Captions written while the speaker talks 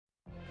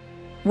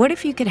What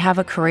if you could have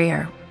a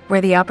career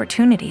where the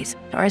opportunities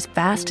are as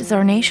vast as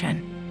our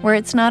nation, where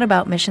it's not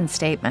about mission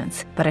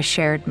statements, but a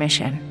shared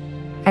mission?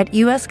 At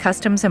U.S.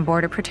 Customs and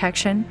Border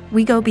Protection,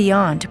 we go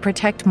beyond to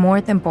protect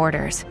more than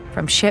borders.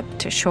 From ship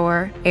to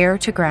shore, air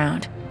to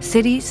ground,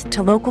 cities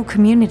to local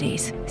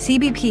communities,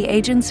 CBP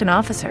agents and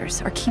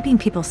officers are keeping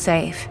people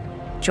safe.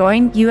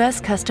 Join U.S.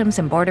 Customs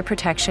and Border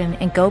Protection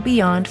and go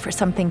beyond for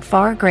something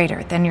far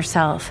greater than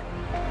yourself.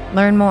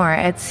 Learn more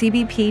at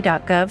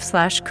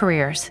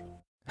cbp.gov/careers.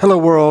 Hello,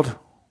 world.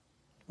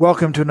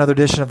 Welcome to another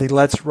edition of the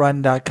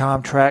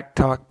Let'sRun.com Track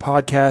Talk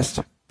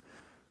podcast.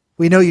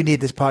 We know you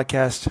need this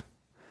podcast.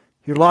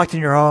 You're locked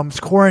in your homes,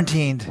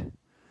 quarantined,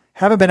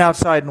 haven't been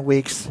outside in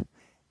weeks,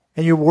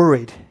 and you're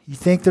worried. You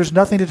think there's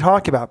nothing to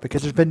talk about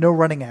because there's been no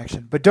running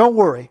action. But don't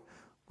worry.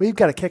 We've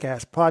got a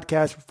kick-ass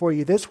podcast for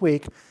you this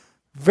week.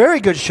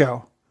 Very good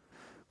show.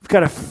 We've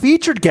got a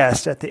featured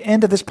guest at the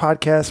end of this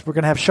podcast. We're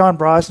going to have Sean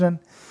Brosnan,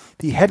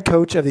 the head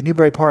coach of the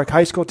Newbury Park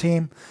High School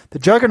team, the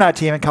Juggernaut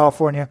team in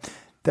California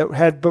that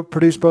had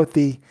produced both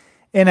the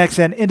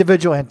NXN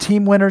individual and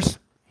team winners.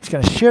 He's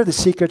going to share the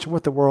secrets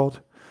with the world.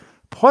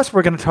 Plus,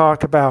 we're going to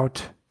talk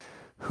about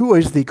who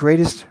is the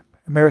greatest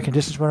American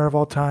distance runner of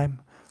all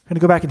time. We're going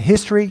to go back in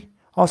history.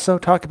 Also,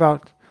 talk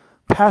about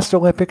past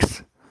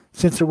Olympics,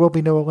 since there will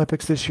be no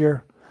Olympics this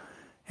year.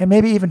 And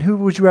maybe even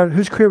whose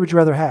career would you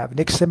rather have,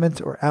 Nick Symmonds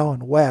or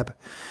Alan Webb?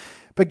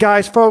 But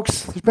guys,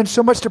 folks, there's been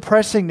so much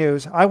depressing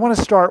news. I want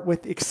to start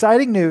with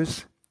exciting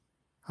news.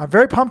 I'm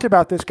very pumped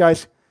about this,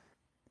 guys.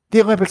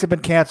 The Olympics have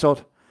been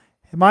canceled.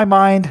 In my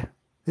mind,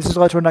 this is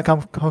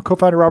Let'sRun.com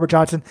co-founder Robert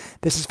Johnson.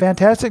 This is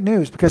fantastic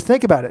news because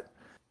think about it.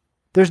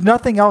 There's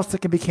nothing else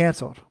that can be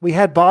canceled. We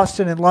had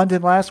Boston and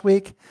London last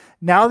week.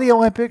 Now the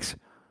Olympics.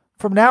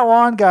 From now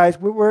on, guys,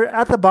 we're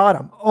at the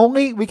bottom.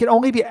 We can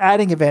only be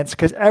adding events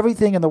because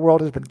everything in the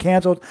world has been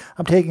canceled.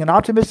 I'm taking an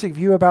optimistic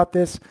view about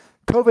this.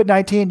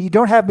 COVID-19, you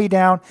don't have me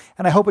down,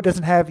 and I hope it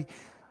doesn't have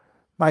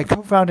my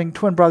co-founding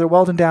twin brother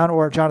Weldon down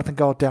or Jonathan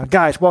Galt down.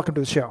 Guys, welcome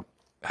to the show.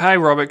 Hi,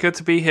 Robert. Good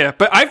to be here.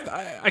 But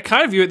I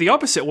kind of view it the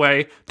opposite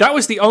way. That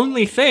was the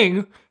only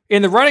thing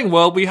in the running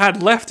world we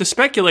had left to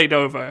speculate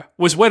over,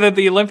 was whether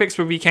the Olympics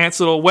would be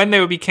cancelled or when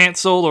they would be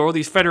cancelled or all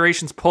these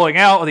federations pulling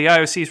out or the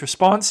IOC's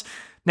response.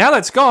 Now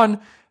that's gone,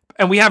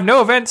 and we have no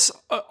events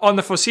on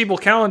the foreseeable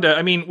calendar.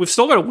 I mean, we've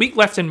still got a week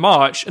left in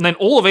March, and then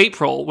all of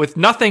April with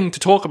nothing to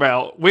talk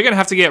about. We're going to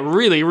have to get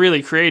really,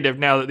 really creative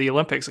now that the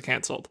Olympics are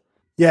cancelled.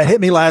 Yeah, it hit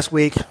me last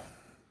week.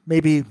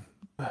 Maybe,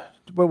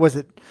 what was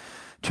it?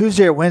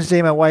 Tuesday or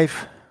Wednesday,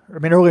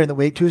 earlier in the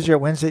week, Tuesday or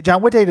Wednesday.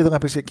 John, what day did the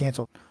Olympics get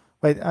canceled?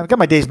 Wait, I've got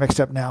my days mixed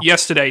up now.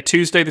 Yesterday,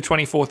 Tuesday, the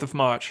 24th of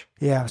March.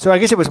 Yeah, so I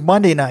guess it was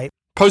Monday night.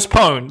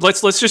 Postponed.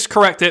 Let's just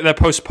correct it. They're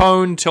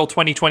postponed till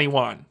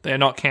 2021. They're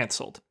not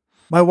canceled.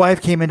 My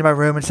wife came into my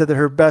room and said that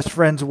her best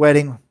friend's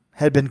wedding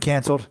had been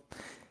canceled.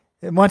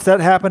 And once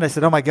that happened, I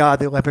said, oh my God,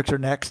 the Olympics are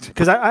next.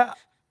 Because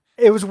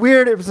it was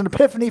weird. It was an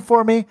epiphany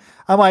for me.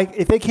 I'm like,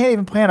 if they can't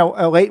even plan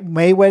a late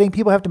May wedding,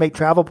 people have to make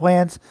travel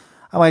plans.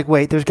 I'm like,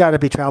 wait, there's got to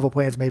be travel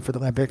plans made for the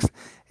Olympics.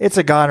 It's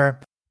a goner.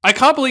 I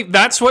can't believe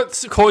that's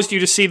what caused you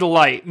to see the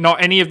light,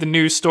 not any of the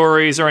news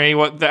stories or any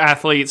what the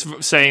athletes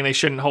saying they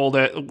shouldn't hold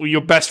it.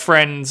 Your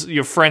friend's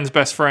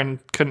best friend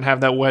couldn't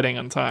have that wedding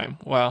on time.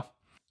 Wow.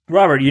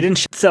 Robert, you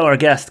didn't sell our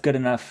guest good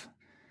enough.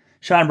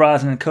 Sean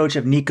Brosnan, coach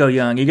of Nico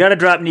Young. You got to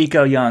drop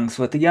Nico Young.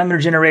 So with the younger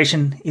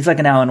generation, he's like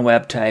an Alan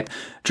Webb type.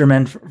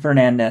 German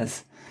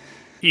Fernandez.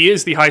 He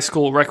is the high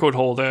school record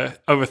holder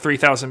over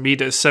 3,000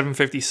 meters,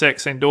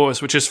 7:56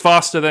 indoors, which is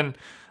faster than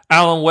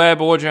Alan Webb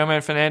or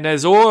German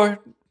Fernandez or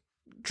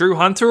Drew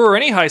Hunter or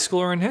any high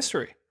schooler in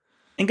history.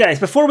 And guys,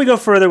 before we go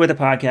further with the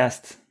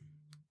podcast,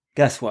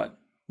 guess what?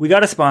 We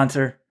got a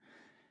sponsor.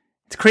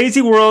 It's a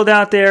crazy world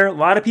out there. A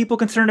lot of people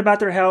concerned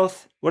about their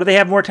health. What do they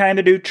have more time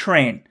to do?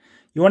 Train.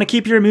 You want to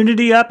keep your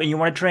immunity up and you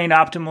want to train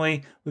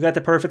optimally. We got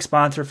the perfect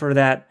sponsor for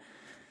that.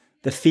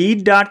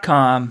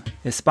 TheFeed.com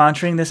is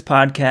sponsoring this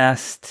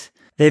podcast.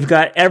 They've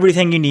got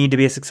everything you need to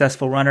be a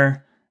successful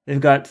runner.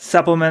 They've got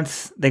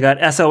supplements. They got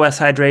SOS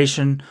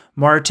hydration,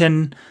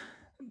 Martin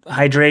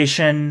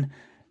hydration.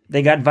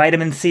 They got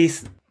vitamin C,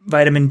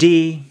 vitamin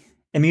D,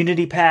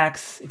 immunity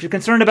packs. If you're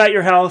concerned about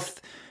your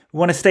health, you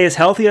want to stay as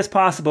healthy as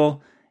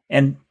possible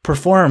and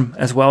perform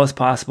as well as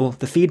possible,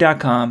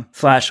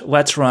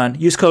 thefeed.com/Let'sRun.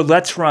 Use code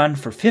Let'sRun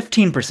for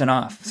 15%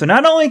 off. So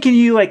not only can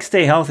you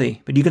stay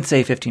healthy, but you can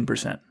save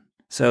 15%.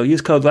 So use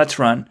code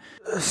Let'sRun.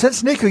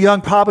 Since Nico Young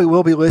probably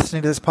will be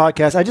listening to this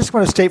podcast, I just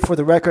want to state for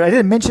the record, I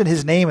didn't mention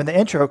his name in the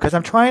intro because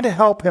I'm trying to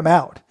help him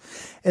out.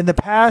 In the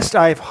past,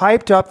 I've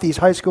hyped up these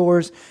high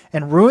schoolers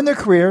and ruined their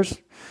careers.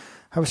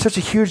 I was such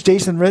a huge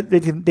Dathan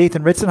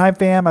Ritzenheim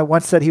fan. I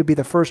once said he would be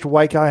the first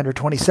white guy under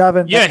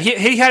 27. Yeah,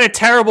 he had a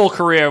terrible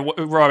career,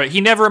 Robert. He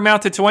never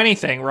amounted to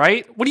anything,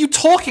 right? What are you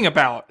talking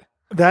about?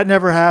 That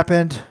never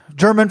happened.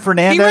 German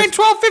Fernandez. He ran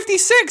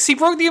 12:56. He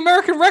broke the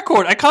American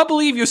record. I can't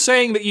believe you're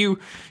saying that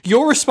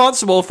you're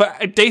responsible for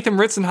Dathan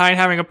Ritzenheim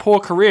having a poor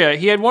career.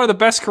 He had one of the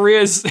best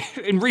careers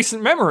in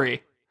recent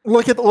memory.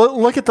 Look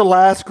at the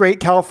last great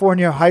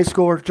California high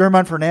schooler,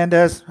 German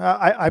Fernandez.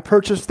 I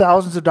purchased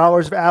thousands of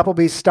dollars of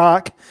Applebee's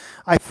stock.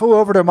 I flew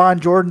over to Mont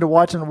Jordan to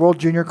watch in the World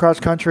Junior Cross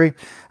Country.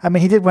 I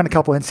mean, he did win a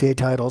couple NCAA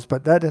titles,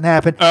 but that didn't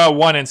happen.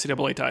 One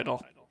NCAA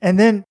title. And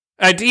then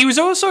he was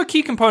also a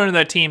key component of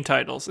their team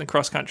titles in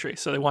cross country,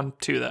 so they won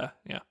 2 there.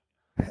 Yeah.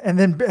 And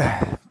then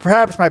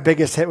perhaps my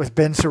biggest hit was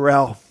Ben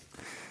Sorrell.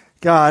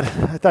 God,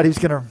 I thought he was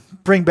going to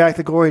bring back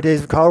the glory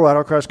days of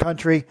Colorado cross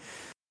country.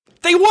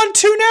 They won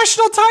 2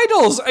 national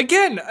titles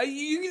again.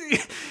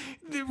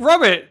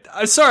 Robert,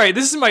 sorry,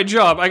 this is my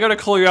job. I got to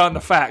call you out on the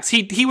facts.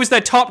 He was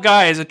their top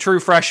guy as a true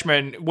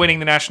freshman, winning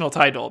the national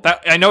title.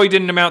 That I know he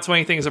didn't amount to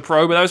anything as a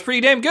pro, but that was pretty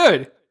damn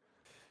good.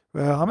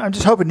 Well, I'm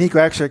just hoping Nico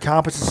actually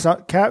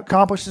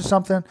accomplishes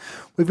something.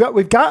 We've got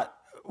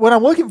what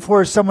I'm looking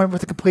for is someone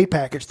with a complete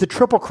package: the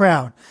Triple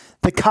Crown,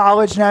 the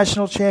college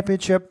national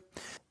championship,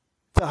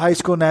 the high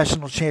school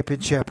national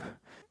championship.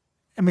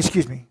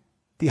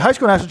 The high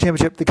school national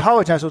championship, the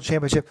college national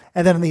championship,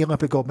 and then the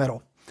Olympic gold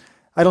medal.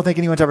 I don't think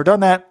anyone's ever done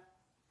that.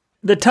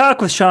 The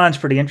talk with Sean's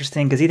pretty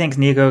interesting because he thinks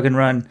Nico can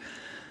run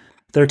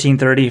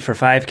 13:30 for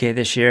 5K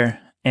this year,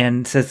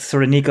 and says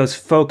sort of Nico's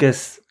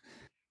focus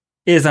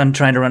is on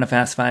trying to run a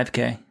fast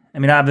 5K. I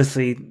mean,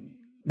 obviously,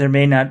 there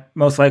may not,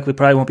 most likely,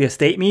 probably won't be a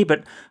state meet,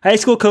 but high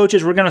school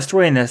coaches, we're going to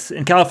story in this.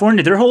 In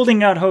California, they're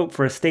holding out hope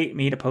for a state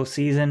meet, a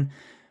postseason.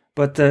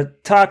 But the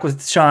talk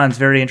with Sean's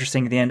very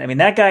interesting at the end. I mean,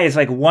 that guy is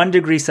like 1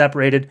 degree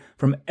separated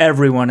from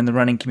everyone in the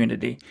running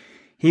community.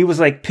 He was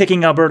like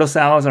picking Alberto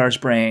Salazar's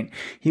brain.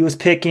 He was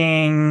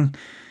picking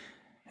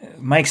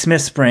Mike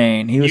Smith's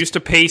brain. He used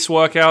to pace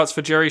workouts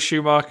for Jerry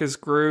Schumacher's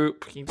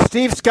group.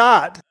 Steve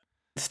Scott,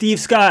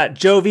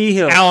 Joe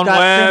Vigil, Alan Scott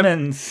Webb,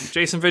 Simmons,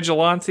 Jason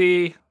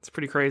Vigilante. It's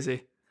pretty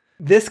crazy.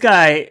 This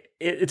guy,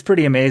 it's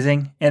pretty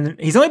amazing. And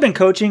he's only been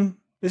coaching.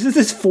 This is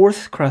his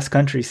 4th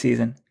cross-country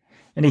season.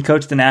 And he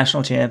coached the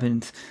national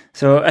champions.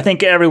 So I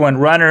think everyone,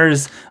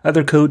 runners,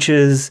 other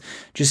coaches,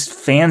 just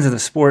fans of the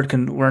sport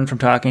can learn from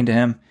talking to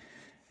him.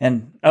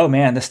 And, oh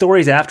man, the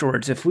stories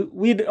afterwards. If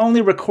we'd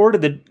only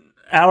recorded the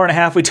hour and a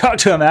half we talked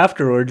to him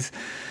afterwards, it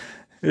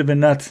would have been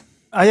nuts.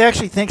 I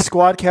actually think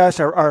Squadcast,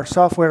 our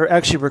software,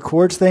 actually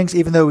records things,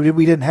 even though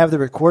we didn't have the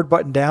record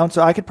button down.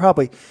 So I could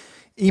probably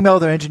email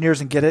their engineers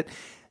and get it.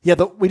 Yeah,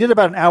 we did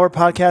about an hour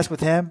podcast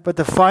with him. But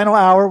the final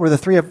hour where the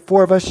 3 or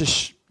 4 of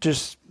us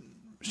just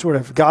sort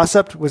of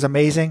gossiped was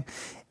amazing.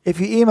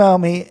 If you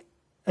PayPal me,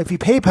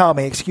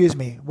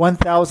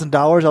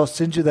 $1,000, I'll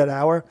send you that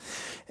hour.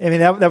 I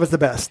mean, that was the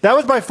best. That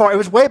was by far, it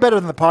was way better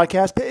than the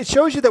podcast. It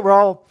shows you that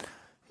we're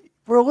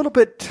a little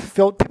bit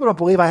filtered. People don't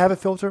believe I have a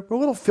filter. We're a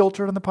little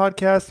filtered on the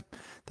podcast.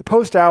 The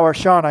post hour,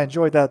 Sean, I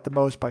enjoyed that the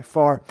most by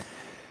far.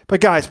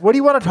 But guys, what do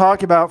you want to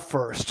talk about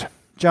first?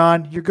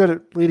 John, you're good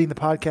at leading the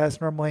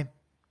podcast normally.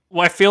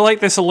 Well, I feel like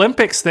this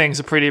Olympics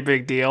thing's a pretty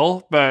big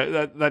deal,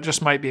 but that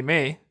just might be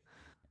me.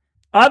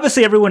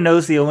 Obviously, everyone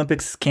knows the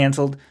Olympics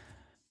canceled,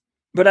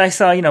 but I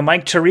saw,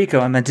 Mike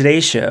Tirico on the Today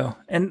Show,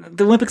 and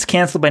the Olympics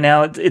canceled by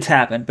now. It's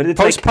happened, but it's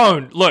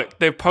postponed. Look,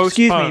 they've postponed.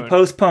 Excuse me,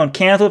 postponed.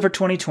 Canceled for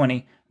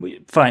 2020.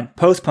 Fine,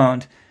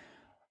 postponed.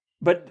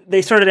 But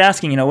they started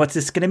asking, what's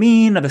this going to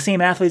mean? Are the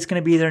same athletes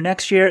going to be there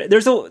next year?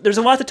 There's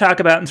a lot to talk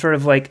about and sort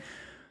of like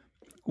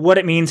what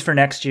it means for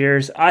next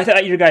year's. I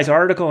thought your guys'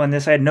 article on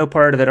this, I had no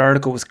part of that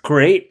article, was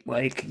great.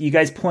 Like, you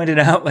guys pointed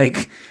out,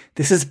 like,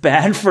 this is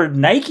bad for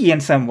Nike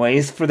in some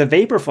ways, for the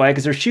Vaporfly,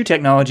 because their shoe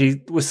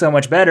technology was so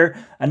much better.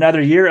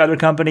 Another year, other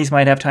companies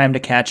might have time to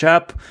catch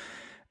up.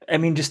 I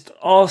mean, just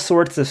all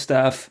sorts of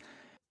stuff.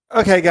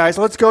 Okay, guys,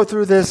 let's go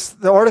through this.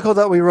 The article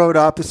that we wrote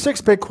up, the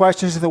 6 big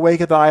questions in the wake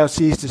of the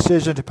IOC's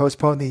decision to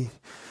postpone the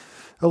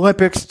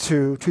Olympics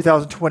to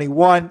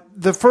 2021.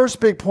 The first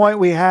big point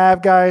we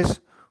have, guys,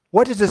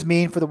 what does this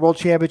mean for the World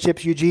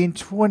Championships Eugene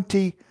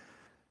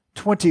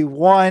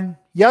 2021?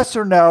 Yes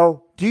or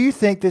no? Do you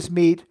think this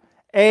meet,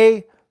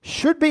 A,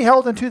 should be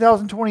held in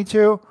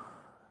 2022,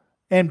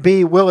 and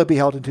B, will it be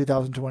held in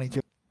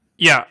 2022?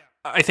 Yeah,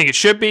 I think it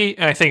should be,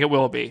 and I think it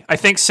will be. I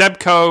think Seb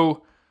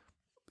Coe,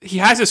 he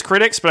has his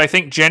critics, but I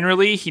think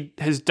generally he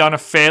has done a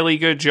fairly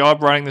good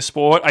job running the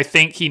sport. I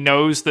think he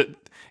knows that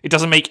it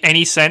doesn't make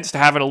any sense to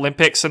have an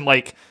Olympics and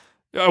like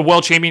a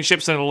World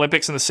Championships and an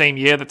Olympics in the same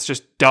year. That's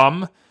just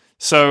dumb.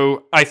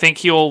 So I think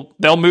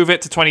they'll move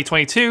it to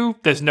 2022.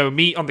 There's no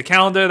meet on the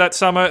calendar that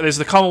summer. There's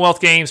the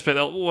Commonwealth Games,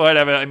 but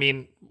whatever. I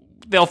mean,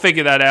 they'll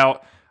figure that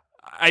out.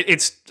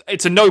 It's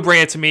a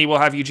no-brainer to me. We'll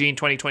have Eugene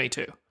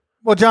 2022.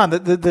 Well, John,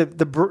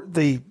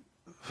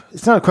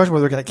 it's not a question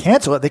whether they're going to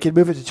cancel it. They could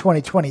move it to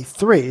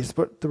 2023 is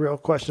the real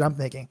question I'm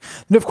thinking.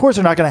 And of course,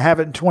 they're not going to have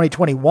it in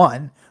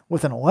 2021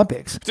 with an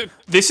Olympics.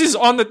 This is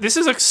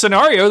a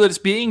scenario that's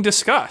being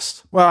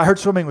discussed. Well, I heard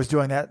swimming was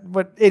doing that.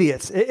 But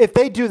idiots. If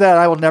they do that,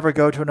 I will never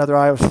go to another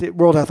IOC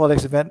World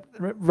Athletics event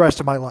the rest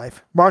of my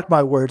life. Mark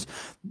my words.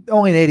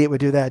 Only an idiot would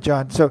do that,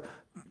 John. So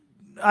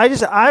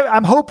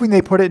I'm hoping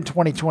they put it in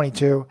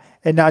 2022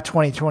 and not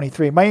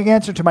 2023. My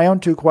answer to my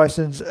own 2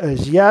 questions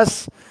is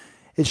yes,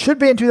 it should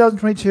be in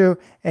 2022,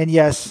 and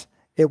yes,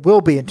 it will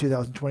be in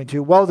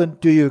 2022. Well, then,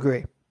 do you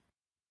agree?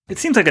 It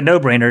seems like a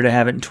no-brainer to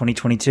have it in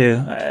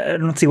 2022. I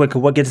don't see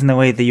what gets in the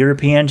way. The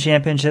European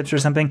Championships or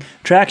something.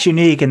 Track's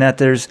unique in that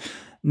there's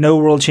no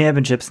World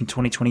Championships in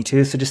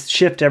 2022, so just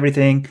shift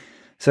everything.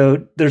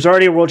 So there's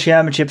already a World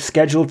Championship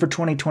scheduled for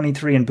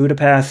 2023 in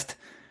Budapest.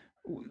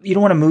 You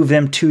don't want to move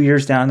them 2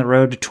 years down the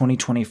road to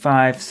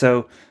 2025.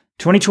 So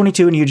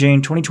 2022 in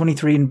Eugene,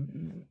 2023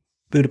 in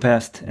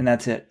Budapest, and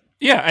that's it.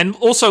 Yeah, and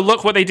also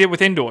look what they did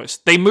with indoors.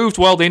 They moved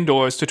World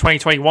Indoors to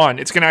 2021.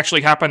 It's going to actually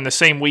happen the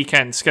same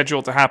weekend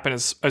scheduled to happen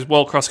as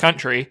World Cross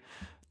Country.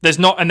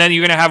 And then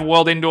you're going to have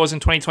World Indoors in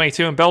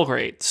 2022 in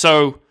Belgrade.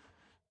 So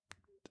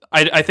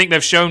I think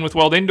they've shown with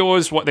World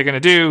Indoors what they're going to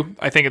do.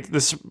 I think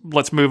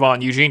let's move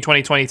on. Eugene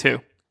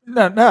 2022.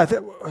 No.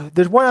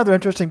 There's one other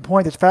interesting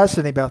point that's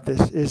fascinating about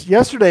this is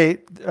yesterday,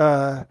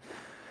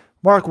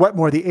 Mark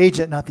Wetmore, the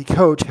agent, not the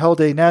coach,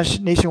 held a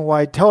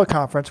nationwide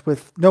teleconference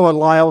with Noah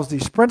Lyles, the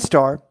sprint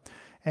star.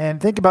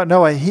 And think about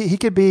Noah. He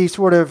could be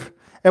sort of,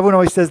 everyone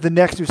always says the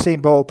next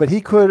Usain Bolt, but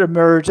he could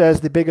emerge as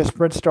the biggest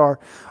sprint star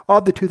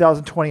of the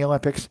 2020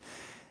 Olympics.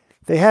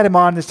 They had him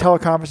on this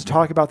teleconference to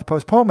talk about the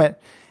postponement.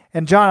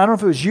 And John, I don't know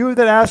if it was you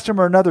that asked him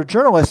or another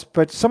journalist,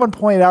 but someone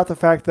pointed out the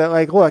fact that,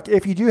 look,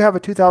 if you do have a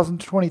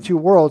 2022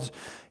 Worlds,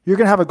 you're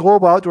going to have a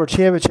global outdoor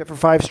championship for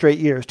 5 straight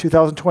years.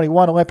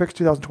 2021 Olympics,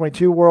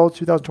 2022 Worlds,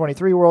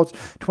 2023 Worlds,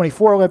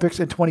 24 Olympics,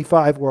 and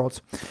 25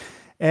 Worlds.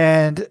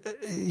 And,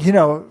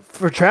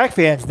 for track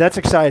fans, that's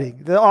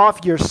exciting. The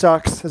off year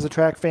sucks as a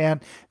track fan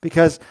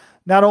because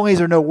not only is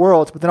there no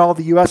Worlds, but then all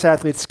the U.S.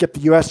 athletes skip the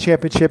U.S.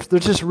 championships.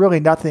 There's just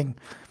really nothing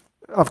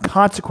of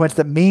consequence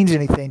that means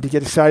anything to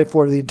get excited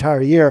for the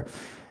entire year.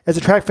 As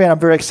a track fan, I'm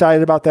very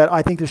excited about that.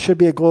 I think there should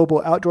be a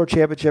global outdoor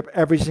championship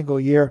every single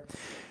year.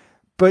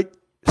 But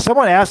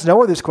someone asked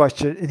Noah this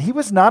question, and he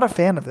was not a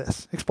fan of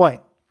this. Explain.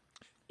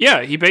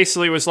 Yeah, he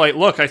basically was like,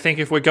 look, I think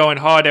if we're going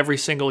hard every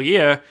single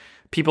year,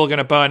 people are going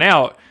to burn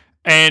out.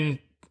 And,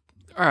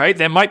 all right,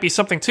 there might be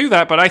something to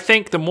that, but I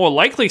think the more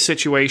likely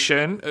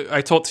situation,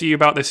 I talked to you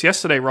about this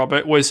yesterday,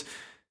 Robert, was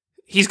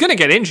he's going to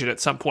get injured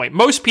at some point.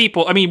 Most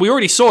people, we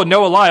already saw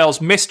Noah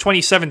Lyles miss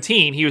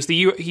 2017.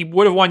 He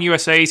would have won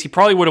USAs. He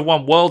probably would have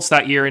won Worlds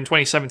that year in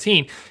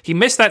 2017. He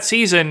missed that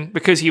season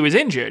because he was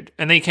injured,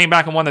 and then he came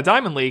back and won the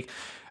Diamond League.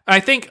 And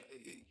I think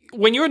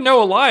when you're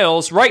Noah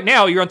Lyles, right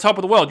now you're on top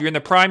of the world. You're in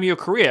the prime of your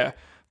career.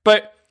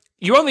 But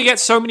you only get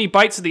so many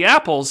bites of the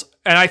apples,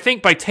 and I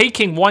think by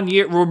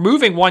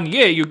removing 1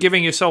 year, you're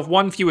giving yourself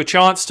one fewer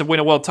chance to win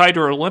a world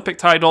title or an Olympic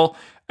title,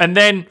 and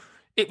then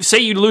say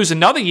you lose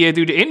another year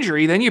due to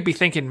injury, then you'd be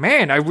thinking,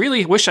 man, I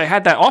really wish I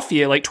had that off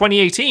year, like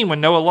 2018 when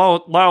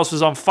Noah Lyles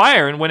was on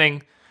fire and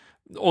winning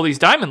all these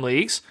Diamond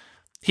Leagues.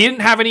 He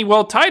didn't have any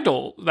world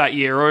title that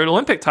year or an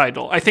Olympic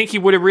title. I think he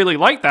would have really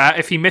liked that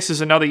if he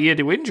misses another year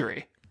to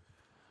injury.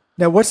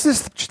 Now, what's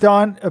this,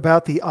 John,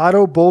 about the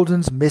Otto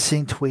Bolden's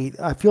missing tweet?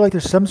 I feel like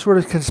there's some sort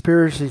of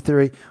conspiracy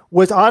theory.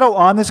 Was Otto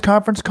on this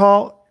conference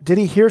call? Did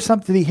he hear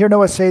something? Did he hear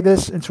Noah say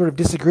this and sort of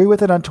disagree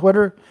with it on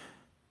Twitter?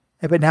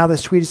 But now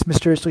this tweet has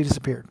mysteriously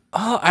disappeared.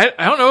 I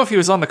don't know if he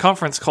was on the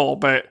conference call,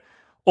 but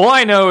all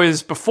I know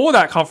is before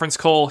that conference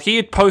call, he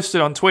had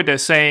posted on Twitter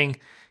saying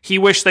he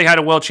wished they had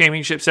a World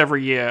Championships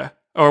every year,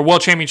 or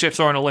World Championships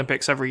or an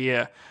Olympics every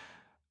year.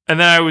 And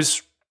then I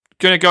was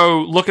going to go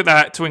look at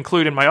that to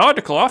include in my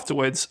article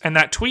afterwards, and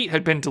that tweet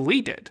had been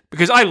deleted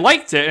because I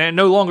liked it and it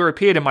no longer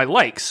appeared in my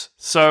likes.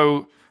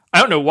 So I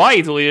don't know why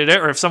he deleted it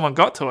or if someone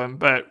got to him,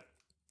 but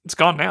it's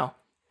gone now.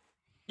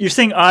 You're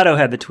saying Otto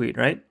had the tweet,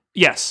 right?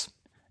 Yes.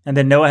 And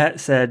then Noah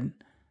said,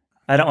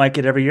 I don't like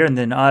it every year. And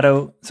then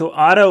Otto,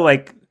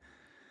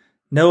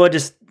 Noah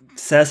just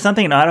says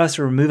something and Otto has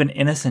to remove an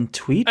innocent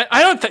tweet?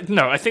 I don't think,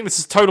 no, I think this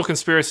is total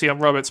conspiracy on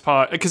Robert's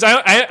part. Because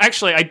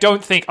I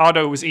don't think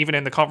Otto was even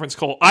in the conference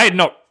call. I had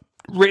not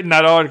written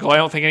that article. I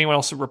don't think anyone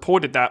else had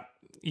reported that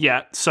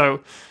yet.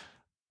 So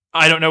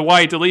I don't know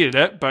why he deleted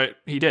it, but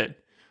he did.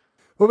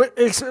 Well, but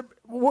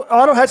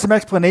Otto had some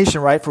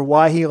explanation, right, for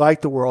why he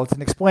liked the Worlds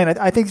and explain it.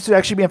 I think this would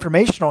actually be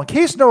informational. In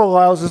case Noah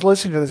Lyles is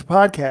listening to this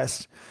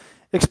podcast,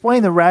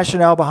 explain the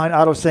rationale behind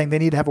Otto saying they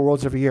need to have a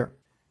Worlds every year.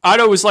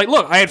 Otto was like,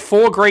 look, I had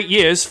 4 great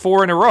years,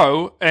 4 in a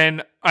row,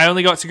 and I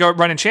only got to go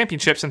running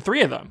championships in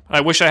 3 of them. I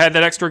wish I had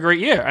that extra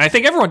great year. And I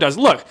think everyone does.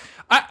 Look,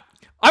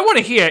 I want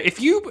to hear,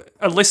 if you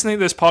are listening to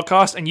this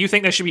podcast and you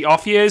think there should be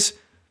off years,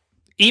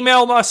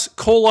 email us,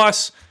 call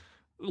us,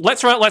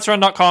 Let's Run at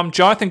Let'sRun.com,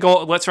 Jonathan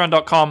Gold at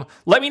Let'sRun.com.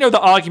 Let me know the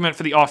argument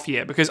for the off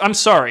year, because I'm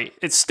sorry,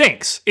 it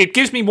stinks. It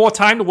gives me more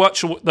time to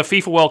watch the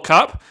FIFA World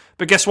Cup,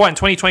 but guess what? In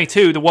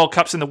 2022, the World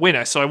Cup's in the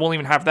winter, so I won't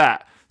even have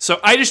that.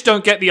 So I just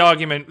don't get the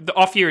argument. The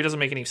off year, it doesn't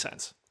make any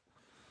sense.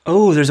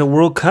 Oh, there's a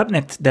World Cup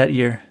next that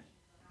year.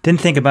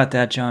 Didn't think about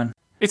that, John.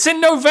 It's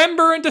in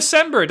November and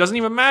December. It doesn't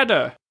even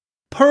matter.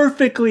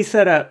 Perfectly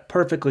set up.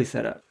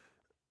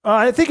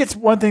 I think it's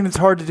one thing that's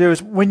hard to do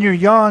is when you're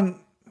young,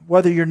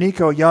 whether you're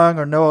Nico Young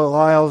or Noah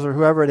Lyles or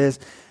whoever it is,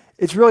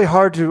 it's really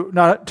hard to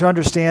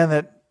understand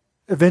that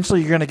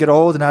eventually you're going to get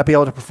old and not be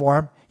able to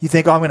perform. You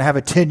think, I'm going to have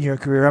a 10-year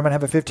career. I'm going to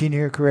have a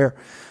 15-year career.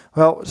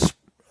 Well,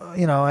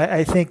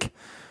 I think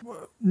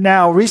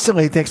Now,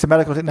 recently, thanks to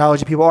medical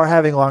technology, people are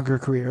having longer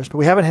careers, but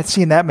we haven't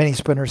seen that many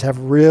sprinters have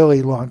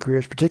really long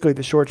careers, particularly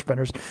the short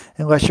sprinters,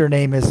 unless your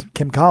name is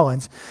Kim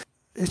Collins.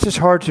 It's just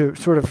hard to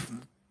sort of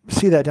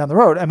see that down the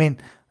road. I mean,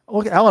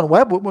 look at Alan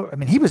Webb. I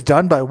mean, he was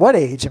done by what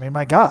age? I mean,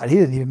 my God, he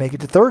didn't even make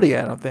it to 30,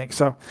 I don't think.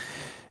 So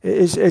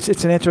it's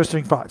an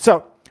interesting thought.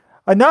 So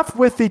enough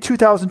with the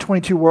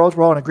 2022 Worlds.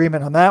 We're all in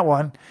agreement on that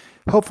one.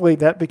 Hopefully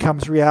that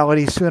becomes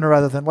reality sooner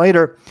rather than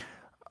later.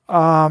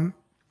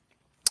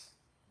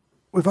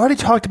 We've already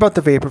talked about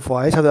the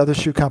Vaporflies, how the other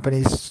shoe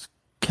companies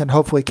can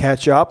hopefully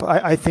catch up.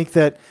 I think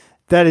that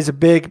is a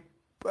big...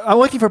 I'm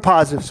looking for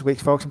positives this week,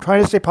 folks. I'm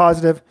trying to stay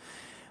positive.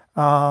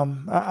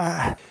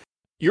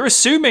 You're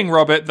assuming,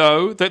 Robert,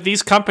 though, that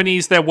these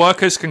companies, their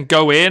workers can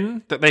go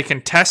in, that they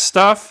can test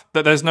stuff,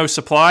 that there's no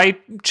supply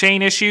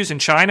chain issues in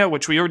China,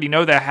 which we already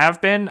know there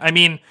have been. I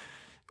mean,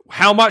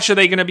 how much are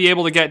they going to be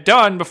able to get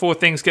done before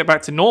things get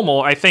back to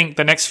normal? I think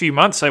the next few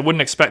months, I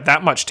wouldn't expect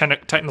that much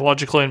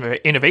technological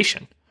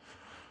innovation.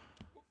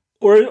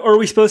 Or are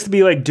we supposed to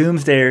be like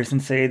doomsdayers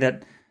and say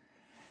that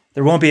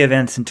there won't be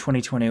events in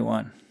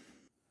 2021?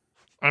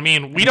 I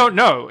mean, we don't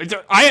know.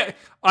 I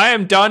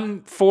am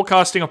done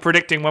forecasting or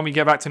predicting when we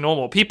get back to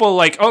normal. People are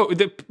like,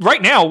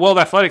 right now, World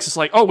Athletics is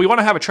like, we want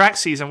to have a track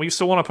season. We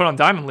still want to put on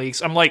Diamond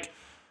Leagues. I'm like,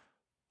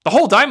 the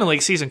whole Diamond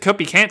League season could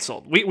be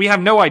canceled. We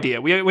have no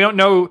idea. We don't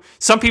know.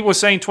 Some people are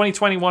saying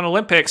 2021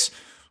 Olympics.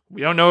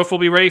 We don't know if we'll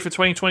be ready for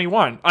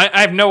 2021.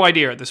 I have no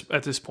idea at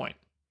this point.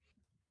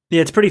 Yeah,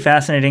 it's pretty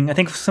fascinating. I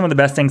think some of the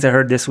best things I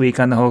heard this week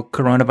on the whole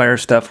coronavirus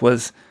stuff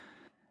was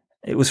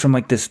from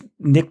like this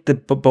Nick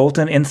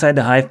Bolton Inside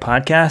the Hive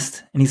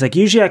podcast. And he's like,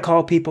 usually I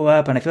call people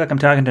up and I feel like I'm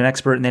talking to an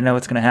expert and they know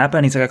what's going to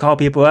happen. He's like, I call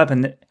people up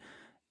and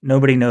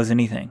nobody knows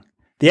anything.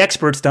 The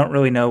experts don't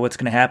really know what's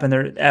going to happen.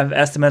 They have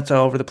estimates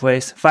all over the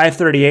place.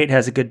 538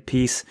 has a good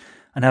piece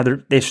on how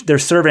they're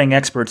surveying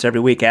experts every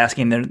week,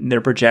 asking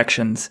their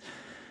projections.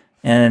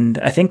 And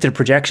I think their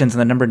projections on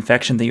the number of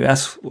infections in the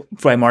U.S.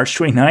 by March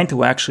 29th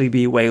will actually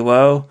be way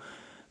low.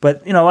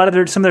 But, you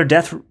know, some of their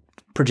death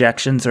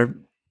projections are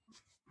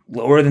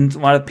lower than a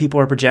lot of people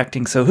are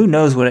projecting. So who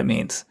knows what it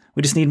means?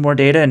 We just need more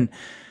data, and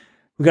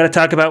we got to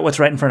talk about what's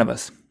right in front of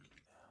us.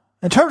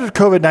 In terms of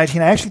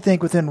COVID-19, I actually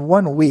think within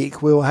 1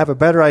 week we'll have a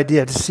better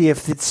idea to see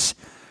if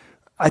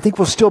I think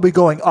we'll still be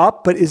going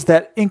up, but is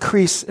that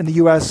increase in the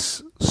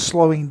U.S.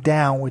 slowing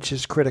down, which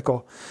is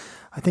critical.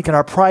 I think in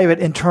our private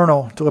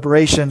internal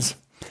deliberations,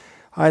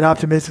 I'd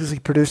optimistically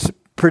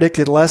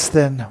predicted less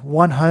than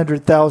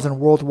 100,000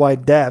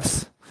 worldwide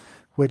deaths,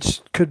 which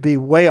could be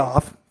way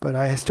off, but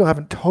I still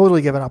haven't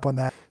totally given up on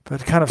that.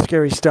 But kind of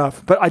scary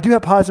stuff. But I do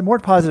have more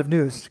positive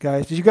news,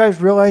 guys. Did you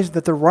guys realize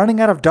that they're running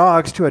out of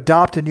dogs to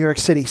adopt in New York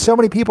City? So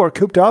many people are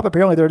cooped up.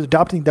 Apparently they're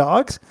adopting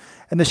dogs,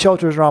 and the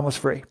shelters are almost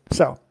free.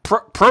 So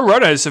pro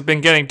runners have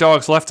been getting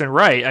dogs left and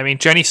right. I mean,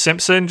 Jenny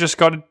Simpson just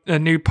got a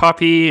new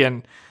puppy,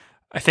 and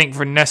I think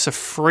Vanessa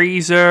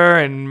Fraser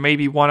and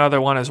maybe one other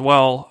one as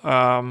well.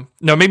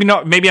 No, maybe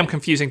not. Maybe I'm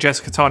confusing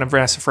Jessica Todd and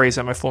Vanessa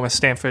Fraser, my former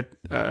Stanford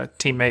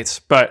teammates.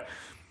 But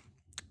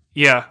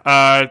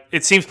yeah,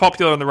 it seems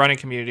popular in the running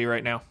community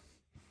right now.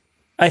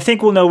 I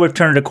think we'll know we've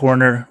turned a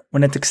corner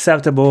when it's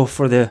acceptable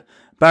for the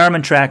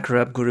Bowerman Track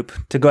Club group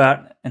to go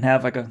out and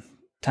have like a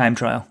time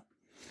trial.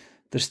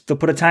 They'll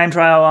put a time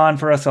trial on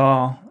for us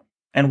all,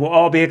 and we'll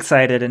all be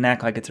excited and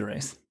act like it's a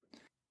race.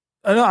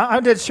 No,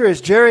 I'm dead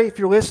serious. Jerry, if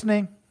you're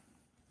listening,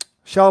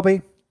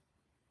 Shelby,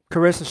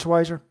 Carissa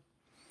Schweizer,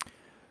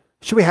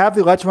 should we have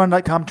the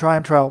Let'sRun.com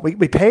time trial? We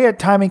pay a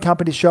timing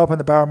company to show up on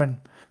the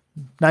Bowerman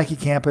Nike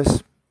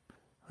campus.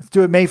 Let's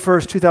do it May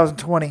 1st,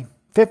 2020.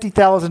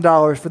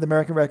 $50,000 for the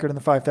American record in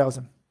the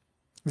 5,000.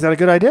 Is that a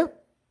good idea?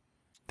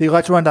 The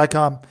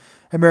Let'sRun.com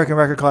American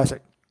Record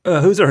Classic.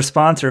 Who's our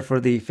sponsor for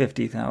the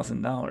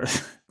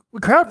 $50,000? We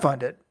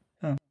crowdfund it.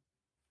 Oh.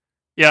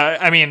 Yeah,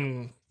 I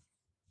mean,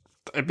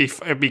 I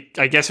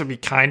guess it'd be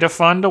kind of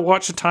fun to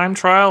watch a time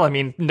trial. I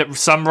mean,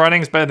 some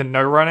running's better than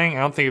no running.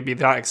 I don't think it'd be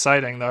that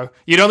exciting, though.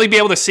 You'd only be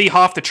able to see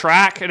half the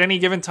track at any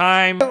given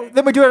time.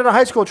 Then we do it at a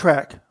high school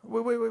track.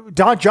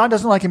 John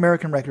doesn't like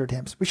American record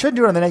attempts. We shouldn't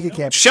do it on the naked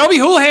camp. Shelby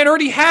Houlihan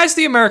already has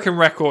the American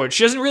record.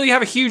 She doesn't really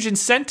have a huge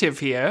incentive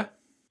here.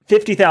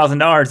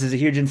 $50,000 is a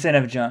huge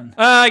incentive, John.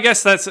 I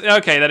guess that's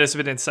okay. That is a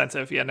bit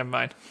incentive. Yeah, never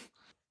mind.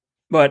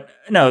 But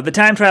no, the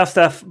time trial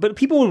stuff. But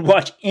people would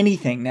watch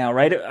anything now,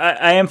 right?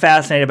 I am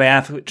fascinated by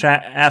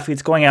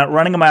athletes going out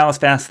running a mile as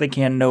fast as they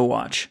can, no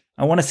watch.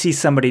 I want to see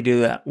somebody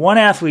do that. One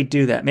athlete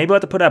do that. Maybe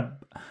we'll have to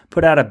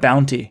put out a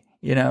bounty.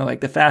 You know,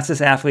 like the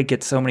fastest athlete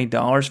gets so many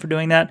dollars for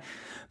doing that.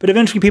 But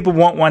eventually people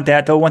won't want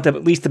that. They'll want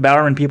at least the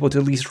Bowerman people to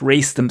at least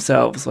race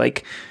themselves.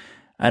 Like,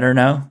 I don't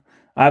know.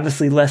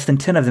 Obviously, less than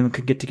 10 of them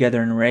could get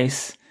together and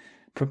race.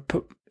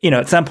 You know,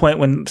 at some point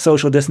when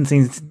social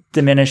distancing is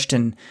diminished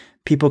and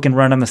people can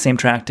run on the same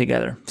track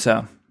together.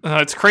 So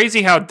it's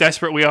crazy how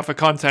desperate we are for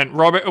content.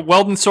 Robert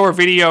Weldon saw a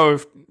video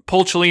of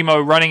Paul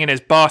Chelimo running in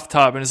his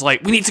bathtub and is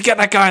like, we need to get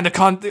that guy on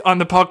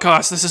the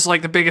podcast. This is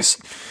like the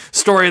biggest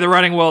story of the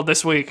running world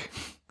this week.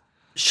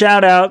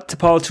 Shout out to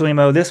Paul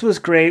Chelimo. This was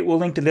great. We'll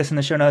link to this in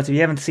the show notes if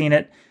you haven't seen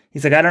it.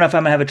 He's like, I don't know if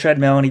I'm going to have a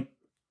treadmill. And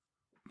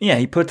Yeah,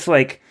 he puts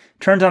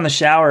turns on the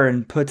shower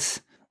and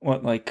puts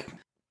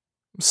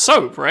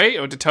soap, right?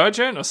 Or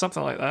detergent or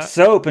something like that.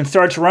 Soap, and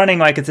starts running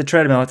like it's a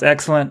treadmill. It's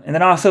excellent. And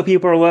then also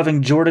people are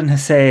loving Jordan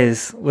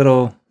Hessay's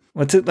little,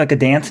 what's it, like a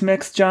dance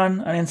mix,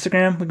 John, on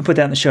Instagram? We can put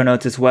that in the show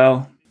notes as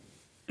well.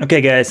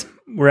 Okay, guys,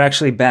 we're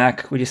actually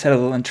back. We just had a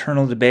little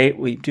internal debate.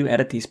 We do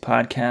edit these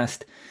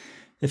podcasts.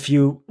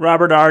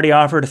 Robert already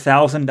offered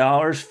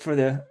 $1,000 for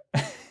the,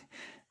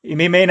 you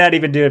may not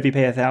even do it if you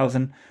pay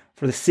 $1,000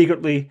 for the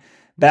secretly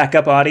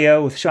backup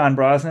audio with Sean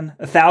Brosnan.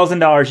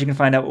 $1,000, you can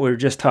find out what we were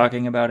just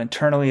talking about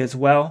internally as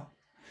well.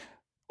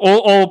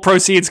 All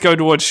proceeds go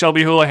towards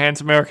Shelby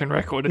Houlihan's American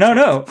record.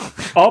 No.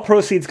 All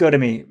proceeds go to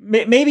me.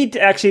 Maybe,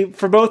 actually,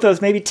 for both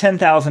those, maybe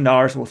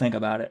 $10,000 we'll think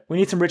about it. We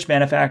need some rich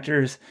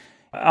manufacturers.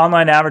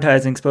 Online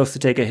advertising is supposed to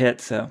take a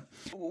hit, so.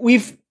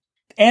 We've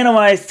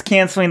analyzed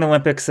canceling the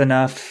Olympics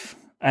enough.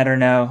 I don't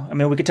know. I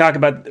mean, we could talk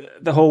about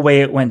the whole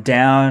way it went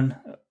down.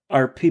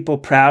 Are people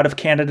proud of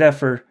Canada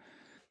for,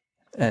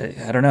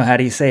 I don't know, how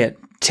do you say it?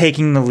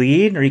 Taking the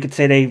lead? Or you could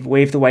say they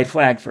waved the white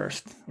flag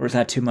first. Or is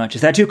that too much?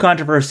 Is that too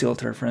controversial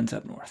to our friends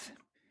up north?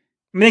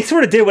 I mean, they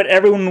sort of did what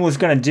everyone was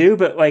going to do,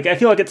 but I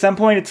feel like at some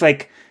point it's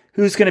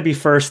who's going to be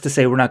first to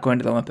say we're not going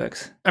to the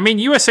Olympics? I mean,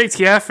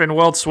 USATF and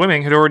World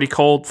Swimming had already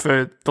called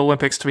for the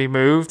Olympics to be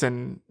moved,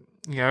 and,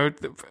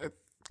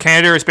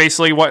 Canada is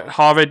basically what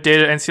Harvard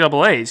did at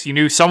NCAAs. You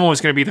knew someone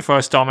was going to be the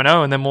first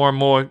domino, and then more and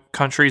more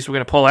countries were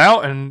going to pull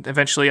out, and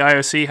eventually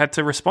IOC had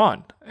to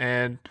respond.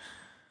 And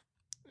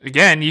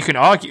again, you can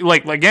argue,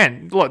 look,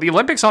 the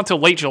Olympics aren't until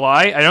late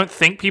July. I don't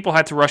think people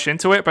had to rush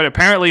into it, but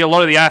apparently a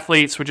lot of the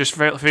athletes were just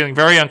feeling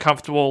very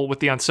uncomfortable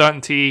with the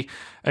uncertainty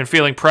and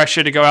feeling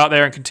pressure to go out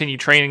there and continue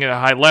training at a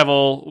high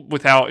level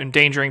without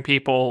endangering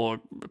people, or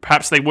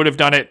perhaps they would have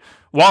done it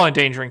while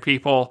endangering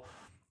people.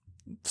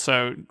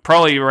 So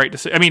probably the right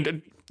decision. I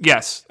mean,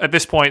 yes, at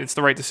this point, it's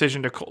the right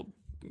decision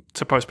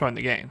to postpone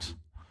the games.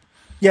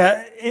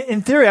 Yeah,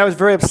 in theory, I was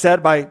very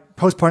upset by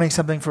postponing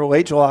something for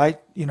late July.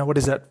 What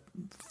is that,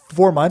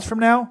 4 months from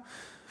now?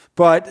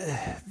 But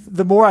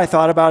the more I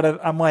thought about it,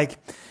 I'm like,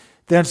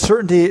 the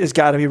uncertainty has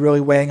got to be really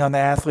weighing on the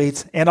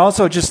athletes. And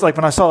also just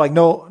when I saw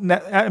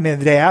the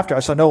day after, I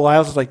saw Noah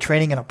Lyles was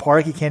training in a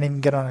park. He can't even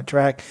get on a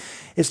track.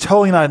 It's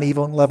totally not an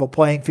even level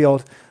playing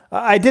field.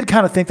 I did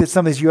kind of think that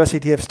some of these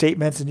USATF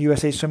statements and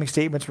USA Swimming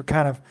statements were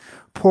kind of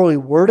poorly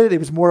worded. It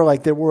was more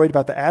like they're worried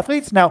about the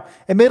athletes. Now,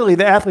 admittedly,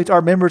 the athletes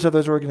are members of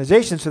those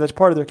organizations, so that's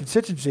part of their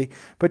constituency.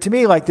 But to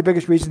me, the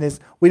biggest reason is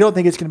we don't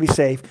think it's going to be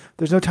safe.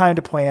 There's no time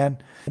to plan,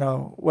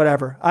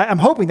 whatever. I'm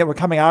hoping that we're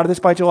coming out of this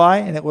by July,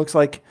 and it looks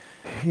like,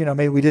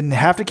 maybe we didn't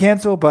have to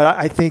cancel. But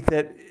I think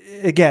that,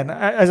 again,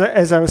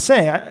 as I was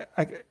saying,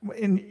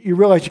 and you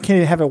realize you can't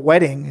even have a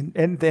wedding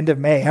at the end of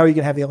May. How are you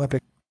going to have the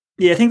Olympics?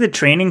 Yeah, I think the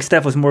training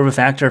stuff was more of a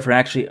factor for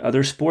actually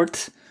other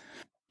sports.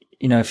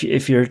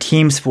 If you're a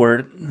team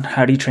sport,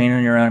 how do you train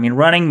on your own? I mean,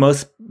 running,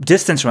 most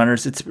distance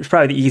runners, it's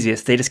probably the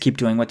easiest. They just keep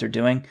doing what they're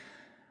doing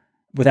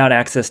without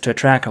access to a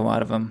track, a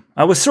lot of them.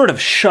 I was sort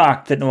of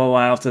shocked that Noah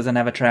Lyles doesn't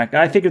have a track.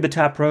 I figured the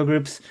top pro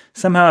groups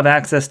somehow have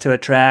access to a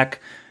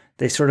track.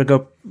 They sort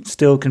of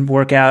still can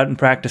work out and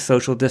practice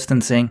social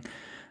distancing.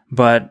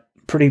 But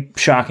pretty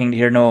shocking to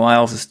hear Noah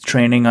Lyles is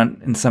training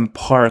in some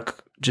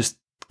park, just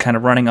kind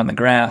of running on the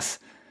grass.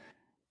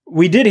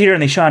 We did hear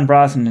in the Sean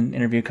Brosnan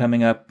interview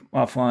coming up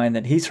offline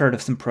that he's heard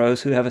of some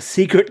pros who have a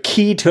secret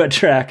key to a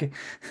track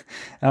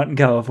out in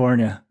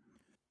California.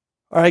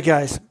 All right,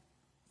 guys.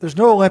 There's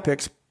no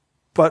Olympics,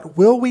 but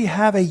will we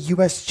have a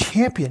U.S.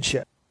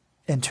 championship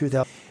in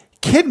 2000?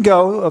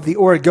 Kingo of the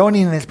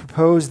Oregonian has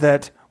proposed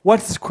that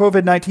once this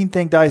COVID-19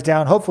 thing dies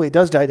down, hopefully it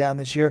does die down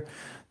this year,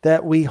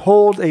 that we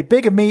hold a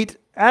big meet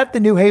at the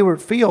new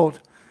Hayward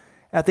Field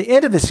at the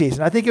end of the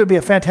season. I think it would be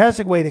a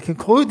fantastic way to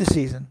conclude the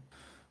season.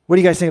 What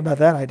do you guys think about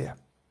that idea?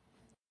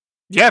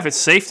 Yeah, if it's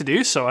safe to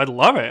do so, I'd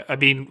love it. I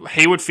mean,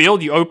 Hayward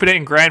Field, you open it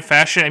in grand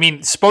fashion. I mean,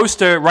 it's supposed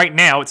to, right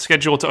now, it's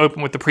scheduled to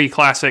open with the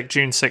pre-classic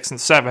June 6th and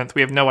 7th.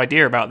 We have no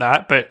idea about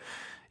that. But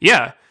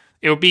yeah,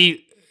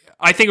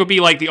 I think it would be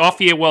like the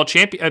off-year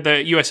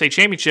the USA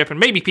Championship, and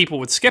maybe people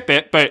would skip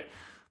it, but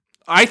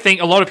I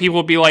think a lot of people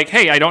would be like,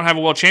 hey, I don't have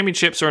a World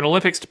Championships or an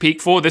Olympics to peak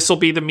for. This will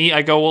be the meet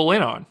I go all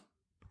in on.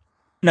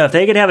 No, if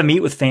they could have a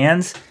meet with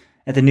fans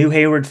at the new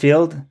Hayward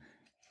Field,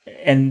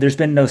 and there's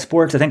been no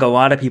sports, I think a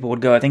lot of people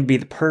would go. I think it'd be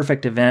the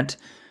perfect event.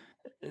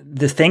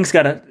 The thing's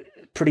got a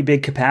pretty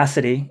big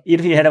capacity.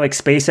 Even if you had to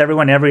space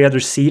everyone every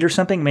other seat or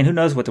something, I mean, who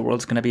knows what the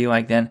world's going to be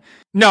like then?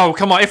 No,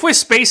 come on. If we're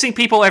spacing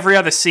people every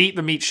other seat,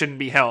 the meet shouldn't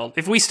be held.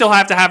 If we still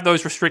have to have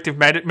those restrictive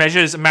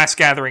measures, mass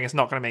gathering is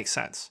not going to make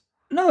sense.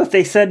 No, if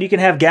they said you can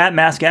have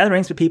mass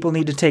gatherings, but people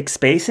need to take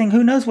spacing,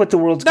 who knows what the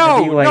world's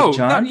going to be like,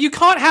 John? No, you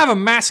can't have a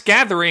mass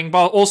gathering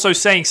while also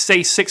saying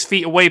stay 6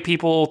 feet away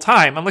people all the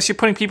time, unless you're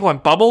putting people in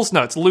bubbles.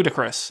 No, it's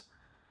ludicrous.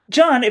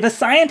 John, if a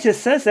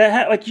scientist says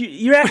that, like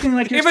you're acting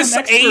like you're if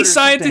some expert a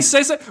scientist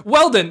says that,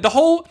 well then,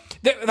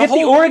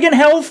 the Oregon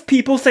Health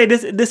people say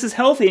this is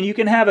healthy and you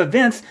can have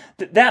events,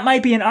 that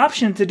might be an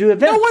option to do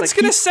events. No one's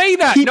going to say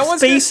that. Keep No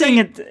one's going to say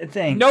a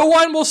thing. No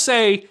one will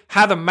say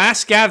have a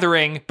mass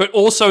gathering, but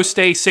also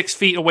stay 6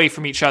 feet away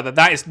from each other.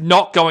 That is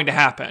not going to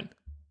happen.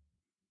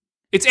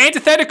 It's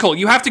antithetical.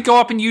 You have to go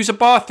up and use a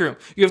bathroom.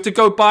 You have to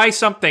go buy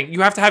something.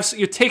 You have to have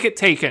your ticket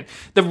taken.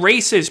 The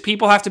races,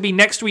 people have to be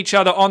next to each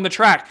other on the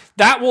track.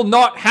 That will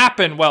not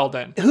happen,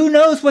 Weldon. Who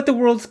knows what the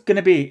world's going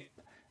to be?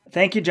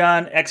 Thank you,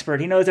 John.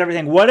 Expert. He knows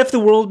everything. What if the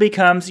world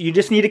becomes, you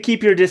just need to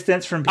keep your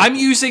distance from people? I'm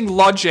using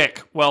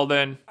logic,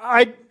 Weldon.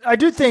 I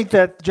do think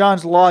that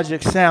John's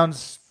logic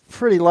sounds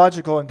pretty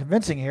logical and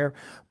convincing here,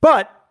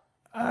 but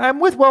I'm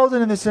with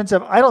Weldon in the sense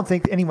of I don't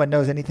think anyone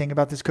knows anything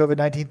about this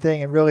COVID-19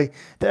 thing, and really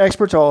the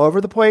experts are all over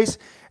the place.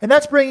 And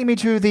that's bringing me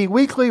to the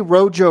weekly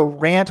Rojo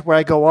rant where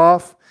I go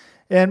off.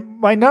 And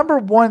my number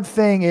one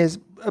thing is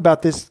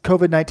about this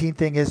COVID-19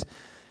 thing is,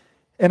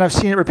 and I've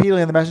seen it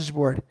repeatedly on the message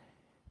board,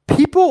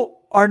 people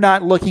are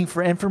not looking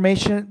for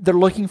information. They're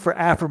looking for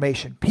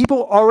affirmation.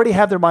 People already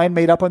have their mind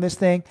made up on this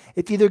thing.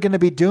 It's either going to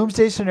be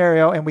doomsday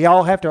scenario and we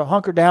all have to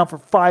hunker down for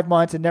 5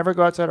 months and never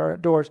go outside our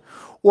doors,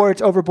 or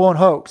it's overblown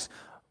hoax.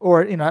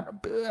 Or, I don't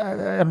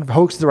know if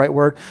hoax is the right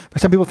word,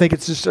 but some people think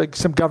it's just like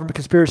some government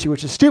conspiracy,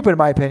 which is stupid in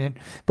my opinion.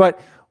 But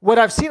what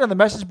I've seen on the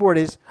message board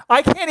is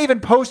I can't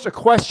even post a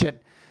question.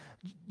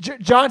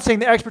 John saying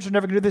the experts are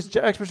never going to do this,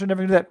 experts are never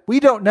going to do that. We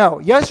don't know.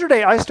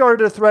 Yesterday, I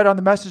started a thread on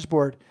the message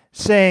board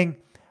saying,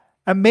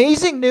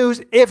 amazing news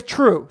if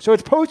true. So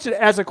it's posted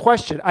as a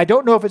question. I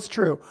don't know if it's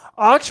true.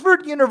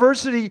 Oxford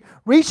University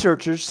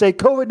researchers say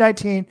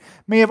COVID-19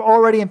 may have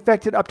already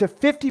infected up to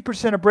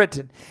 50% of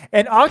Britain.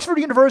 And Oxford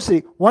University,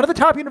 one of the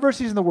top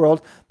universities in the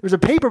world, there's a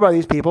paper by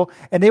these people,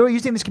 and they were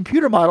using this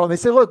computer model, and they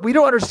said, look, we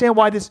don't understand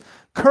why this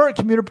current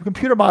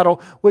computer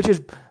model, which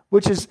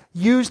is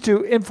used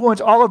to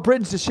influence all of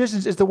Britain's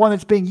decisions, is the one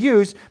that's being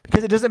used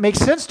because it doesn't make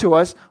sense to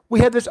us. We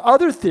have this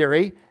other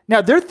theory.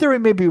 Now, their theory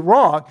may be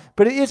wrong,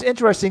 but it is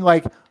interesting.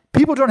 Like,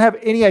 people don't have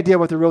any idea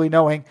what they're really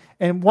knowing,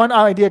 and one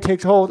idea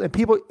takes hold, and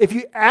people, if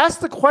you ask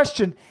the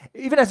question,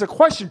 even as a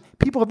question,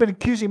 people have been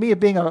accusing me of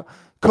being a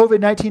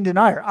COVID-19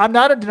 denier. I'm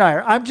not a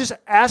denier. I'm just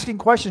asking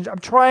questions. I'm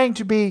trying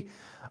to be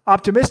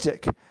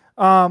optimistic.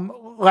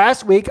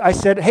 Last week, I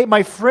said, hey,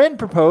 my friend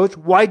proposed,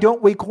 why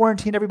don't we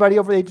quarantine everybody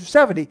over the age of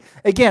 70?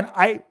 Again,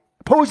 I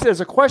posed it as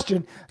a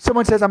question.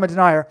 Someone says I'm a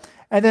denier.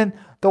 And then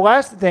the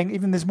last thing,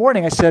 even this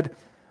morning, I said,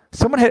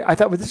 I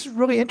thought, well, this is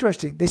really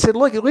interesting. They said,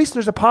 look, at least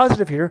there's a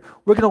positive here.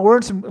 We're going to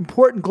learn some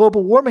important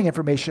global warming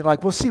information.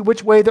 Like, we'll see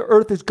which way the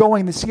Earth is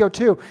going, the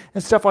CO2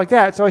 and stuff like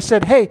that. So I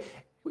said, hey,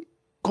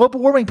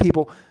 global warming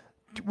people,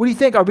 what do you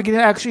think? Are we going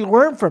to actually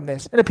learn from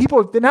this? And the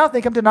people now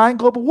think I'm denying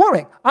global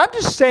warming. I'm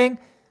just saying,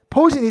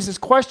 posing these as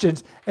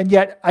questions, and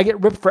yet I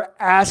get ripped for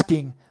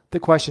asking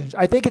the questions.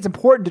 I think it's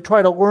important to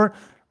try to learn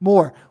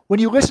more. When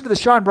you listen to the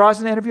Sean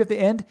Brosnan interview at the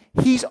end,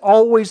 he's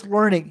always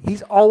learning.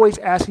 He's always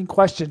asking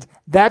questions.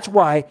 That's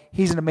why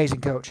he's an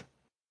amazing coach.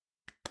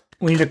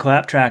 We need a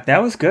clap track.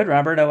 That was good,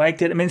 Robert. I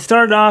liked it. I mean, it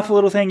started off a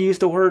little thing, used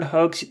the word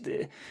hoax,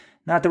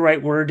 not the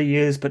right word to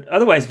use, but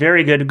otherwise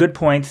very good, good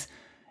points.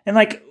 And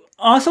like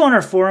also on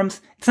our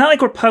forums, it's not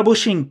like we're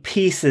publishing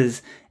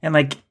pieces and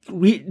like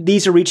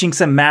these are reaching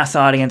some mass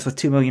audience with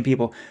 2 million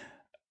people.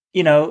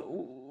 You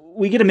know,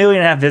 we get 1.5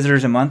 million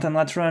visitors a month on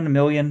Let's Run, 1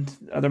 million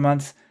other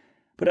months.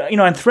 But, you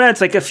know, on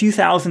threads, like a few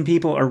thousand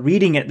people are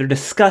reading it. They're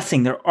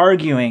discussing, they're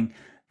arguing.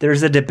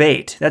 There's a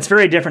debate. That's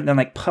very different than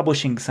like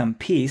publishing some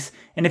piece.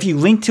 And if you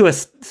link to a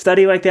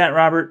study like that,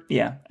 Robert,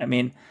 yeah, I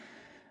mean,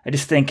 I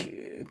just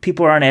think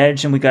people are on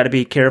edge and we got to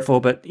be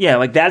careful. But yeah,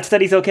 like that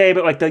study's okay,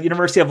 but like the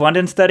University of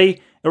London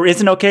study, or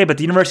isn't okay, but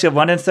the University of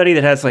London study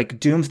that has like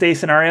doomsday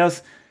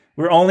scenarios,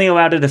 we're only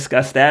allowed to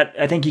discuss that.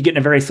 I think you get in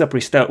a very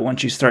slippery slope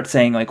once you start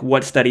saying like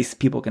what studies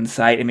people can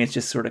cite. I mean, it's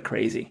just sort of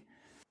crazy.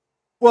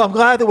 Well, I'm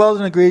glad that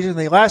Weldon agrees with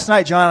me. Last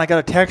night, John, I got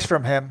a text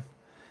from him,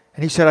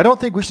 and he said, I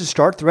don't think we should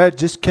start threads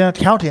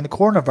discounting the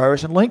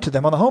coronavirus and link to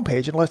them on the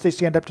homepage unless they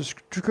stand up to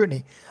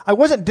scrutiny. I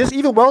wasn't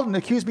even Weldon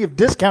accused me of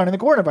discounting the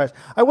coronavirus.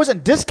 I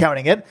wasn't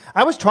discounting it.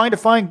 I was trying to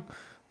find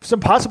some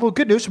possible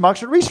good news from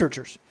Oxford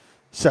researchers.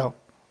 So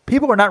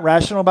people are not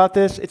rational about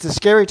this. It's a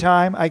scary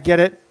time. I get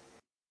it.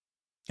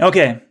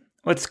 Okay,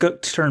 let's go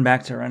turn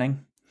back to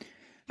running.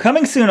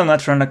 Coming soon on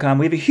Let'sRun.com,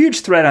 we have a huge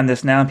thread on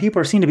this now, and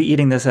people seem to be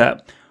eating this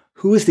up.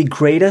 Who is the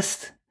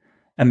greatest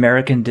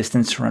American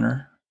distance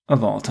runner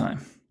of all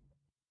time?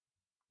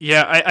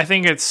 Yeah, I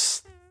think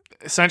it's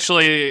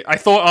essentially, I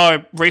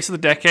thought Race of the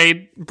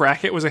Decade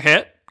bracket was a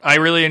hit. I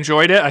really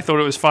enjoyed it. I thought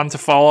it was fun to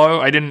follow.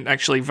 I didn't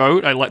actually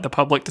vote. I let the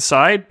public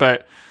decide,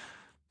 but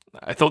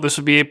I thought this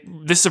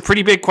is a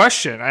pretty big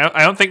question.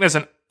 I don't think there's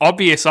an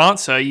obvious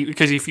answer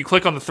because if you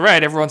click on the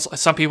thread,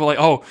 some people are like,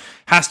 oh,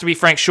 has to be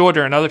Frank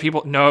Shorter, and other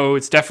people, no,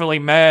 it's definitely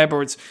Meb,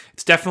 or it's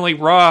definitely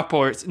Rupp,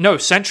 or it's no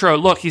Centro.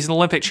 Look, he's an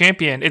Olympic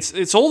champion.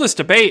 It's all this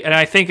debate, and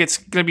I think it's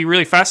going to be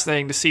really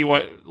fascinating to see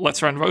what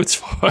Let's Run votes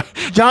for.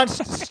 John,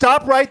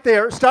 stop right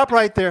there. Stop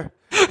right there.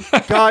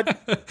 God,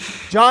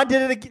 John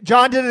did it.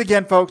 John did it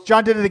again, folks.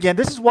 John did it again.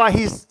 This is why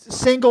he's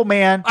single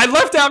man. I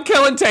left out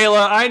Kellen Taylor.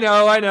 I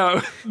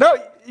know. No,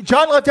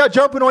 John left out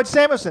Joe Benoit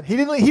Samuelson. He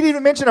didn't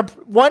even mention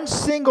one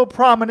single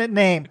prominent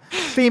name,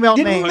 female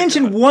name. Didn't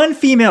mention one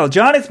female.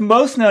 John is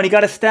most known. He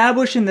got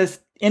established in this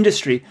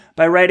industry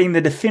by writing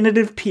the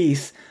definitive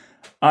piece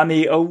on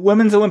the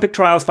women's Olympic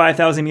trials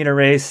 5,000 meter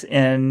race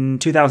in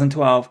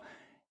 2012.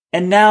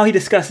 And now he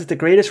discusses the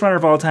greatest runner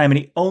of all time, and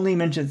he only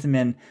mentions the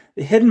men.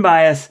 The hidden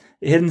bias,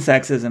 the hidden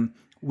sexism.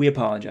 We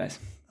apologize.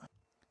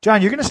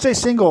 John, you're going to stay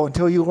single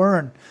until you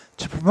learn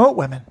to promote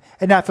women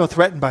and not feel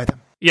threatened by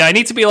them. Yeah, I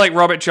need to be like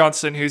Robert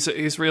Johnson,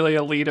 who's really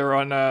a leader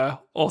on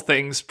all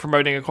things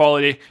promoting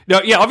equality.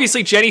 No, yeah,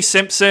 obviously Jenny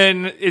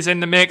Simpson is in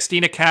the mix,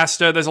 Dina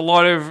Castor. There's a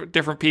lot of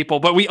different people,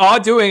 but we are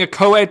doing a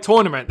co-ed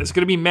tournament. There's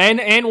going to be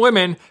men and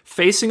women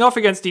facing off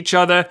against each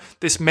other.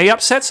 This may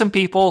upset some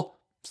people.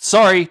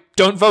 Sorry,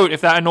 don't vote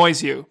if that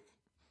annoys you.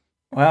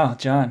 Wow,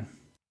 John.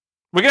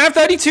 We're going to have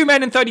 32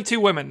 men and 32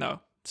 women, though.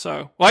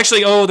 So, well,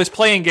 actually, this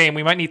playing game,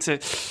 we might need to...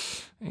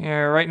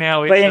 Yeah, right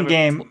now... Playing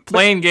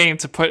game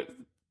to put...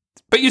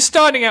 But you're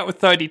starting out with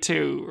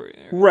 32.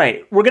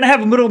 Right. We're going to have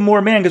a little more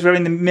men because we're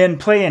having the men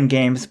play-in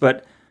games,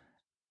 but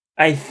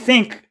I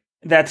think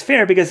that's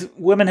fair because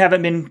women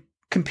haven't been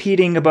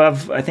competing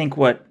above, I think,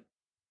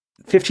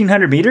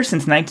 1,500 meters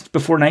since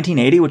before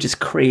 1980, which is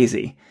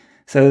crazy.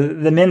 So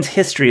the men's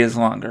history is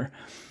longer.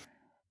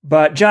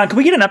 But John, can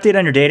we get an update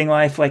on your dating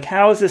life? Like,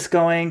 how is this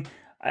going?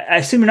 I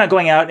assume you're not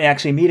going out and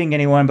actually meeting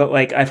anyone, but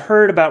like I've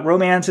heard about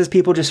romances.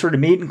 People just sort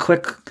of meet and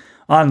click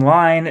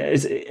online.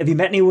 Have you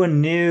met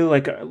anyone new?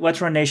 Like,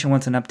 Let's Run Nation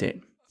wants an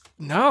update.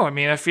 No, I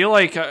mean, I feel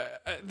like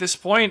at this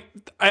point,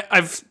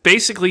 I've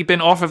basically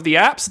been off of the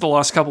apps the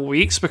last couple of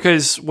weeks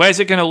because where's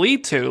it going to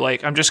lead to?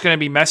 Like, I'm just going to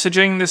be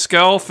messaging this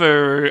girl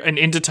for an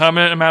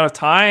indeterminate amount of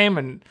time,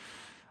 and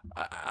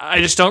I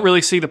just don't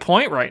really see the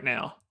point right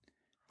now.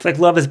 It's like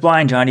Love is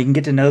Blind, John. You can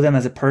get to know them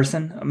as a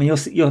person. I mean,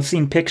 you'll have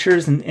seen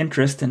pictures and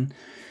interest, and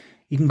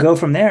you can go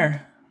from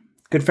there.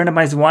 Good friend of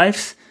mine's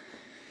wife's.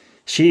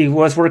 She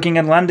was working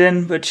in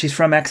London, but she's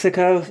from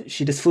Mexico.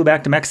 She just flew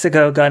back to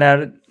Mexico, got out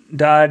of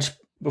Dodge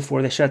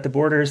before they shut the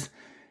borders,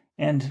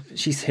 and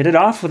she's hit it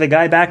off with a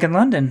guy back in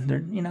London.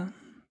 They're,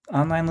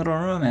 online little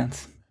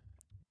romance.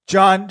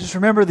 John, just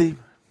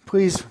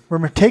please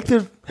remember, take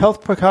the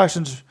health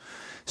precautions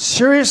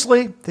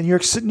seriously. The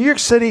New York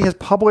City has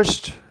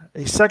published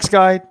a sex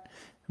guide.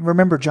 And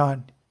remember,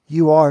 John,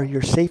 you are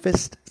your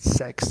safest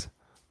sex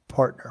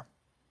partner.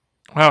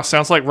 Wow,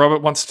 sounds like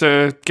Robert wants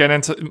to get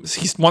into...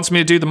 He wants me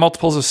to do the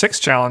multiples of 6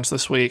 challenge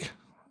this week.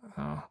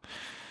 Oh.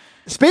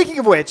 Speaking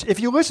of which, if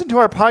you listen to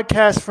our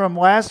podcast from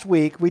last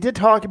week, we did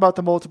talk about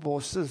the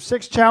multiples of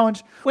 6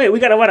 challenge. Wait, we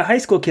got a lot of high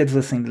school kids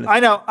listening to this.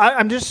 I know.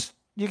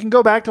 You can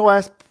go back to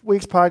last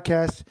week's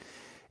podcast.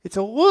 It's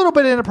a little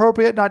bit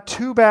inappropriate, not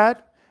too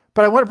bad,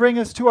 but I want to bring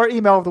us to our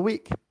email of the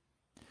week.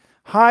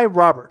 Hi,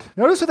 Robert.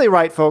 Notice what they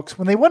write, folks.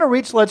 When they want to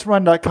reach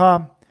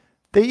letsrun.com,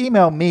 they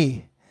email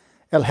me,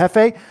 El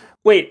Jefe.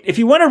 Wait, if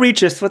you want to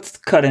reach us, let's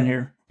cut in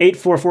here.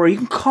 844. You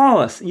can call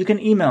us. You can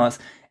email us.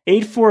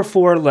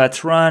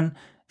 844-LETS-RUN.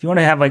 If you want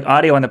to have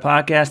audio on the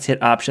podcast,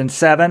 hit option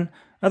 7.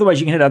 Otherwise,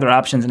 you can hit other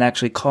options and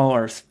actually call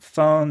our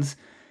phones.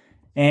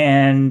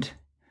 And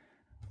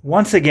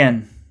once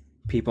again,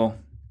 people,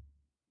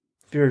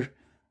 if you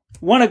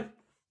want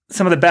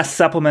some of the best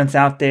supplements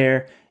out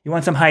there, you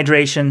want some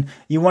hydration,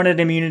 you want an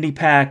immunity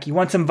pack, you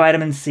want some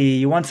vitamin C,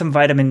 you want some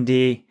vitamin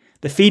D,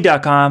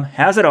 thefeed.com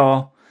has it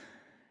all.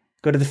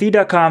 Go to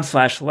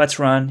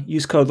thefeed.com/letsrun.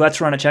 Use code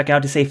LETSRUN at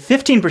checkout to save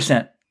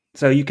 15%.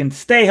 So you can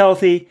stay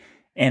healthy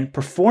and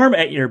perform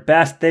at your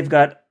best. They've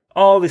got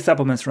all the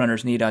supplements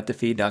runners need at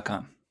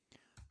thefeed.com.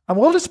 I'm a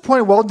little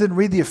disappointed Weldon didn't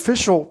read the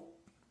official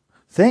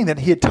thing that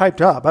he had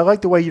typed up. I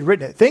like the way you'd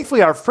written it.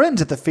 Thankfully, our friends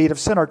at The Feed have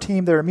sent our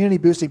team their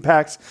immunity-boosting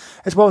packs,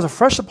 as well as a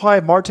fresh supply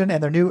of Martin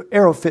and their new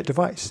AeroFit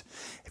device.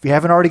 If you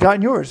haven't already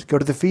gotten yours, go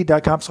to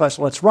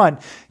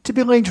thefeed.com/letsrun to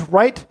be linked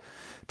right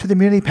to the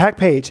immunity pack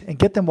page and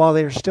get them while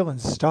they are still in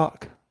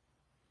stock.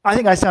 I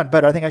think I sound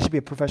better. I think I should be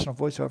a professional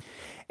voiceover.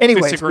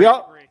 Anyways,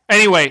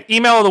 Anyway,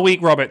 email of the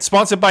week, Robert.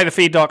 Sponsored by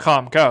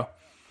thefeed.com. Go.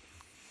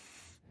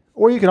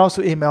 Or you can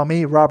also email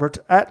me,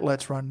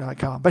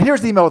 robert@letsrun.com. But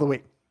here's the email of the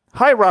week.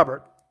 Hi,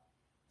 Robert.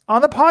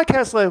 On the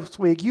podcast last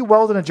week, you,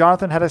 Weldon, and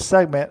Jonathan had a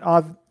segment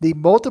on the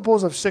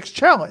multiples of 6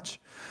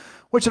 challenge,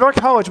 which at our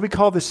college we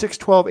call the 6,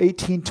 12,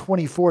 18,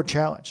 24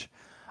 challenge.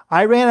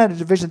 I ran at a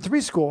Division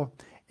III school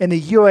in the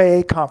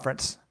UAA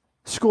conference,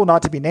 school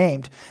not to be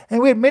named,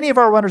 and we had many of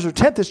our runners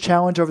attempt this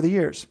challenge over the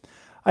years.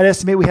 I'd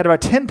estimate we had about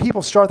 10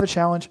 people start the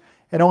challenge,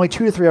 and only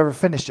 2 to 3 ever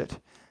finished it.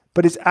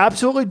 But it's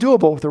absolutely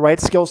doable with the right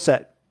skill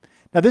set.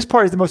 Now, this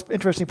part is the most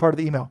interesting part of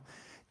the email.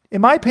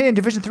 In my opinion,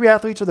 Division III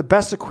athletes are the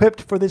best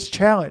equipped for this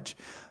challenge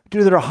due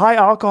to their high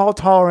alcohol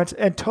tolerance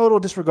and total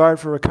disregard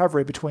for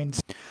recovery between.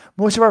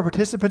 Most of our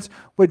participants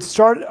would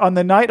start on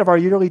the night of our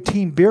yearly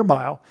team beer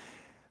mile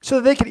so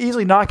that they could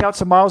easily knock out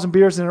some miles and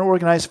beers in an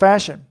organized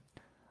fashion.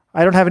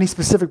 I don't have any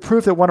specific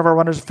proof that one of our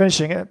runners is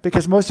finishing it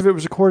because most of it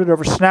was recorded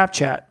over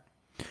Snapchat.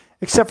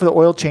 except for the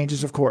oil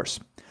changes, of course.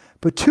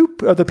 But two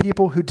of the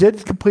people who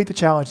did complete the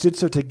challenge did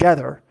so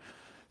together,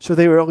 so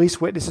they were at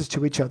least witnesses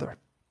to each other.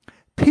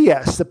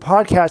 P.S. The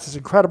podcast is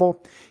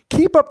incredible.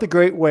 Keep up the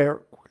great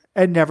work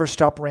and never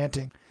stop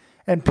ranting.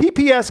 And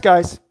P.P.S.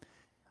 guys,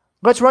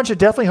 Let's Run should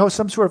definitely host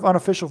some sort of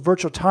unofficial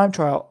virtual time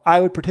trial.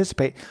 I would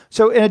participate.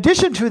 So in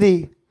addition to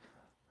the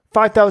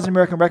 5,000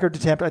 American record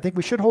attempt, I think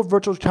we should hold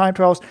virtual time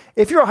trials.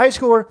 If you're a high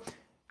schooler,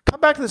 come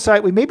back to the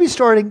site. We may be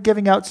starting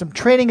giving out some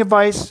training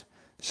advice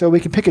so we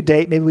can pick a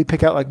date. Maybe we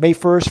pick out like May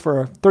 1st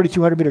for a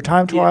 3,200 meter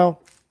time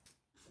trial.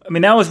 I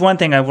mean, that was one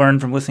thing I've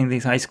learned from listening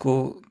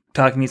to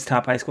talking to these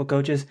top high school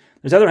coaches.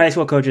 There's other high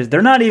school coaches.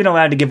 They're not even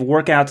allowed to give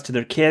workouts to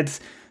their kids.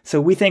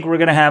 So we think we're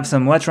going to have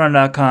some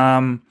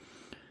Let'sRun.com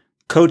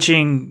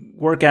coaching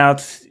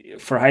workouts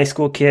for high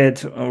school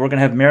kids. We're going to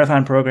have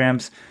marathon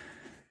programs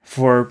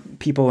for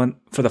people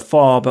for the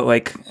fall. But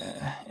like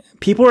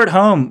people are at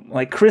home.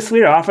 Like Chris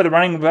Lear off of the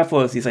Running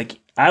Buffaloes. He's like,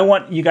 I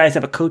want you guys to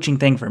have a coaching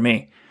thing for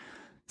me.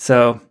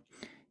 So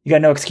you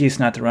got no excuse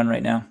not to run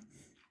right now.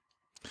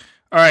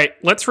 All right,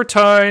 let's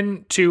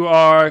return to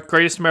our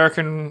greatest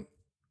American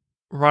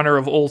runner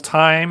of all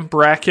time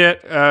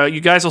bracket.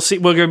 You guys will see,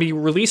 we're going to be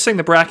releasing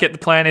the bracket. The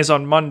plan is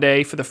on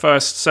Monday for the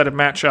first set of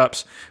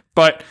matchups.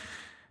 But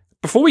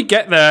before we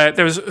get there,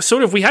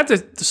 we had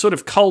to sort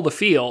of cull the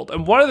field.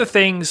 And one of the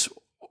things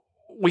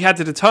we had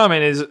to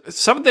determine is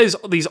some of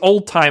these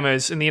old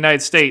timers in the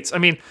United States. I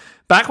mean,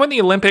 back when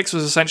the Olympics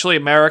was essentially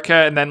America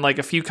and then like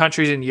a few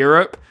countries in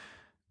Europe,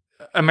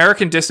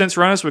 American distance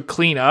runners would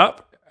clean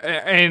up.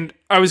 And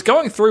I was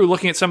going through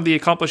looking at some of the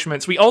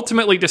accomplishments. We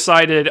ultimately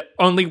decided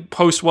only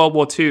post-World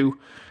War II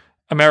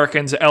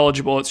Americans are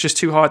eligible. It's just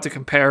too hard to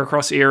compare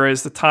across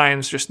eras. The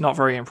time's just not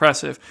very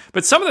impressive.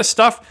 But some of the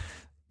stuff,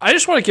 I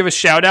just want to give a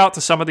shout out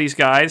to some of these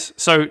guys.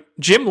 So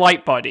Jim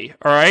Lightbody,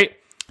 all right?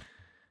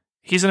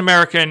 He's an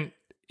American.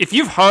 If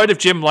you've heard of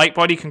Jim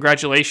Lightbody,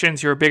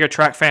 congratulations. You're a bigger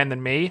track fan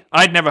than me.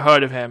 I'd never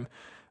heard of him.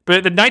 But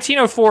at the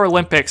 1904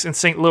 Olympics in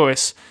St.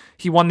 Louis,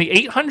 he won the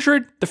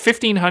 800, the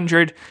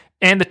 1500,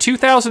 and the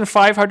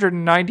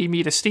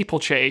 2,590-meter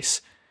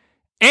steeplechase.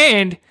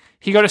 And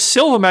he got a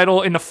silver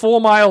medal in the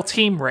 4-mile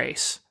team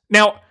race.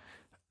 Now,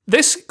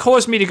 this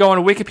caused me to go on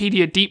a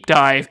Wikipedia deep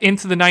dive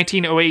into the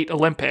 1908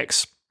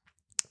 Olympics.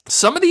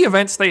 Some of the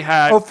events they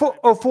had...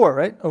 04,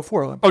 right?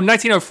 04 Olympics.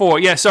 1904.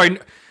 Yeah, sorry.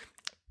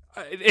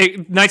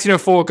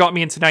 1904 got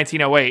me into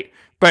 1908.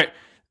 But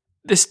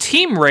this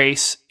team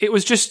race, it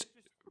was just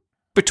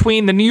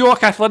between the New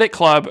York Athletic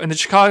Club and the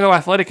Chicago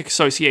Athletic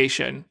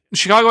Association. The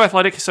Chicago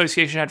Athletic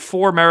Association had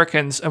 4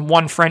 Americans and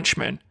 1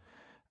 Frenchman.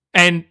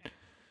 And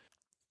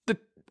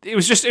it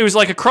was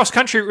like a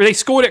cross-country... They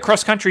scored it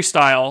cross-country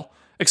style,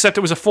 except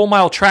it was a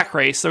 4-mile track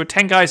race. There were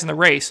 10 guys in the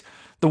race.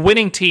 The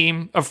winning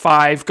team of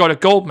 5 got a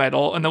gold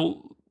medal, and the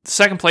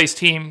second-place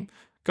team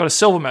got a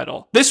silver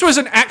medal. This was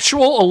an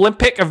actual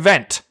Olympic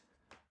event.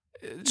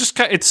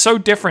 It's so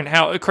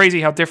different,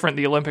 crazy how different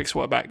the Olympics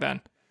were back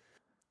then.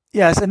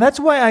 Yes, and that's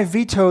why I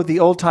vetoed the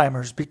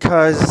old-timers,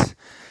 because,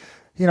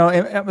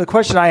 the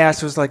question I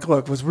asked was like,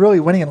 look, was really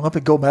winning an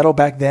Olympic gold medal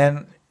back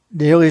then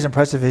nearly as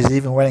impressive as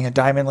even winning a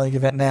Diamond League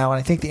event now? And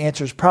I think the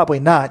answer is probably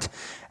not.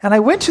 And I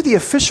went to the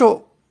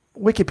official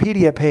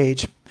Wikipedia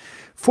page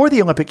for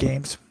the Olympic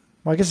Games.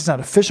 Well, I guess it's not an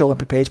official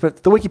Olympic page,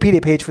 but the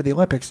Wikipedia page for the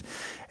Olympics.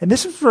 And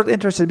this is what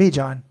interested me,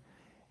 John.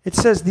 It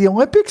says the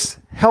Olympics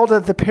held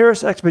at the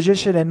Paris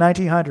Exposition in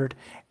 1900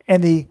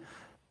 and in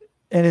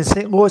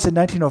St. Louis in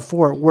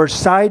 1904 were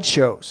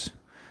sideshows.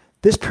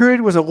 This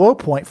period was a low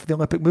point for the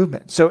Olympic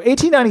movement. So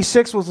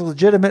 1896 was a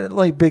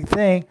legitimately big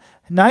thing.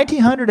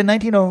 1900 and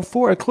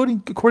 1904, according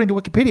to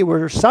Wikipedia,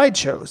 were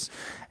sideshows.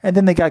 And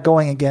then they got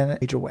going again in a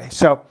major way.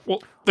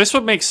 Well, this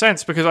would make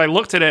sense because I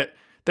looked at it.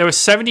 There were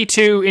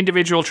 72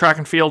 individual track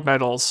and field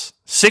medals,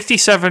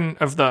 67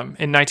 of them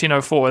in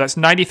 1904. That's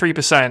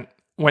 93%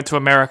 went to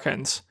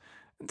Americans.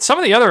 Some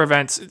of the other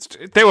events,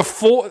 there were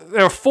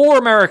 4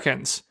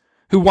 Americans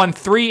who won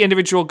 3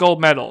 individual gold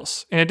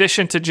medals. In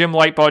addition to Jim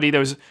Lightbody, there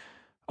was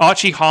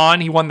Archie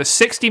Hahn. He won the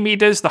 60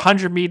 meters, the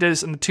 100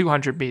 meters, and the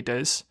 200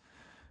 meters.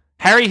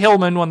 Harry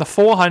Hillman won the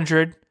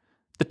 400,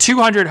 the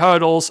 200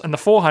 hurdles, and the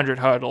 400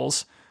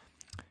 hurdles.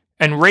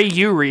 And Ray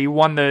Urey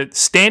won the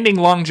standing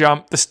long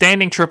jump, the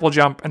standing triple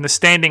jump, and the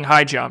standing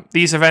high jump.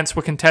 These events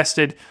were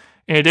contested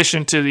in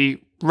addition to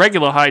the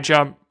regular high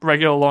jump,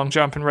 regular long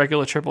jump, and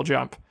regular triple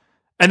jump.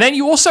 And then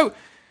there was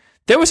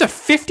a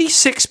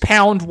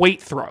 56-pound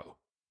weight throw.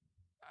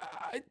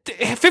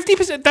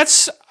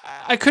 50%,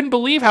 I couldn't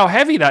believe how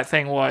heavy that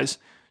thing was.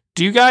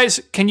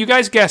 Can you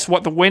guys guess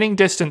what the winning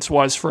distance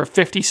was for a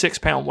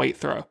 56-pound weight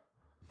throw?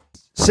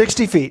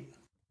 60 feet.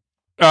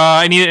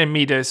 I need it in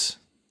meters.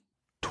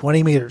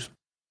 20 meters.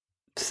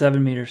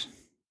 7 meters.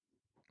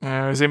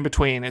 It was in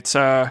between. It's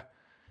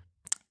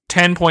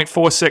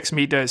 10.46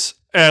 meters.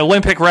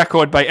 Olympic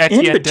record by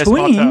Etienne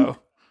Desmarteau.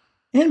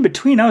 In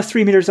between, I was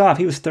 3 meters off.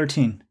 He was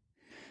 13.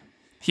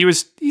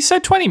 He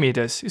said 20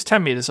 meters. He was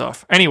 10 meters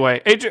off.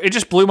 Anyway, it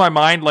just blew my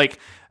mind. Like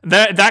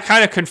that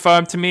kind of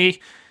confirmed to me.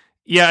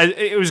 Yeah,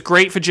 it was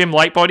great for Jim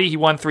Lightbody. He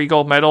won 3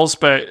 gold medals,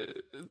 but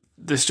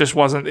this just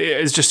wasn't.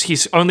 It's just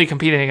he's only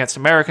competing against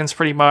Americans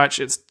pretty much.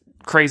 It's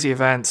crazy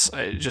events.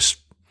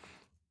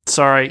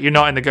 Sorry, you're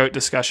not in the GOAT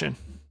discussion.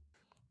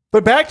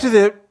 But back to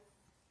the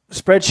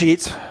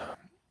spreadsheets,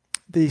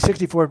 the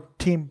 64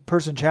 team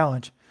person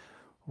challenge.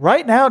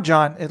 Right now,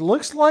 John, it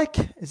looks like,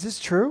 is this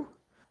true?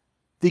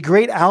 The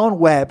great Alan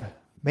Webb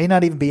may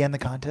not even be in the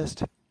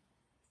contest.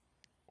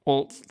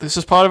 Well, this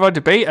is part of our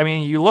debate. I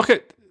mean, you look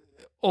at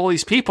all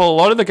these people, a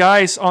lot of the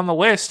guys on the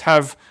list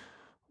have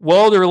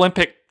world or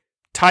Olympic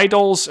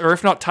titles, or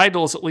if not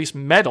titles, at least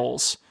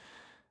medals.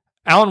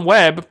 Alan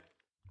Webb,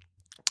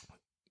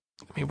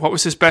 I mean, what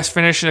was his best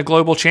finish in a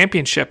global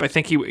championship? I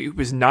think he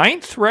was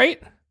 9th,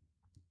 right?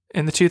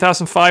 In the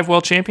 2005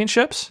 World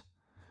Championships?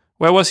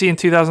 Where was he in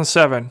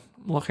 2007?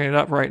 I'm looking it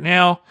up right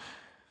now.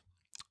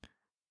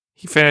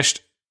 He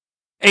finished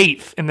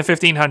 8th in the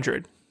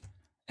 1500.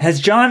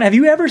 Have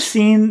you ever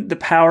seen the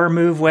power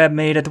move Webb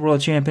made at the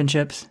World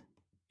Championships?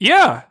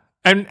 Yeah.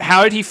 And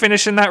how did he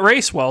finish in that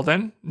race? Well,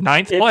 then,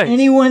 9th place. If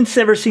anyone's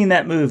ever seen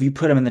that move, you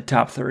put him in the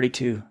top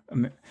 32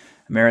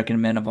 American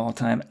men of all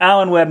time.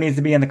 Alan Webb needs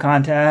to be in the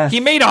contest. He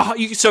made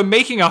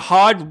making a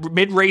hard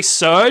mid-race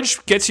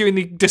surge gets you in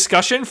the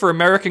discussion for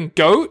American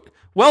GOAT?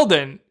 Well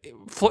then,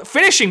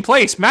 finishing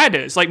place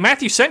matters. Like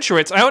Matthew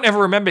Centrowitz, I don't ever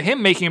remember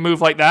him making a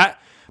move like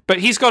that, but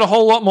he's got a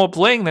whole lot more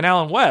bling than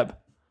Alan Webb.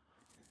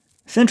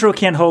 Centro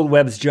can't hold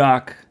Webb's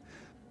jock.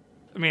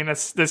 I mean,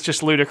 that's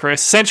just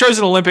ludicrous. Centro's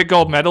an Olympic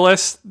gold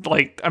medalist.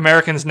 Like,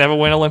 Americans never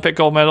win Olympic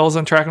gold medals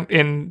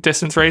in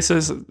distance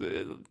races.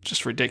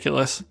 Just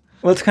ridiculous.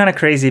 Well, it's kind of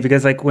crazy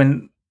because, like,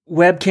 when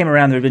Webb came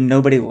around, there had been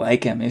nobody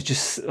like him. It's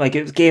just, like,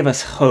 it gave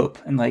us hope.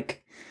 And,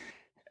 like,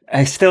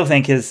 I still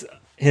think his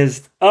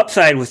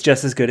upside was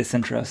just as good as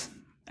Centro's.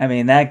 I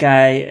mean, that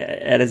guy,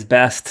 at his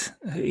best,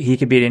 he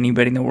could beat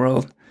anybody in the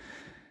world.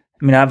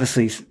 I mean,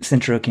 obviously,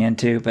 Centro can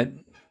too, but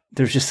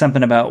there's just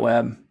something about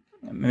Webb.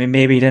 I mean,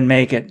 maybe he didn't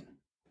make it.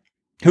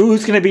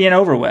 Who's going to be in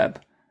over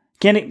Webb?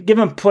 Give him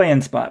a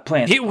play-in spot.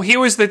 He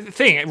was the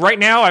thing. Right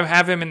now, I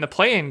have him in the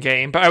play-in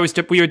game,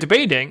 but we were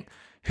debating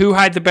who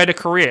had the better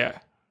career,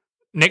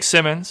 Nick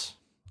Symmonds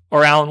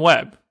or Alan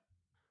Webb.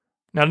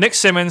 Now, Nick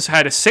Symmonds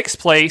had a 6th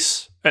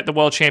place at the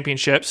World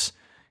Championships.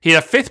 He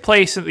had a 5th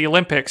place at the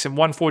Olympics in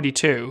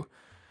 142.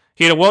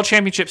 He had a World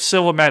Championship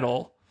silver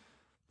medal,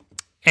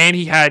 and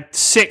he had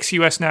 6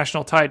 U.S.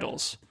 national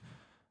titles.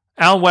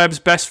 Alan Webb's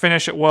best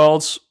finish at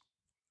Worlds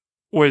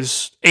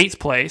was 8th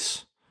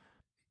place.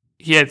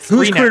 He had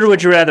Whose career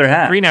would you rather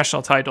have? 3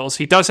 national titles.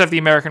 He does have the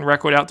American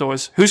record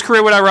outdoors. Whose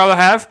career would I rather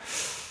have?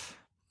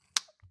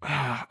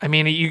 I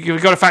mean, you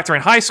got to factor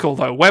in high school,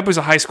 though. Webb was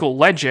a high school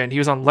legend. He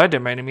was on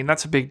Letterman. I mean,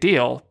 that's a big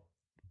deal.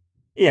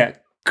 Yeah,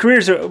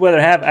 careers whether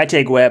have. I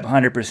take Webb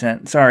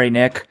 100%. Sorry,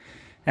 Nick.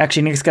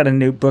 Actually, Nick's got a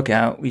new book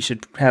out. We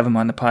should have him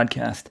on the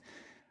podcast.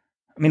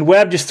 I mean,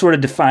 Webb just sort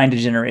of defined a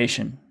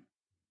generation.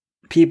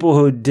 People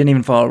who didn't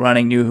even follow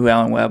running knew who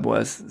Alan Webb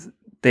was.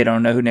 They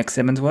don't know who Nick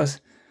Symmonds was.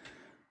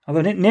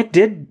 Although Nick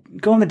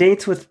did go on the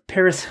dates with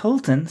Paris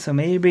Hilton, so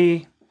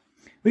maybe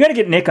we got to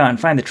get Nick on,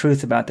 find the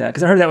truth about that,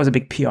 because I heard that was a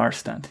big PR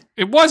stunt.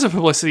 It was a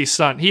publicity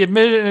stunt. He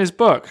admitted it in his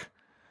book.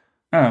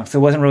 Oh, so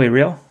it wasn't really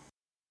real?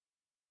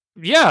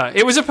 Yeah,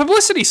 it was a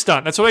publicity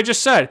stunt. That's what I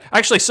just said.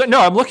 Actually,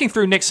 no, I'm looking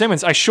through Nick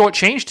Symmonds. I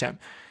shortchanged him.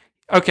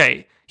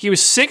 Okay, he was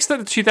 6th at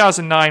the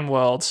 2009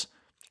 Worlds,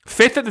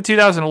 5th at the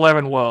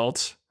 2011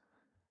 Worlds,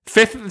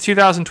 5th at the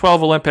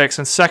 2012 Olympics,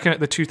 and 2nd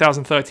at the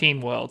 2013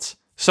 Worlds.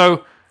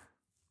 So,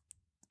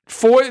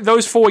 for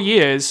those 4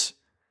 years,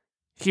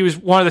 he was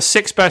one of the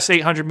 6 best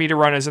 800-meter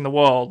runners in the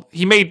world.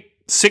 He made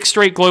 4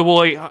 straight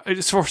global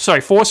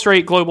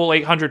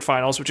 800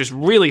 finals, which is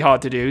really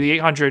hard to do. The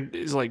 800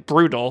 is, like,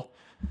 brutal.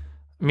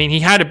 I mean,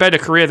 he had a better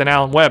career than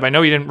Alan Webb. I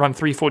know he didn't run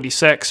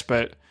 3:46,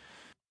 but,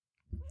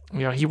 you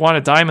know, he won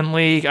a Diamond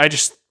League.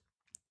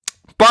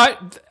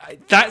 But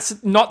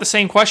that's not the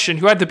same question.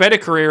 Who had the better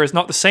career is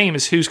not the same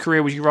as whose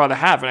career would you rather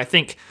have. And I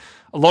think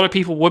a lot of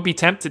people would be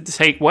tempted to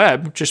take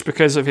Webb just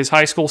because of his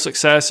high school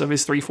success, of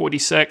his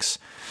 3:46.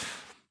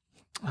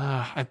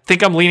 I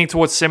think I'm leaning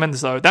towards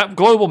Symmonds, though. That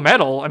global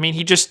medal, I mean,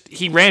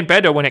 he ran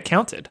better when it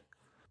counted.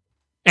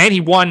 And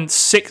he won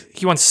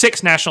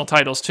 6 national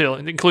titles, too,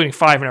 including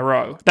 5 in a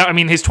row.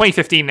 His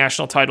 2015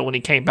 national title when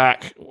he came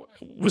back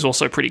was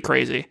also pretty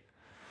crazy.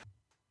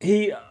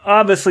 He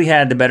obviously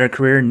had the better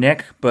career,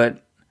 Nick,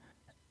 but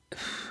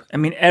I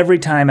mean, every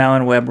time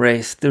Alan Webb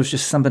raced, there was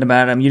just something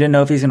about him. You didn't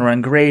know if he's going to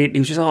run great. He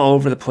was just all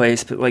over the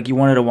place, but like you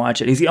wanted to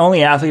watch it. He's the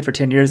only athlete for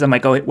 10 years. I'm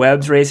like, oh,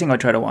 Webb's racing. I'll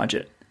try to watch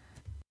it.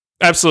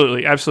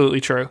 Absolutely.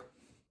 Absolutely true.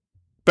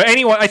 But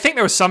anyway, I think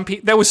there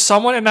was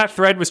someone in that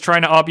thread was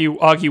trying to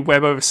argue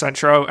Webb over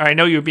Centro. And I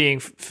know you were being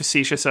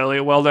facetious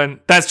earlier. Well,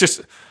 then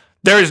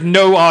there is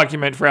no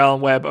argument for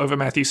Alan Webb over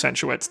Matthew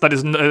Centrowitz. That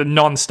is a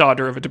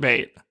non-starter of a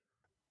debate.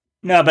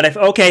 No, but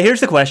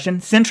here's the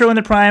question. Centro in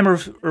the prime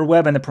or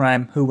Webb in the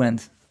prime, who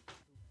wins?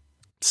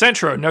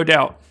 Centro, no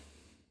doubt.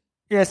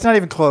 Yeah, it's not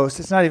even close.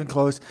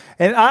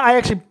 And I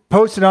actually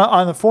posted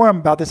on the forum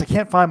about this. I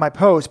can't find my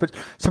post, but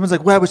someone's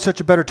like, Webb was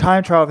such a better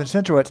time trial than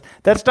Centrowitz.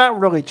 That's not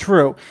really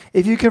true.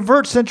 If you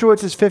convert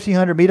Centrowitz's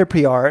 1,500-meter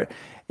PR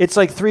it's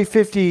like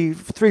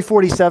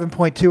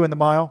 347.2 in the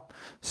mile.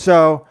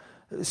 So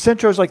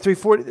Centro's like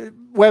 340,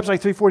 Webb's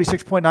like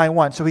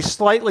 346.91. So he's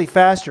slightly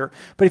faster.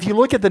 But if you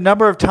look at the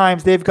number of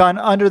times they've gone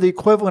under the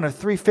equivalent of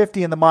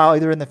 350 in the mile,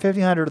 either in the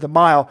 1500 or the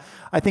mile,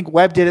 I think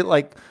Webb did it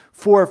like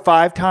 4 or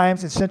 5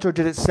 times and Centro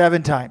did it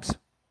 7 times.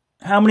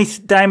 How many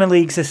Diamond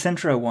Leagues has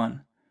Centro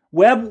won?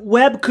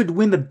 Webb could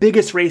win the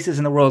biggest races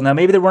in the world. Now,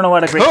 maybe there weren't a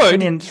lot of great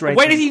Indians races.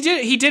 Wait, did he do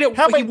it? He did it.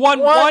 He won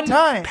one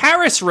time.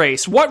 Paris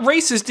race. What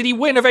races did he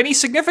win of any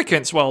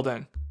significance,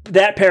 Weldon?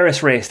 That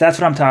Paris race. That's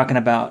what I'm talking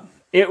about.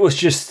 It was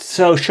just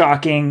so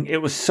shocking.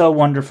 It was so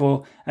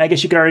wonderful. And I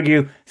guess you could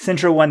argue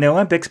Centro won the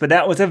Olympics, but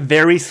that was a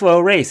very slow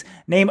race.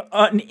 Name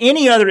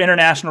any other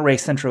international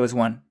race Centro has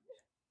won.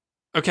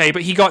 Okay,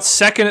 but he got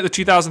second at the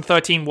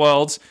 2013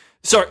 Worlds,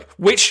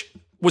 which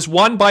was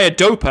won by a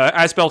doper,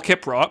 Asbel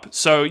Kiprop,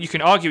 so you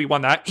can argue he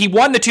won that. He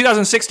won the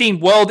 2016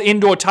 World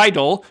Indoor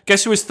title.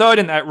 Guess who was third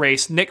in that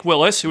race? Nick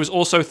Willis, who was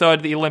also third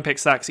at the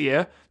Olympics that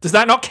year. Does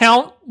that not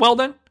count,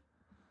 Weldon?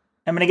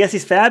 I mean, I guess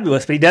he's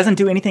fabulous, but he doesn't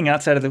do anything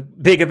outside of the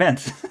big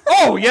events.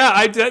 Oh,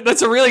 yeah,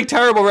 that's a really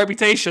terrible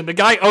reputation. The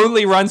guy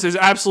only runs his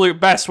absolute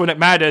best when it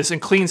matters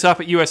and cleans up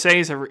at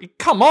USA's.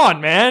 Come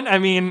on, man. I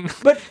mean...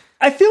 But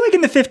I feel like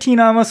in the 15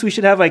 almost we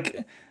should have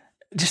like...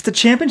 Just the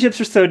championships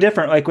are so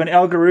different. Like when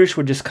El Garouche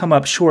would just come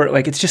up short.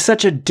 Like it's just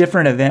such a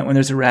different event when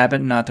there's a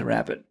rabbit and not the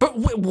rabbit.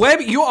 But Webb,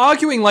 you're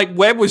arguing like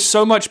Webb was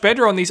so much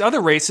better on these other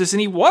races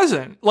and he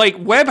wasn't. Like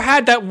Webb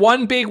had that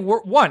one big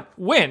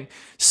win.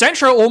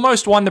 Centro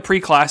almost won the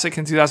pre-classic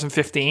in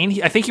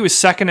 2015. I think he was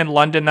second in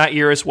London that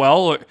year as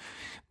well.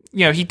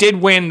 You know, he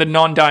did win the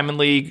non-Diamond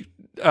League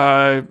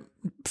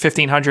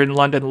 1500 in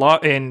London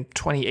in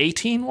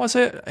 2018, was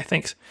it? I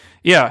think.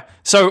 Yeah.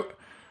 So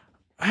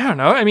I don't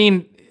know. I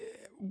mean,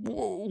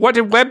 what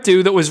did Webb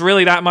do that was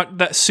really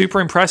that super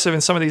impressive in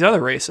some of these other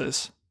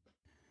races?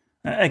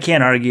 I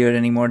can't argue it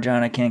anymore,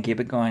 John. I can't keep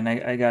it going.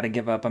 I got to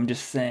give up. I'm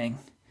just saying.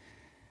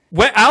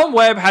 Alan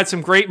Webb had some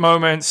great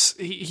moments.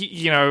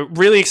 He,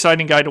 really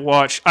exciting guy to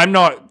watch. I'm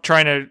not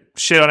trying to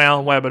shit on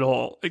Alan Webb at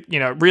all.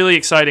 Really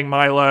exciting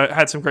miler,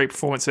 had some great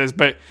performances.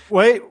 But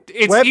we're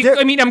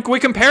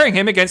comparing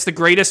him against the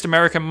greatest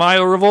American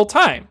miler of all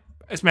time,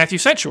 as Matthew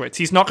Centrowitz.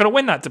 He's not going to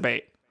win that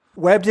debate.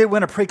 Webb did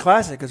win a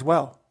pre-classic as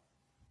well.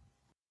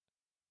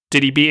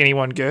 Did he beat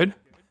anyone good?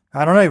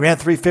 I don't know. He ran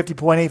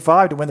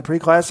 350.85 to win the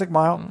pre-classic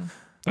mile.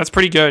 That's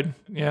pretty good,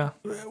 yeah.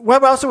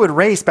 Webb also would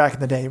race back in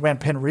the day. He ran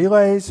Penn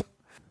relays,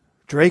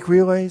 Drake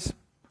relays,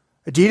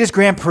 Adidas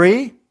Grand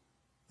Prix.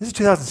 This is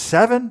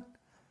 2007.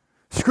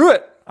 Screw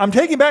it. I'm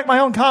taking back my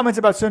own comments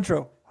about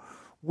Centro.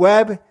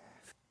 Webb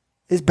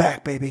is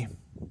back, baby.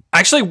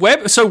 Actually,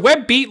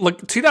 Webb beat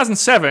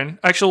 2007.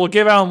 Actually, we'll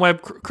give Alan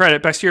Webb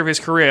credit, best year of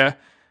his career.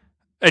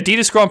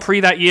 Adidas Grand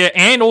Prix that year,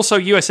 and also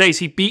USA's.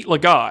 He beat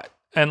Lagarde.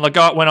 And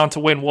Lagarde went on to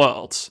win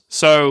Worlds.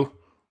 So,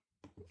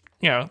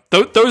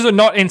 those are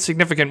not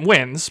insignificant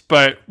wins,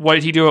 but what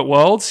did he do at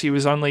Worlds? He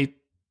was only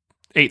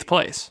 8th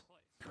place.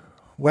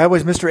 Webb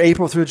was Mr.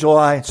 April through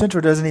July.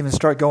 Centro doesn't even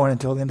start going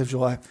until the end of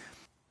July.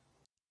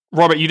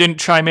 Robert, you didn't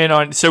chime in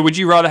on... So would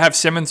you rather have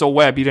Simmons or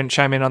Webb? You didn't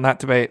chime in on that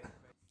debate.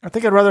 I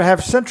think I'd rather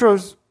have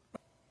Centro's...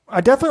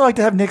 I definitely like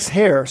to have Nick's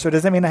hair, so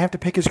does that mean I have to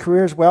pick his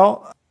career as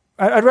well?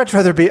 I think I'd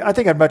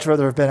much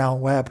rather have been Alan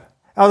Webb.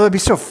 Although it'd be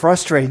so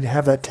frustrating to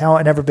have that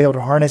talent and never be able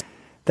to harness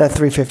that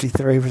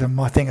 353 was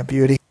a thing of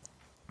beauty.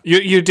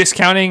 You're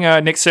discounting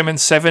Nick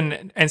Simmons'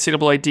 7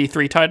 NCAA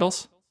D3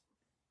 titles?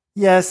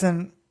 Yes,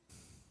 and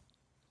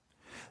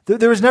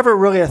there was never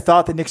really a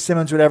thought that Nick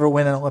Simmons would ever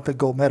win an Olympic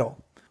gold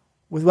medal.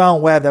 With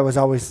Alan Webb, that was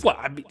always... Well,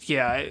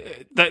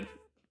 that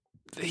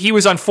he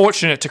was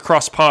unfortunate to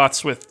cross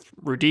paths with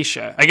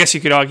Rudisha. I guess you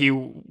could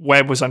argue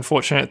Webb was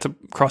unfortunate to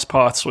cross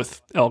paths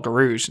with El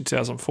Garouche in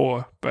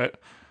 2004,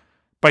 but...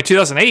 By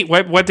 2008,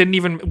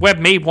 Webb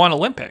made one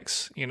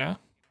Olympics,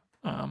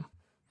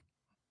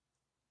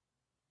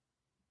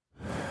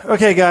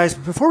 Okay, guys,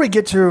 before we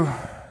get to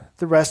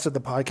the rest of the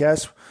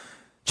podcast,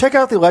 check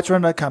out the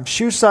Let'sRun.com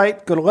shoe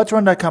site. Go to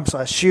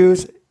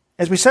Let'sRun.com/shoes.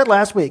 As we said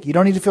last week, you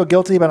don't need to feel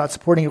guilty about not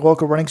supporting your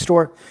local running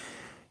store.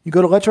 You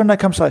go to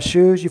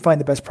Let'sRun.com/shoes. You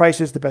find the best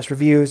prices, the best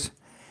reviews,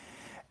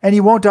 and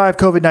you won't die of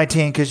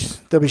COVID-19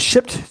 because they'll be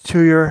shipped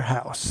to your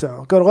house.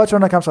 So go to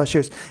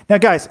Let'sRun.com/shoes. Now,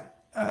 guys,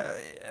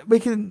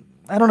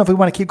 I don't know if we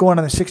want to keep going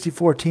on the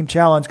 64-team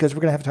challenge because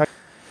we're going to have to talk.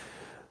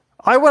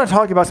 I want to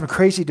talk about some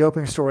crazy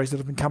doping stories that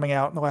have been coming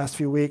out in the last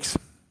few weeks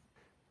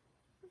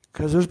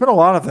because there's been a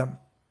lot of them.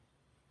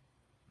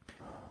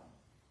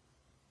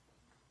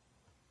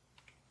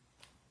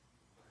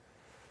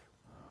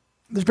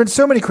 There's been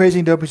so many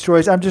crazy doping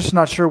stories, I'm just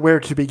not sure where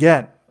to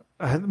begin.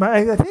 I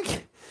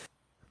think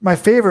my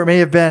favorite may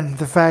have been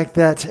the fact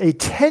that a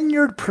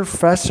tenured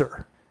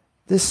professor,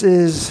 this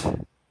is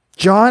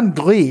John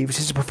Gleaves,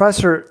 he's a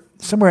professor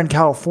somewhere in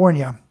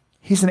California.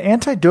 He's an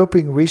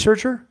anti-doping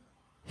researcher.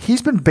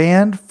 He's been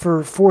banned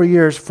for 4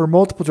 years for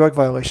multiple drug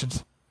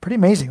violations. Pretty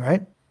amazing,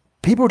 right?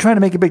 People were trying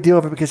to make a big deal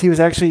of it because he was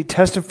actually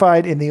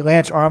testified in the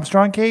Lance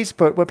Armstrong case.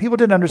 But what people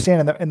didn't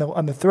understand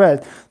on the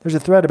thread, there's a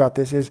thread about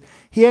this, is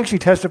he actually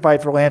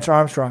testified for Lance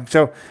Armstrong.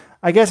 So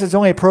I guess it's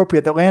only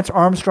appropriate that Lance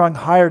Armstrong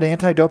hired an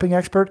anti-doping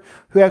expert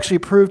who actually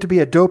proved to be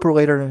a doper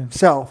later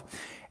himself.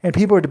 And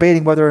people are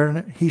debating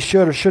whether he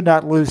should or should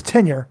not lose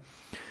tenure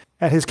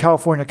at his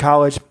California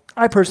college.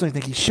 I personally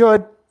think he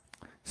should.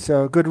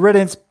 So good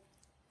riddance.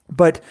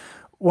 But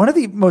one of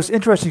the most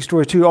interesting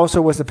stories, too,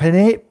 also was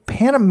the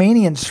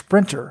Panamanian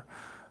sprinter,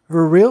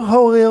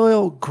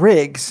 Virgilio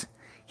Griggs.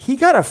 He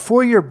got a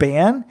 4-year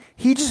ban.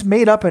 He just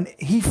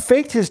he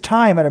faked his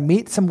time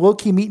at some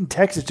low-key meet in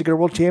Texas to get a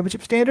world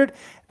championship standard.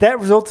 That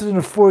resulted in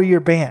a 4-year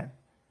ban.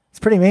 It's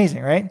pretty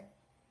amazing, right?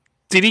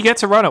 Did he get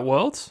to run at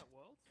Worlds?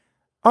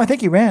 Oh, I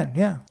think he ran,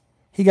 yeah.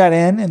 He got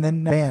in and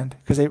then banned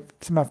because they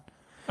somehow...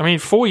 I mean,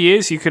 4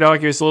 years you could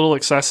argue is a little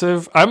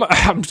excessive.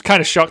 I'm kind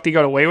of shocked he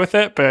got away with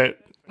it, but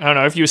I don't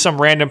know. If you were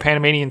some random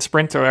Panamanian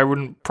sprinter, I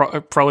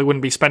probably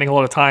wouldn't be spending a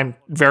lot of time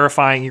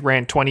verifying he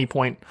ran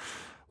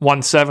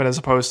 20.17 as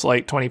opposed to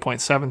like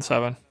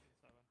 20.77.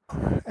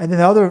 And then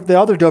the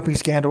other doping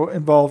scandal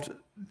involved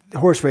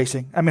horse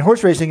racing. I mean,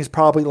 horse racing is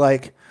probably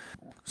like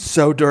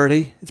so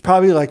dirty. It's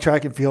probably like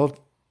track and field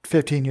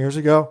 15 years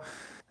ago.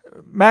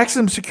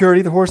 Maximum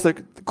Security, the horse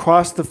that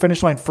crossed the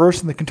finish line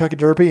first in the Kentucky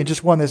Derby and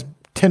just won this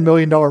 $10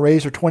 million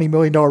race or $20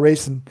 million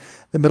race in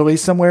the Middle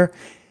East somewhere,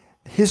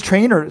 his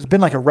trainer has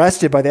been like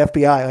arrested by the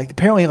FBI. Like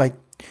apparently like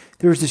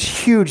there was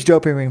this huge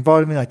doping ring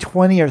involving like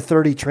 20 or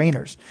 30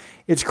 trainers.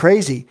 It's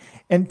crazy.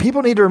 And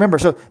people need to remember.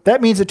 So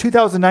that means the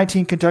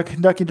 2019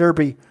 Kentucky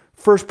Derby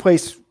first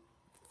place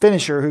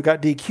finisher who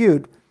got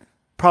DQ'd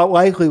probably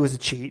likely was a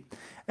cheat.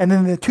 And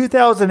then the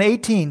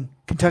 2018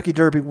 Kentucky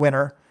Derby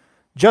winner,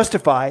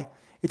 Justify,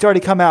 it's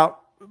already come out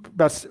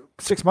about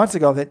 6 months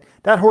ago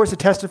that horse had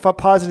tested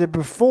positive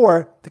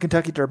before the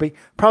Kentucky Derby.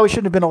 Probably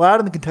shouldn't have been allowed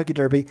in the Kentucky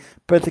Derby,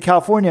 but the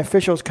California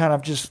officials kind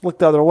of just looked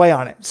the other way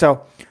on it.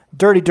 So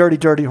dirty, dirty,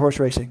 dirty horse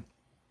racing.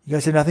 You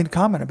guys have nothing to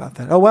comment about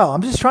that. Oh, well,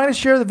 I'm just trying to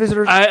share the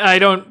visitors. I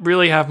don't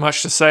really have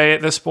much to say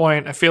at this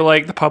point. I feel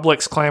like the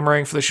public's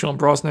clamoring for the Sean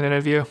Brosnan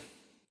interview.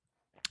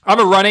 I'm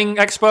a running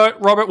expert,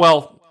 Robert.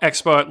 Well,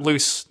 expert,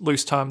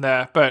 loose term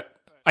there, but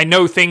I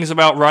know things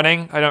about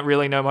running. I don't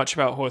really know much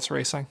about horse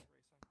racing.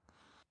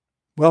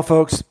 Well,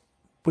 folks,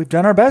 we've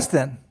done our best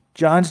then.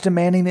 John's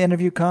demanding the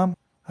interview come.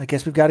 I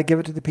guess we've got to give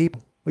it to the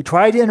people. We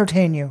tried to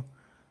entertain you.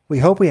 We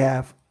hope we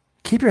have.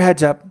 Keep your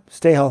heads up.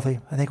 Stay healthy.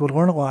 I think we'll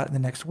learn a lot in the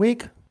next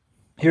week.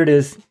 Here it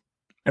is,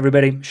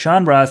 everybody.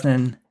 Sean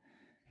Brosnan,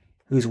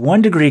 who's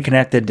 1 degree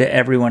connected to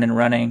everyone in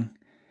running.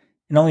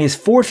 In only his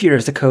 4th year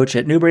as a coach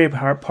at Newbury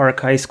Park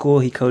High School,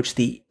 he coached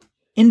the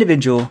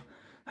individual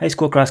high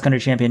school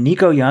cross-country champion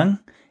Nico Young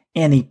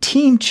and the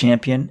team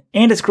champion,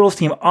 and his girls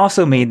team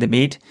also made the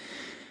meet.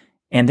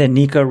 And then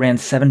Nico ran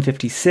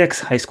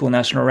 7:56, high school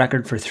national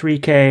record for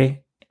 3K.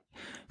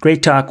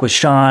 Great talk with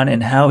Sean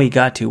and how he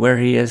got to where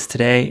he is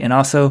today, and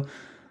also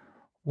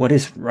what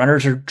his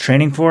runners are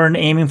training for and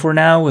aiming for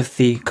now with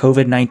the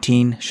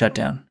COVID-19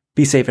 shutdown.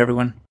 Be safe,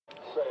 everyone.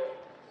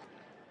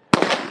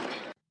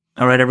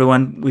 All right,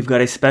 everyone, we've got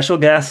a special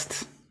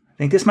guest. I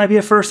think this might be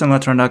a first on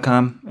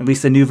Let'sRun.com, at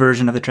least a new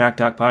version of the Track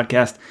Talk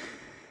podcast.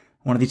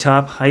 One of the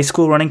top high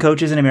school running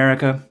coaches in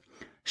America,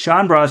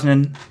 Sean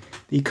Brosnan,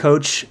 the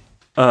coach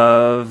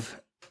of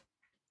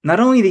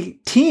not only the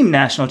team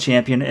national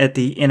champion at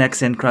the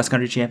NXN Cross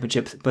Country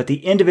Championships, but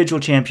the individual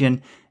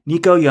champion,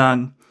 Nico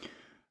Young,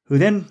 who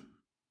then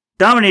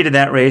dominated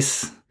that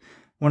race,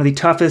 one of the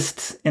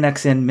toughest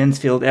NXN men's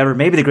field ever,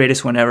 maybe the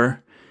greatest one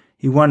ever.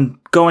 He won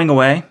going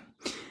away.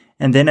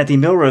 And then at the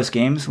Millrose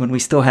Games, when we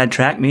still had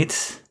track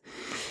meets,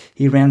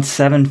 he ran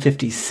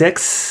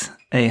 7:56,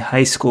 a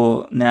high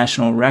school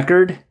national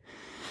record.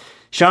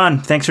 Sean,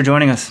 thanks for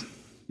joining us.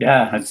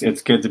 Yeah,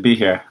 it's good to be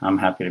here. I'm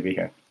happy to be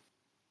here.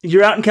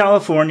 You're out in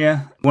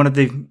California, one of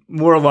the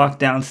more locked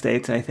down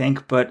states, I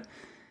think, but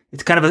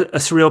it's kind of a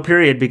surreal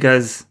period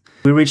because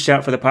we reached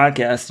out for the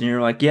podcast and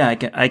you're like, yeah,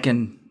 I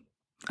can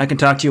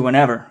talk to you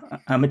whenever.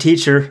 I'm a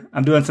teacher.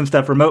 I'm doing some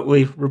stuff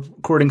remotely,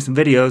 recording some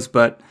videos,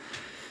 but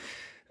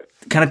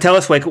kind of tell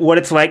us like what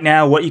it's like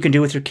now, what you can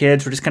do with your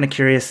kids. We're just kind of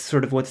curious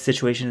sort of what the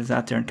situation is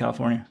out there in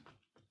California.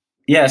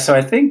 Yeah, so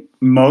I think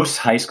most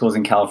high schools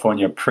in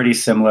California are pretty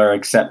similar,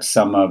 except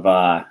some of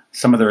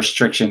the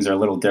restrictions are a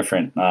little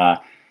different.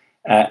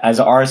 As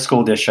our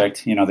school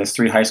district, there's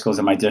 3 high schools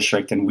in my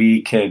district, and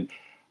we could,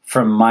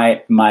 from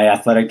my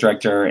athletic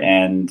director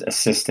and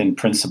assistant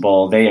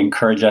principal, they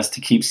encourage us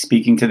to keep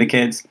speaking to the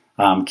kids,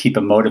 keep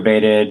them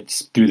motivated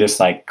through this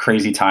like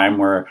crazy time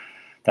where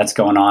that's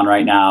going on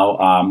right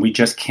now. We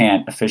just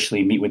can't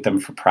officially meet with them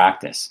for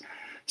practice.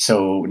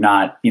 So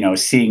not,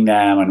 seeing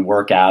them and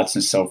workouts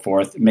and so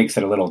forth, it makes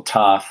it a little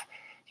tough,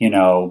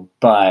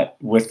 but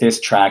with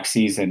this track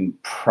season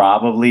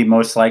probably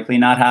most likely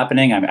not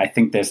happening. I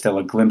think there's still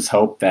a glimpse of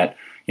hope that,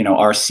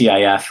 our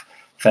CIF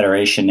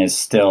federation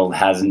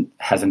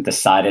hasn't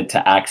decided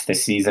to axe the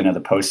season or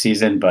the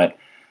postseason, but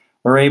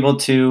we're able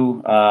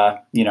to,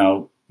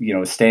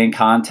 stay in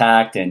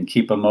contact and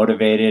keep them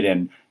motivated.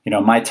 And,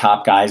 my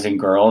top guys and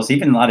girls,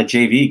 even a lot of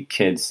JV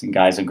kids and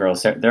guys and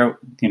girls,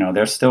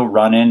 they're still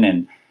running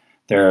and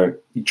They're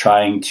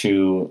trying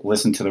to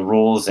listen to the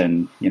rules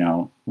and,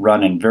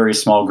 run in very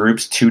small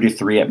groups, 2 to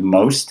 3 at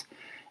most,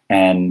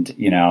 and,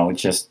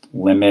 just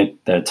limit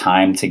the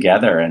time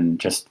together and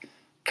just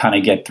kind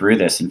of get through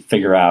this and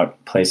figure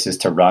out places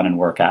to run and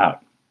work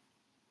out.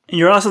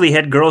 You're also the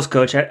head girls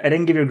coach. I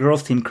didn't give your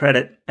girls team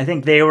credit. I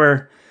think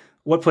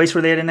what place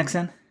were they at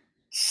NXN?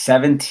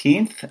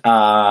 17th,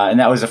 and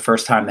that was the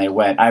first time they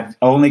went. I've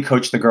only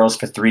coached the girls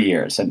for 3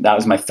 years, and that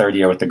was my third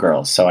year with the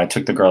girls. So I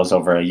took the girls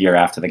over a year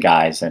after the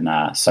guys, and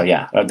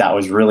that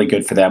was really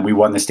good for them. We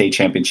won the state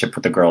championship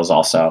with the girls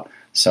also,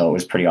 so it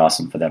was pretty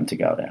awesome for them to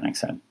go to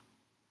NXN.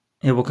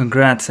 Yeah, well,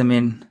 congrats. I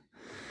mean,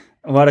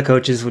 a lot of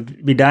coaches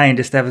would be dying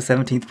just to have a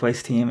 17th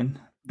place team, and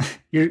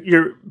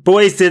your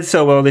boys did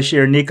so well this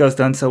year. Nico's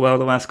done so well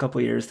the last couple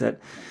of years that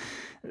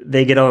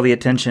they get all the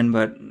attention,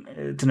 but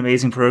it's an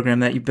amazing program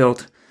that you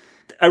built.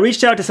 I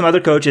reached out to some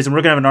other coaches, and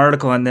we're going to have an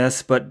article on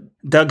this, but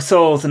Doug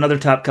Souls, another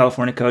top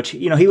California coach,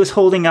 he was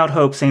holding out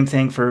hope, same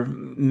thing, for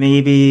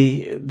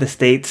maybe the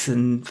States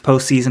and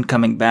postseason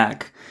coming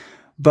back.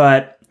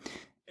 But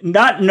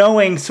not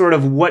knowing sort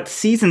of what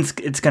season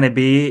it's going to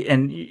be,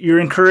 and you're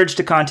encouraged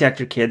to contact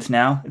your kids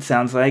now, it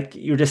sounds like.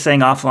 You're just saying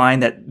offline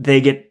that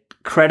they get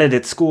credit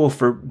at school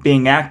for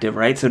being active,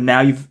 right? So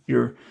now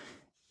you're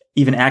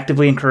even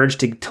actively encouraged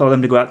to tell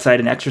them to go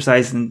outside and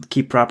exercise and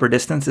keep proper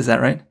distance. Is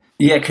that right?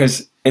 Yeah,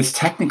 because it's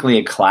technically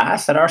a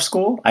class at our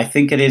school. I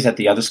think it is at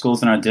the other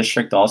schools in our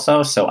district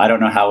also. So I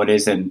don't know how it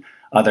is in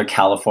other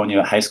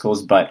California high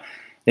schools, but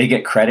they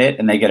get credit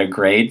and they get a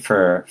grade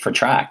for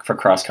track, for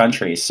cross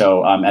country.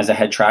 So as a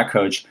head track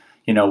coach,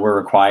 we're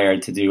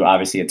required to do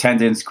obviously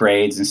attendance,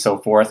 grades, and so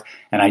forth.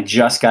 And I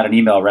just got an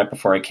email right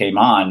before I came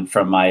on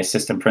from my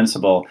assistant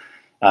principal,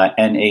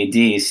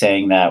 NAD,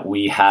 saying that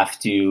we have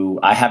to,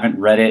 I haven't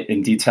read it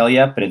in detail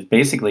yet, but it's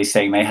basically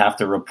saying they have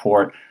to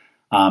report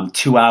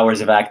 2 hours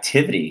of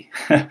activity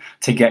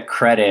to get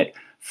credit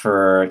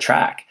for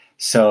track.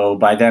 So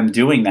by them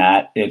doing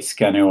that, it's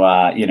going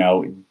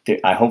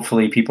to,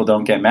 hopefully people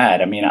don't get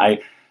mad. I mean, I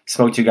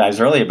spoke to you guys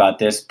earlier about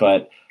this,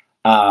 but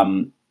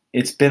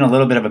it's been a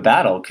little bit of a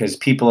battle because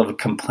people are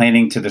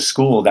complaining to the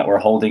school that we're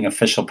holding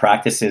official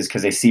practices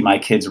because they see my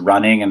kids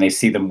running and they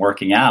see them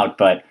working out,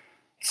 but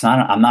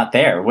I'm not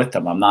there with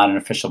them. I'm not an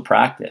official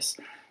practice.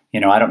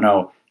 I don't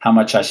know how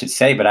much I should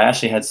say, but I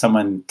actually had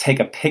someone take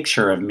a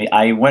picture of me.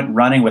 I went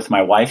running with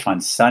my wife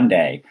on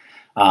Sunday.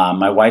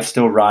 My wife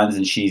still runs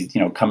and she's,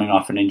 coming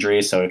off an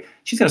injury. So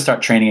she's going to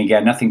start training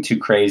again, nothing too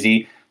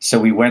crazy. So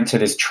we went to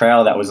this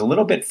trail that was a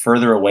little bit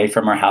further away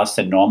from our house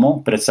than normal,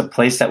 but it's a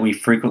place that we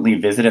frequently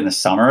visit in the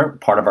summer,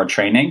 part of our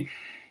training.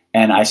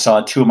 And I saw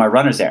 2 of my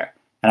runners there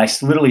and I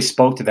literally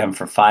spoke to them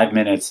for 5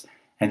 minutes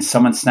and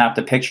someone snapped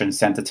a picture and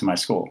sent it to my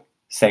school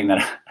saying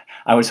that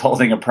I was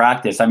holding a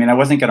practice. I mean, I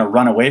wasn't going to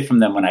run away from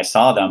them when I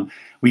saw them.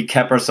 We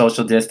kept our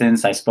social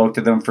distance. I spoke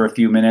to them for a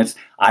few minutes.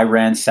 I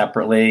ran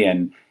separately,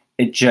 and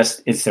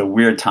it's a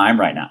weird time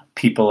right now.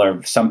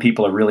 Some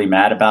people are really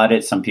mad about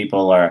it. Some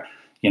people are,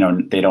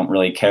 they don't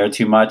really care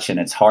too much, and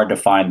it's hard to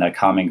find the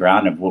common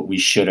ground of what we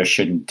should or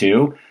shouldn't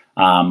do.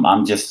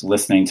 I'm just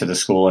listening to the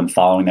school and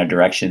following their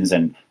directions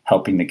and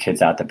helping the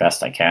kids out the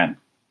best I can.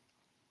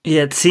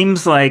 Yeah, it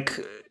seems like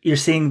you're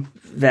seeing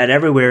that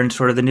everywhere in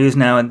sort of the news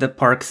now, in the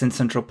parks in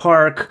Central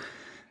Park.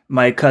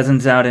 My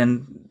cousin's out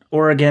in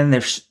Oregon.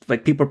 There's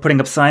like people are putting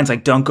up signs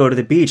like "Don't go to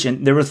the beach,"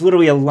 and there was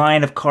literally a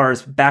line of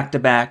cars back to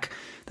back.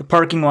 The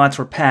parking lots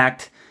were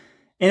packed,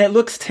 and it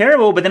looks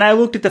terrible. But then I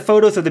looked at the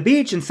photos of the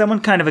beach, and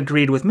someone kind of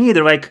agreed with me.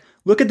 They're like,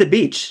 "Look at the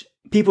beach.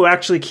 People are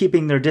actually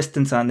keeping their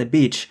distance on the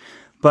beach."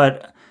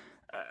 But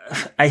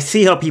I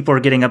see how people are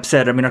getting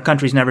upset. I mean, our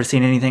country's never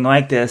seen anything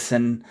like this,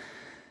 and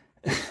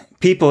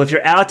people, if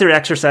you're out there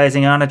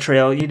exercising on a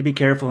trail, you need to be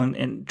careful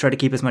and try to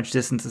keep as much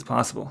distance as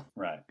possible.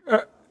 Right.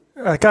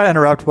 I got to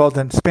interrupt. Well,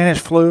 then Spanish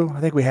flu, I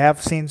think we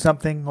have seen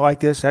something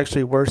like this,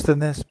 actually worse than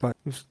this, but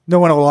no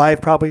one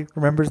alive probably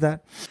remembers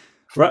that.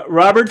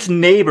 Robert's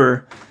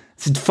neighbor's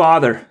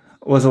father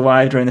was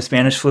alive during the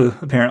Spanish flu,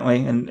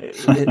 apparently, and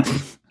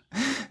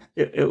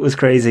it was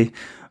crazy.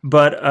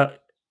 But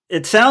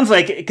it sounds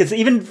like, because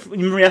even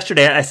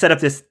yesterday I set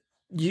up this,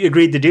 you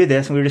agreed to do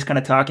this, and we were just kind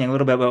of talking a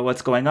little bit about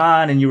what's going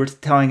on, and you were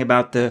telling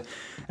about the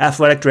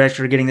athletic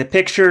director getting the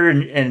picture,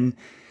 and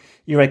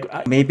you're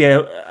like, maybe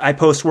I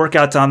post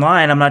workouts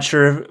online. I'm not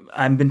sure.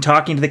 I've been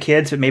talking to the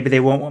kids, but maybe they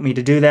won't want me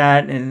to do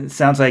that. And it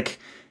sounds like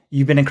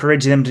you've been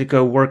encouraging them to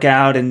go work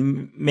out,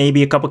 and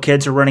maybe a couple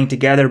kids are running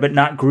together, but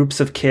not groups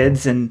of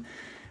kids. And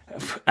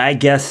I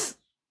guess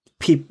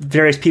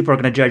various people are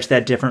going to judge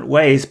that different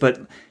ways, but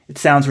it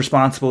sounds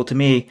responsible to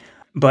me.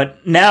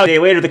 But now, a day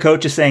later, the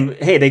coach is saying,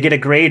 hey, they get a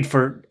grade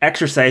for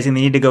exercising.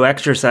 They need to go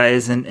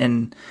exercise.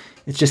 And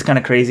it's just kind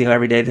of crazy how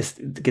every day this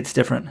gets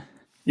different.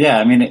 Yeah,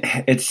 I mean,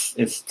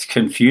 it's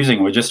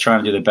confusing. We're just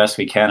trying to do the best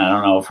we can. I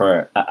don't know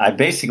if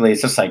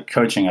it's just like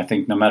coaching. I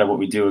think no matter what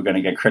we do, we're going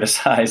to get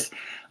criticized,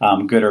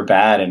 good or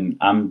bad. And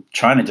I'm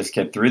trying to just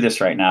get through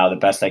this right now the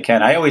best I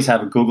can. I always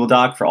have a Google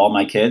Doc for all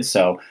my kids,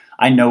 so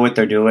I know what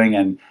they're doing.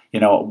 And,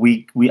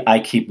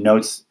 I keep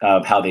notes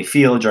of how they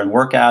feel during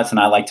workouts, and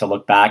I like to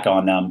look back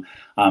on them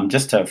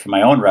for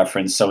my own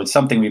reference. So it's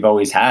something we've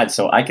always had.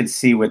 So I could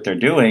see what they're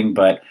doing,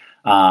 but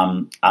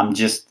I'm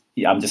just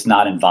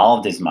not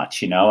involved as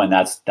much, and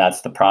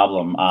that's the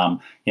problem.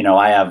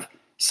 I have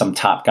some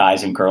top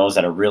guys and girls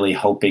that are really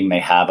hoping they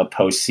have a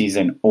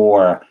postseason,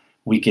 or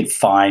we could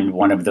find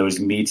one of those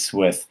meets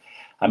with.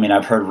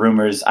 I've heard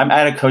rumors. I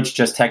had a coach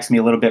just text me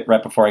a little bit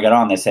right before I got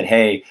on. They said,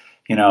 "Hey,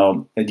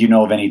 do you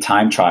know of any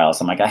time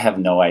trials?" I'm like, I have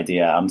no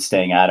idea. I'm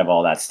staying out of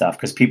all that stuff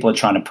because people are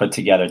trying to put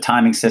together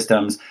timing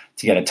systems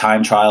to get a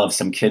time trial of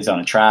some kids on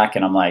a track,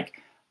 and I'm like,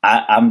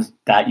 I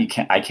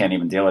can't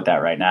even deal with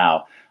that right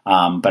now.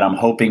 But I'm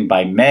hoping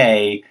by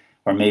May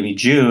or maybe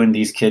June,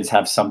 these kids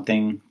have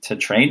something to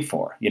train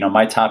for.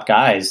 My top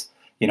guys,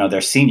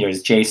 they're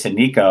seniors, Jace and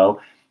Nico,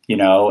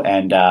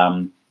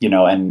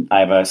 and I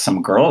have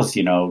some girls,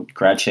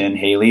 Gretchen,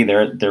 Haley,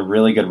 they're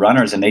really good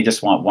runners, and they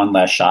just want one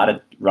last shot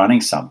at running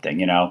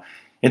something.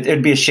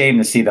 It'd be a shame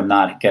to see them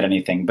not get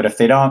anything, but if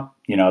they don't,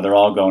 they're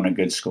all going to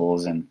good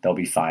schools and they'll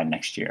be fine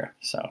next year.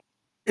 So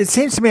it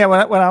seems to me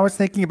when I was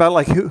thinking about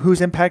like who's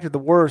impacted the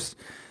worst,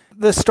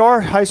 the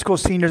star high school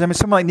seniors.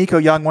 Someone like Nico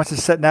Young wants to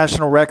set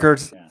national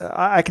records. Yeah.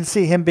 I can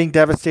see him being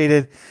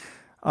devastated,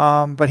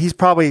 but he's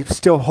probably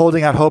still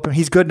holding out hope, and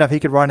he's good enough. He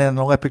could run in an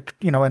Olympic,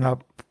 in a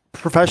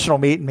professional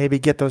meet and maybe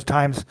get those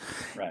times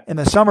in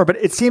the summer. But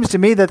it seems to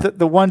me that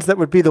the ones that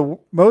would be the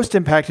most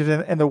impacted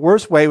in the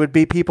worst way would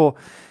be people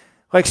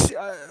like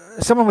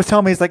someone was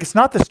telling me, it's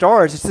not the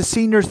stars, it's the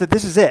seniors that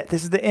this is it.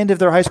 This is the end of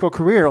their high school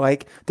career.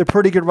 Like, they're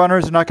pretty good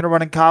runners. They're not going to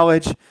run in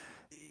college.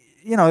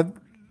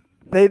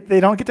 They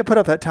don't get to put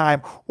up that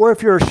time. Or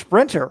if you're a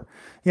sprinter,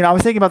 I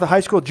was thinking about the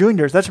high school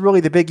juniors. That's really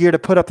the big year to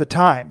put up the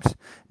times.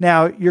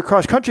 Now, your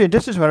cross country and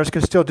distance runners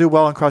can still do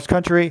well in cross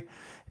country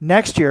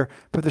next year,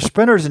 but the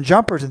sprinters and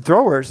jumpers and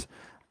throwers,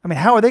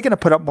 how are they going to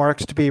put up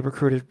marks to be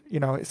recruited?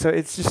 So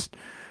it's just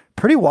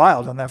pretty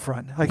wild on that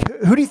front. Like,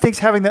 who do you think's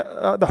having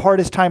the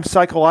hardest time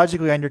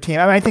psychologically on your team?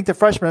 I think the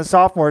freshmen and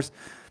sophomores,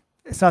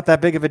 it's not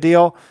that big of a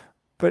deal,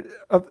 but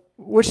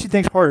which do you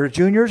think's harder,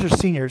 juniors or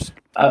seniors?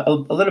 A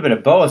little bit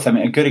of both.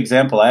 A good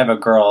example, I have a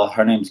girl,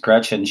 her name's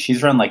Gretchen.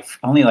 She's run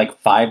only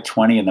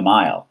 5:20 in the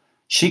mile.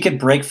 She could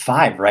break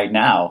 5 right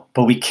now,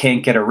 but we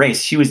can't get a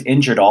race. She was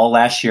injured all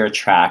last year at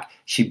track.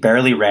 She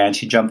barely ran.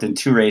 She jumped in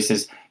 2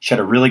 races. She had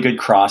a really good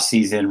cross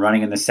season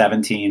running in the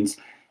 17s.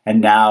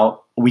 And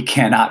now we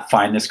cannot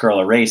find this girl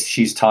a race.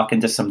 She's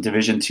talking to some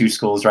Division II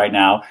schools right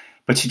now,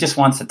 but she just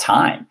wants a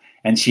time.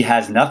 And she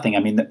has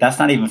nothing. That's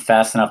not even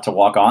fast enough to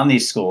walk on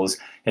these schools.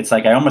 It's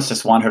like I almost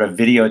just want her to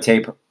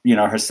videotape,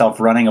 herself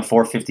running a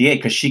 4:58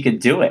 because she could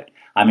do it.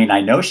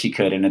 I know she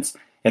could, and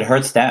it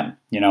hurts them.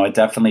 It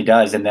definitely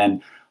does. And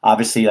then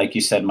obviously, like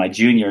you said, my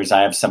juniors,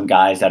 I have some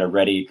guys that are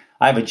ready.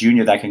 I have a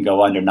junior that can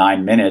go under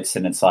 9 minutes,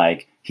 and it's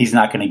like he's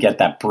not going to get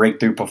that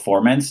breakthrough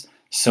performance.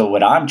 So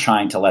what I'm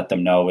trying to let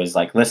them know is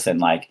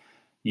listen,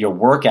 your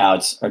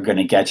workouts are going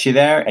to get you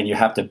there, and you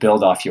have to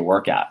build off your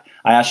workout.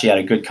 I actually had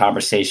a good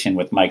conversation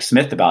with Mike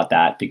Smith about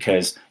that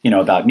because,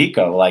 about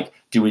Nico,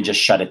 do we just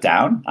shut it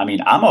down?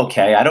 I'm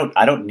okay. I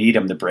don't need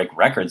him to break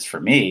records for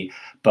me,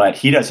 but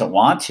he doesn't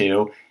want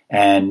to.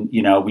 And,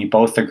 we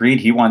both agreed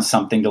he wants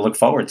something to look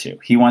forward to.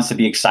 He wants to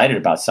be excited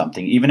about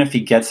something, even if he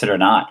gets it or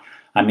not.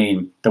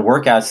 The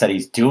workouts that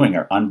he's doing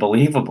are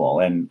unbelievable.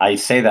 And I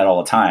say that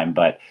all the time,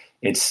 but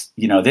it's,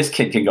 this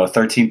kid can go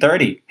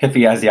 13:30 if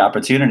he has the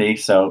opportunity.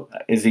 So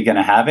is he going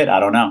to have it? I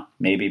don't know.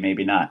 Maybe,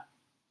 maybe not.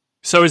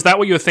 So is that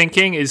what you're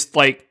thinking, is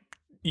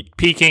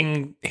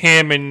peaking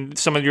him and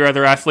some of your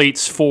other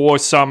athletes for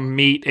some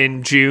meet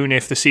in June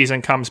if the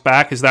season comes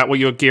back? Is that what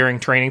you're gearing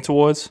training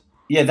towards?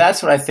 Yeah,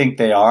 that's what I think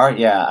they are.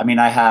 Yeah.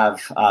 I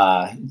have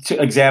 2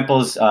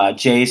 examples,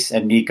 Jace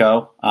and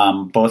Nico,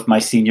 both my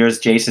seniors.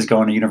 Jace is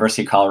going to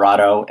University of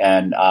Colorado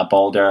and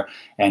Boulder,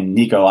 and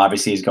Nico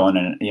obviously is going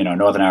to,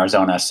 Northern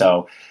Arizona.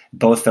 So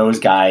both those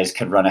guys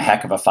could run a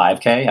heck of a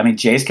 5K.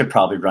 Jace could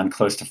probably run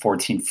close to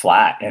 14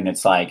 flat. And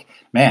it's like,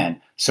 man,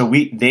 so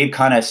they've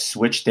kind of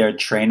switched their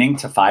training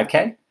to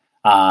 5K.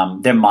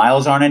 Their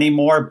miles aren't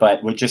anymore,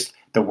 but with just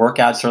the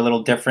workouts are a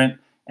little different.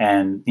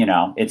 And,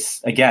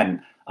 it's,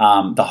 again,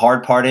 the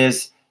hard part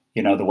is,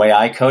 the way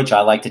I coach,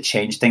 I like to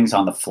change things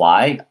on the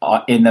fly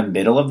in the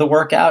middle of the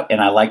workout, and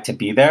I like to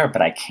be there,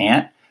 but I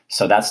can't.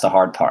 So that's the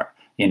hard part.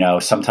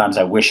 Sometimes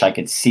I wish I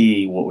could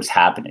see what was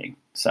happening.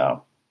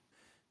 So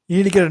you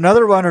need to get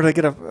another runner to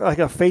get a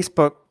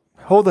Facebook,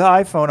 hold the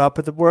iPhone up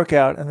at the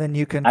workout, and then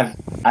you can.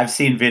 I've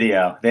seen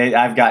video.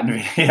 I've had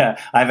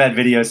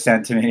videos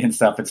sent to me and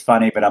stuff. It's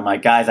funny, but I'm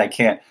like, guys, I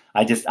can't.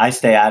 I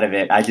stay out of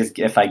it.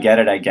 If I get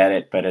it, I get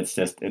it. But it's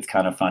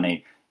kind of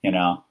funny,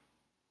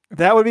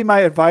 That would be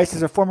my advice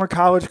as a former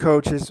college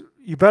coach: is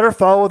you better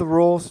follow the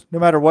rules, no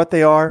matter what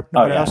they are,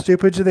 no matter how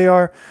stupid they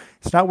are.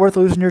 It's not worth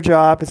losing your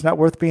job. It's not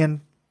worth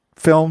being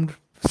filmed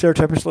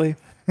surreptitiously.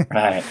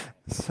 Right.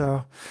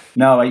 So.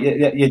 No,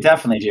 you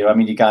definitely do.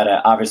 You got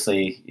to,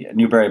 obviously,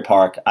 Newbury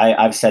Park.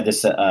 I've said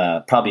this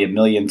probably a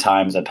million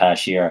times the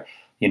past year.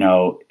 In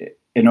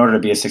order to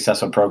be a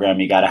successful program,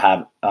 you got to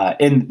have.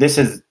 This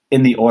is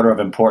in the order of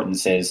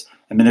importance is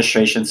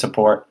administration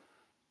support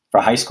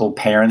for high school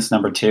parents,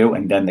 number 2,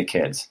 and then the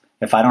kids.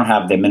 If I don't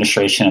have the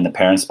administration and the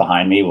parents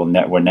behind me,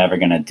 we're never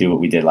going to do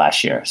what we did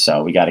last year.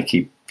 So we got to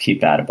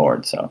keep that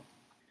aboard. So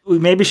we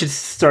maybe should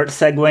start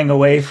segueing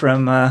away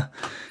from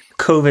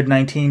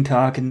COVID-19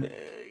 talk and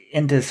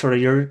into sort of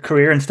your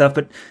career and stuff.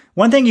 But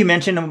one thing you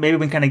mentioned, and maybe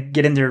we can kind of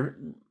get into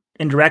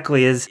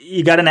indirectly, is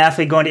you got an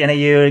athlete going to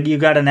NAU, you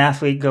got an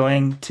athlete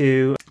going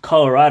to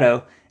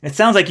Colorado. And it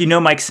sounds like you know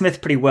Mike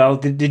Smith pretty well.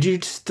 Did you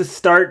just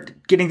start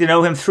getting to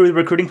know him through the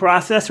recruiting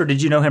process, or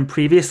did you know him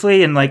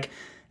previously? And like,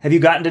 have you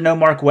gotten to know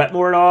Mark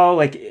Wetmore at all?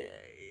 Like,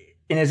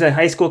 and as a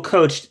high school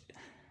coach,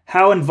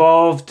 how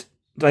involved,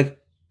 like,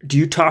 do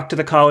you talk to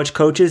the college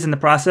coaches in the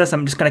process?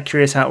 I'm just kind of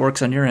curious how it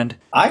works on your end.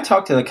 I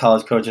talk to the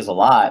college coaches a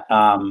lot,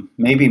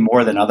 maybe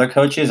more than other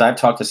coaches. I've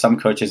talked to some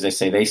coaches, they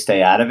say they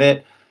stay out of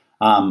it.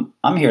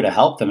 I'm here to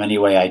help them any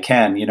way I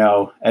can. You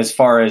know, as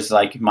far as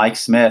like Mike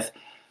Smith,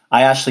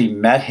 I actually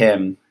met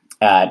him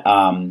at,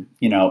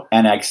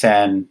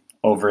 NXN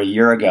over a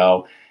year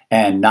ago,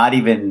 and not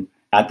even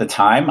at the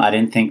time, I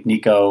didn't think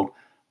Nico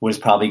was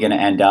probably going to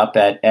end up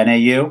at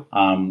NAU.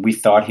 We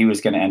thought he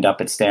was going to end up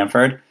at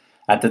Stanford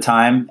at the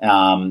time,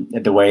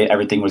 the way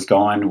everything was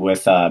going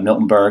with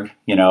Miltonberg,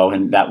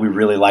 and that we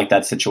really liked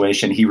that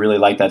situation. He really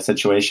liked that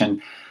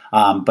situation.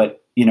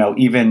 But,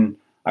 even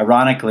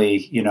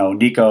ironically,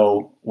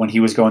 Nico, when he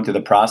was going through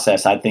the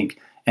process, I think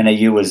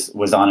NAU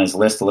was on his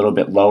list a little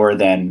bit lower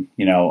than,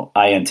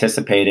 I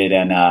anticipated.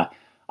 And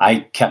I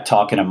kept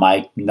talking to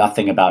Mike,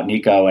 nothing about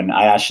Nico. And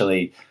I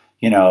actually,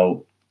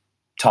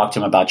 talk to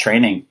him about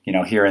training,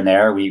 here and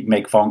there. We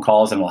make phone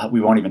calls, and we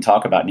won't even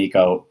talk about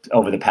Nico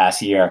over the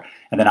past year.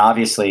 And then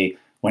obviously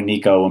when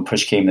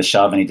push came to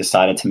shove and he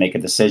decided to make a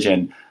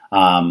decision,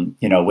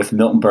 with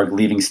Miltonberg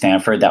leaving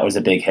Stanford, that was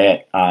a big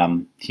hit.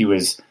 He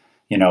was,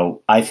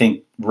 I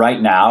think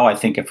right now,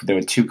 if there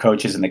were 2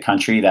 coaches in the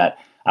country that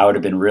I would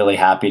have been really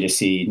happy to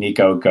see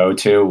Nico go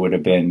to, would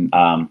have been,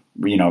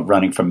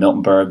 running from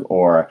Miltonberg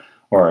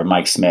or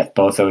Mike Smith.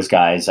 Both those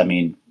guys, I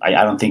mean,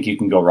 I don't think you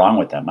can go wrong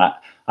with them.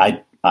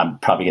 I'm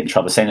probably getting in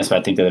trouble saying this, but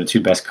I think they're the 2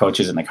 best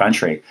coaches in the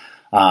country.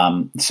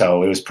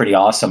 So it was pretty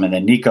awesome. And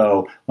then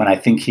Nico, when I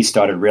think he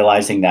started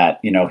realizing that,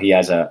 he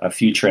has a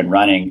future in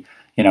running,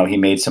 he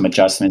made some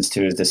adjustments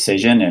to his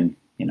decision, and,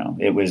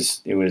 it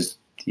was,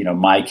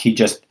 Mike,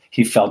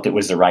 he felt it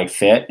was the right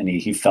fit, and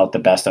he felt the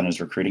best on his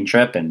recruiting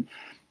trip. And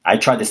I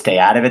tried to stay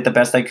out of it the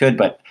best I could,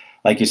 but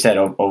like you said,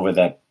 over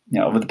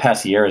the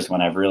past years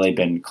when I've really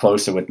been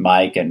closer with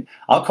Mike, and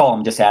I'll call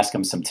him, just ask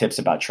him some tips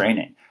about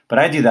training, but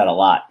I do that a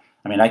lot.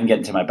 I mean, I can get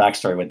into my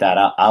backstory with that.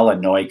 I'll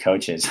annoy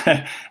coaches.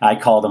 I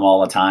call them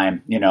all the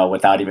time,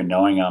 without even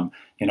knowing them.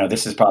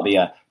 This is probably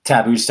a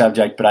taboo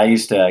subject, but I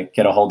used to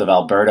get a hold of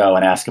Alberto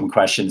and ask him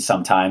questions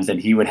sometimes,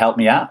 and he would help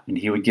me out and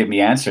he would give me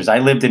answers. I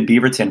lived in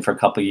Beaverton for a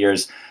couple of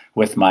years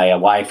with my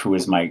wife, who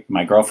was my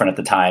girlfriend at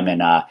the time.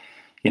 And, I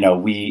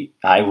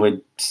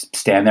would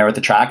stand there at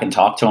the track and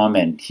talk to him,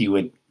 and he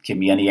would give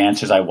me any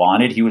answers I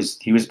wanted. He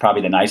was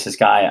probably the nicest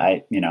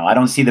guy. I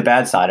don't see the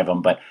bad side of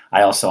him, but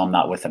I also am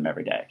not with him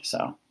every day.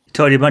 So.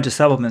 Told you a bunch of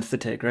supplements to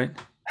take, right?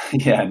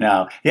 Yeah,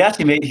 no. He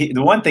actually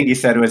the one thing he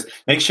said was,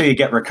 make sure you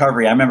get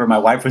recovery. I remember my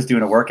wife was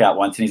doing a workout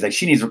once, and he's like,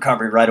 she needs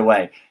recovery right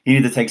away. You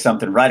need to take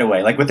something right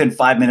away, like within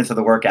 5 minutes of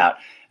the workout.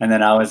 And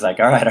then I was like,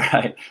 all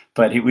right.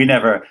 But we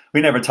never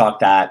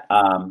talked that,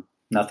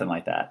 nothing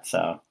like that.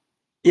 So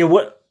yeah.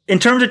 What in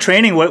terms of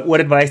training, what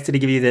advice did he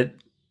give you that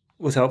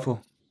was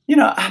helpful?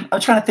 I'm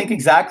trying to think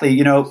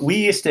exactly.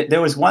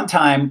 There was one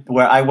time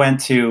where I went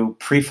to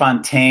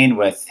Prefontaine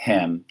with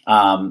him.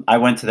 I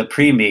went to the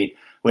pre-meet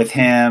with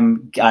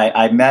him.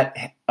 I met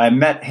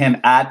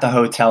him at the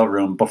hotel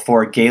room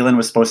before Galen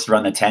was supposed to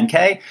run the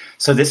 10K.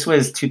 So this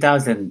was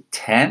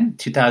 2010,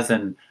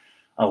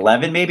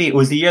 2011, maybe. It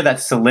was the year that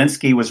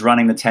Selinsky was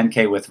running the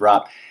 10K with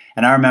Rupp.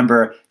 And I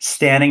remember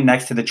standing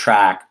next to the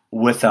track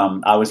with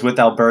him. I was with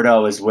Alberto. I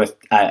was with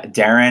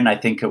Darren. I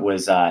think it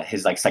was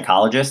his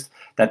psychologist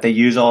that they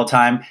use all the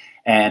time.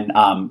 And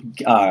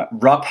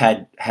Rupp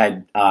had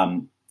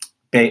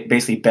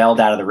basically bailed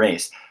out of the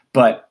race.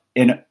 But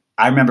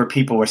I remember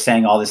people were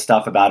saying all this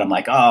stuff about him,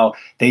 like, oh,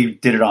 they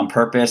did it on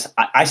purpose.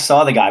 I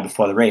saw the guy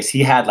before the race.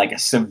 He had a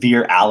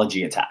severe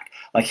allergy attack.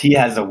 Like, he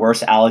has the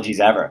worst allergies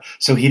ever.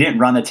 So he didn't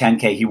run the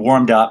 10K. He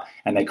warmed up,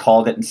 and they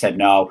called it and said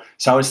no.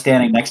 So I was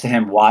standing next to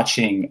him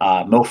watching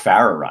Mo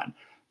Farah run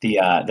the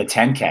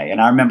 10K.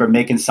 And I remember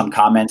making some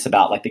comments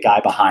about the guy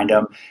behind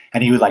him,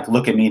 and he would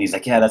look at me and he's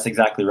like, yeah, that's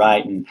exactly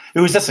right. And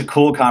it was just a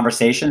cool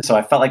conversation. So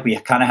I felt like we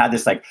kind of had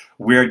this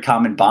weird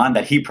common bond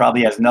that he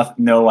probably has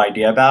no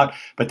idea about.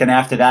 But then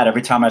after that,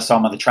 every time I saw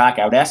him on the track,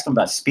 I would ask him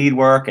about speed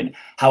work and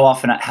how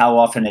often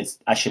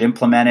I should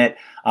implement it.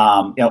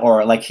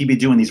 Or he'd be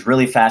doing these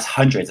really fast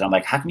hundreds. And I'm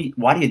like,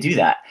 why do you do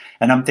that?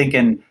 And I'm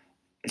thinking,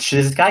 is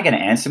this guy going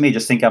to answer me?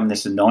 Just think I'm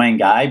this annoying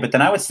guy. But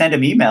then I would send him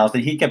emails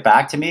and he'd get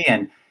back to me,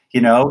 and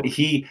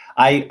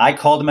I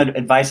called him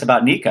advice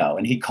about Nico,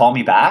 and he'd call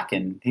me back,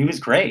 and he was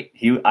great.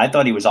 I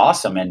thought he was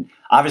awesome. And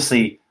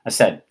obviously, I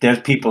said, there's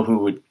people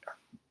who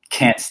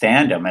can't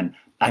stand him. And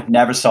I've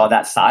never saw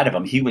that side of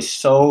him. He was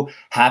so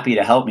happy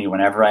to help me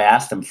whenever I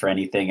asked him for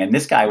anything. And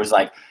this guy was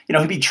like,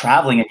 he'd be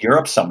traveling in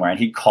Europe somewhere and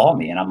he'd call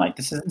me and I'm like,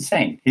 this is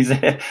insane. He's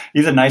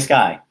a nice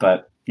guy,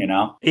 but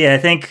Yeah, I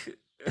think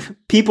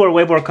people are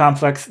way more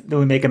complex than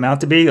we make him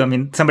out to be. I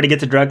mean, somebody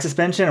gets a drug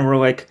suspension and we're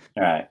like,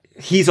 all right,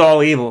 he's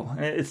all evil.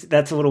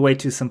 That's a little way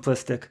too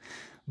simplistic.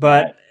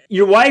 But right.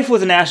 Your wife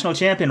was a national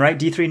champion, right?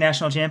 D3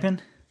 national champion?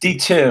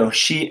 D2.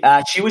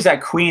 She was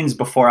at Queens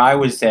before I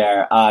was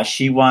there.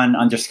 She won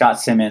under Scott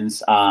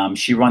Simmons.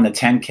 She won the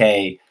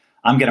 10K.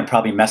 I'm going to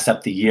probably mess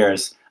up the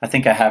years. I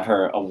think I have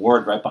her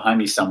award right behind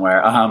me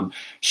somewhere.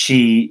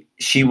 She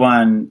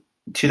won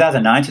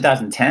 2009,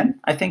 2010,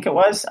 I think it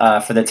was,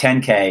 for the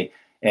 10K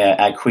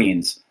at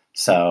Queens.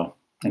 So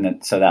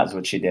that's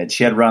what she did.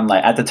 She had run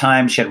at the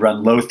time, she had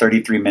run low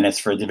 33 minutes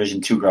for a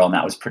Division II girl, and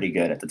that was pretty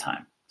good at the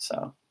time.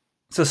 So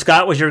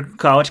Scott was your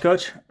college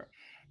coach?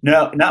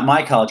 No, not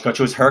my college coach.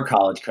 It was her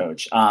college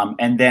coach.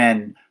 And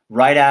then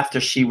right after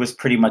she was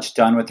pretty much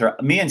done with her,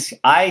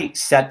 I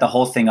set the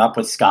whole thing up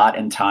with Scott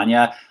and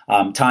Tanya.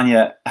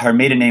 Tanya, her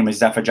maiden name was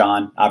Zephyr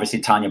obviously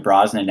Tanya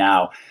Brosnan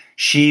now.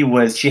 She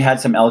had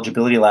some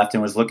eligibility left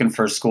and was looking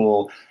for a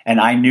school.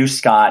 And I knew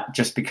Scott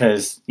just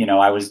because,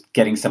 I was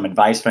getting some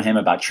advice from him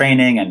about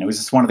training. And it was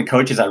just one of the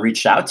coaches I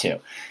reached out to.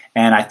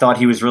 And I thought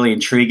he was really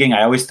intriguing.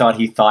 I always thought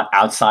he thought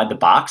outside the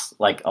box,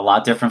 like a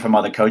lot different from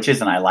other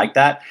coaches. And I liked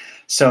that.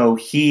 So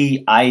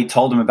I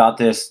told him about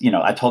this,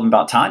 I told him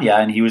about Tanya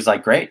and he was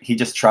like, great. He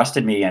just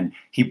trusted me and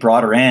he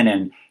brought her in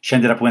and she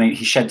ended up winning.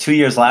 She had 2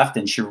 years left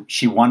and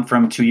she won for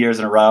him 2 years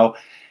in a row.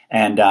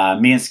 And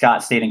me and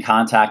Scott stayed in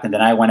contact. And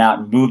then I went out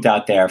and moved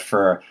out there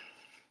for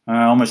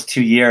almost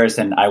 2 years.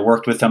 And I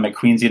worked with him at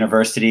Queen's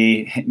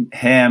University,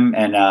 him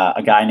and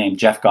a guy named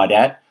Jeff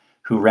Gaudette,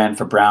 who ran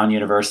for Brown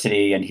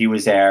University. And he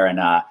was there.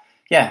 And I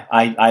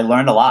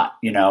learned a lot,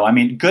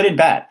 good and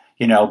bad,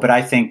 but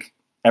I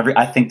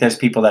think there's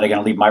people that are going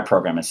to leave my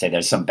program and say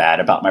there's some bad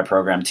about my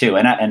program too.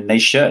 And they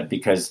should,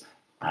 because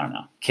I don't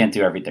know, can't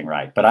do everything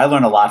right. But I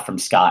learned a lot from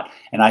Scott.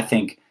 And I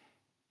think,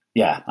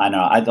 I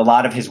know a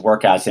lot of his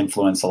workouts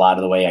influence a lot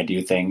of the way I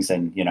do things.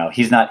 And,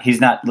 he's not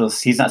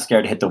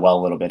scared to hit the well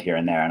a little bit here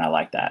and there. And I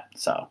like that.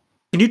 So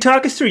can you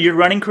talk us through your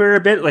running career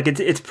a bit? Like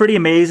it's pretty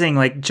amazing.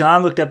 Like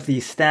John looked up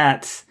these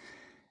stats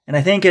and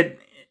I think it's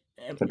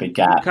a big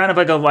gap, kind of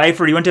like a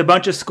lifer. You went to a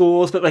bunch of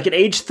schools, but like at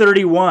age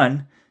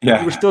 31,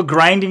 you were still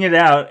grinding it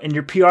out, and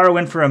your PR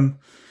went from,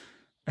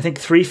 I think,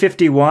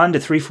 351 to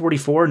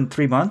 344 in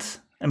 3 months.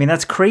 I mean,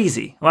 that's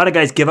crazy. A lot of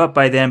guys give up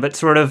by then, but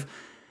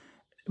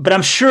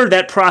I'm sure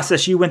that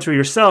process you went through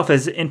yourself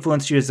has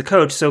influenced you as a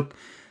coach. So,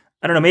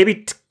 I don't know,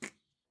 maybe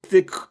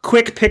the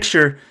quick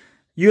picture,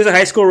 you as a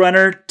high school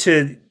runner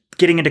to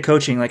getting into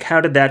coaching, like how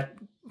did that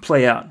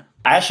play out?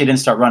 I actually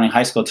didn't start running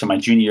high school until my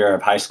junior year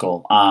of high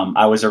school.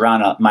 I was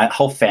around, my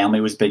whole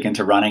family was big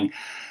into running.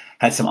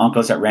 Had some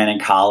uncles that ran in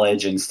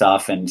college and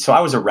stuff. And so I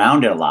was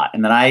around it a lot.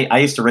 And then I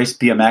used to race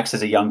BMX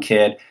as a young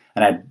kid.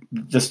 And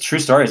just true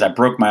stories, I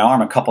broke my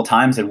arm a couple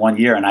times in 1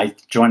 year and I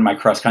joined my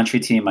cross country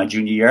team my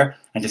junior year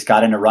and just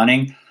got into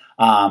running.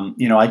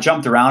 I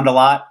jumped around a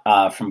lot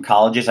from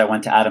colleges. I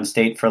went to Adams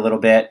State for a little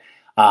bit.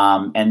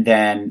 And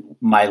then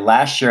my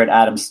last year at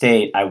Adams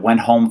State, I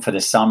went home for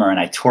the summer and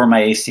I tore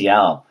my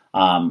ACL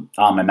on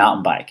my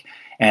mountain bike.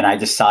 And I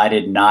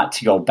decided not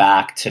to go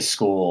back to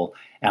school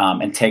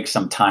and take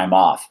some time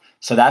off.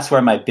 So that's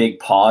where my big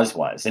pause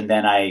was. And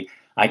then I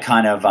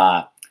kind of,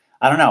 I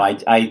don't know,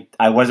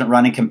 I wasn't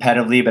running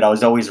competitively, but I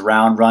was always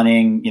around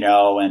running,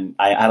 and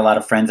I had a lot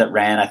of friends that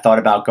ran. I thought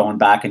about going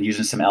back and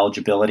using some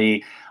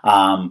eligibility.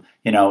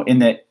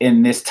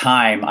 In this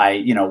time,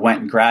 I,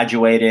 went and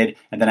graduated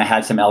and then I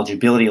had some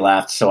eligibility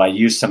left. So I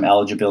used some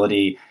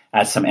eligibility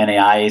at some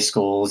NAIA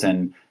schools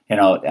and,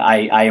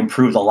 I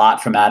improved a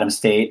lot from Adams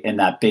State in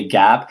that big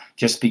gap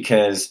just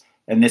because,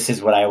 and this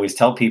is what I always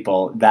tell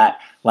people, that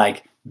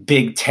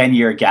big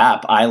 10-year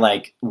gap,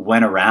 I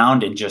went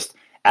around and just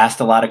asked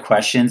a lot of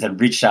questions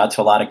and reached out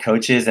to a lot of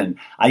coaches. And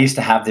I used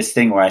to have this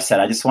thing where I said,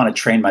 I just want to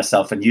train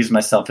myself and use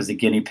myself as a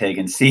guinea pig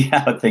and see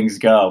how things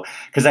go.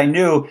 Because I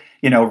knew,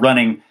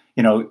 running,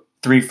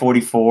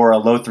 344 or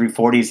low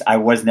 340s, I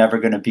was never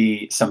going to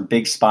be some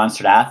big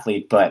sponsored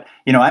athlete. But,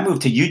 I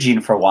moved to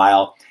Eugene for a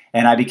while.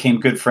 And I became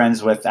good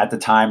friends with, at the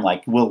time,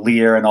 Will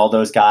Lear and all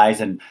those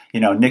guys and,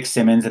 Nick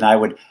Simmons. And I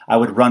would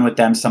run with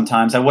them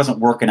sometimes. I wasn't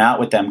working out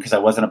with them because I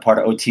wasn't a part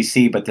of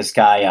OTC, but this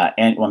guy,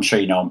 I'm sure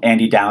you know him,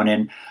 Andy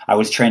Downen, I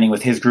was training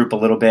with his group a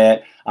little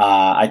bit.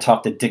 I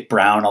talked to Dick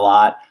Brown a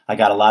lot. I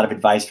got a lot of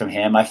advice from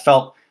him. I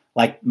felt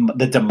like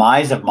the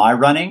demise of my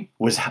running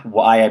was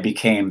why I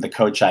became the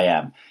coach I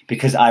am,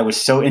 because I was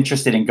so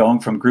interested in going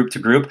from group to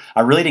group.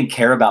 I really didn't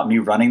care about me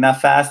running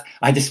that fast.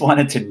 I just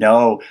wanted to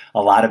know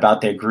a lot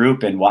about their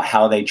group and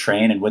how they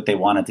train and what they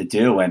wanted to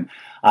do. And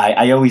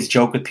I always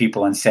joke with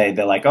people and say,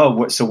 they're like,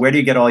 oh, so where do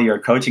you get all your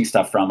coaching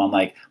stuff from? I'm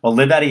like, well,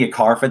 live out of your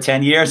car for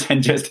 10 years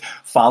and just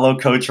follow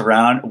coach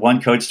around, one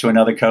coach to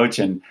another coach.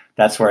 And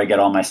that's where I get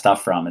all my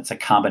stuff from. It's a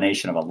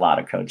combination of a lot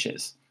of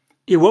coaches.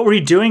 Yeah, what were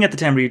you doing at the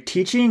time? Were you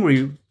teaching? Were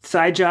you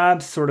side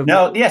jobs? Sort of.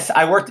 No, yes,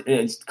 I worked.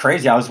 It's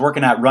crazy. I was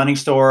working at running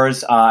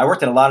stores. I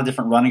worked at a lot of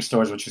different running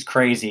stores, which is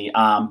crazy.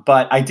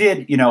 But I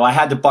did, I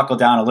had to buckle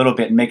down a little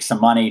bit and make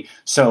some money.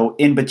 So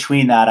in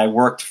between that, I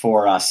worked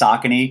for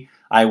Saucony.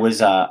 I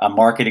was a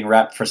marketing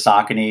rep for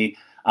Saucony.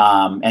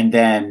 And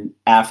then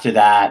after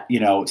that,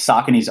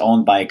 Saucony's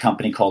owned by a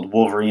company called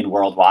Wolverine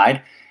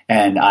Worldwide.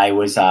 And I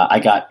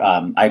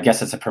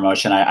guess it's a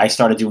promotion. I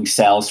started doing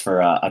sales for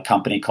a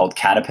company called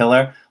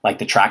Caterpillar, like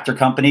the tractor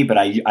company, but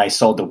I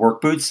sold the work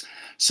boots.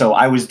 So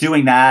I was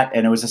doing that,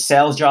 and it was a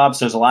sales job.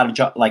 So there's a lot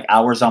of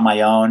hours on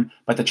my own,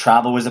 but the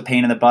travel was a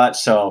pain in the butt.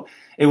 So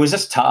it was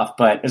just tough.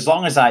 But as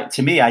long as I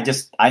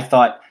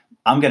thought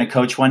I'm going to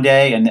coach one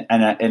day, and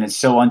it's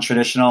so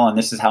untraditional, and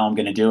this is how I'm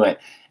going to do it.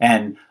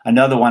 And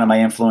another one of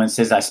my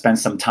influences, I spent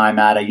some time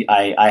at.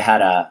 I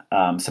had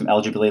some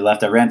eligibility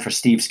left. I ran for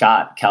Steve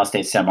Scott, Cal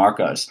State San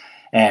Marcos,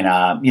 and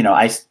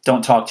I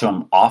don't talk to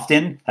him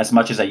often as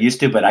much as I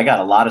used to, but I got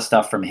a lot of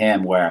stuff from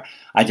him where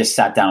I just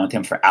sat down with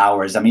him for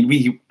hours.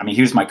 He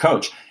was my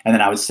coach, and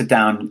then I would sit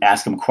down,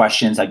 ask him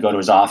questions. I'd go to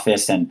his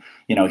office, and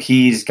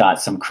he's got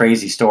some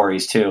crazy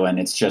stories too, and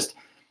it's just.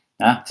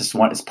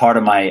 It's part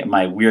of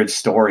my weird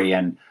story,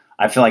 and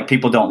I feel like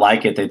people don't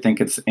like it. They think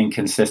it's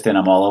inconsistent.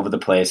 I'm all over the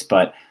place,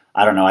 but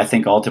I don't know. I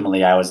think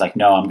ultimately I was like,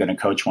 no, I'm going to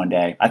coach one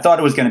day. I thought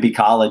it was going to be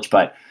college,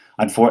 but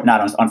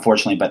not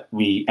unfortunately, but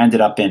we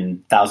ended up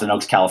in Thousand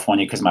Oaks,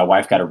 California, because my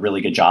wife got a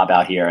really good job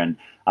out here, and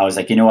I was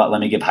like, you know what?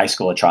 Let me give high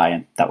school a try,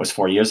 and that was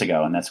 4 years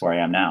ago, and that's where I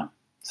am now.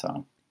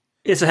 So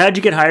how'd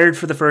you get hired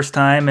for the first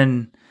time?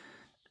 And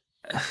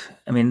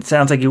it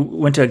sounds like you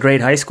went to a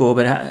great high school,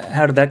 but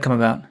how did that come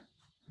about?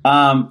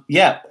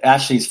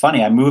 Actually, it's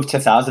funny. I moved to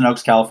Thousand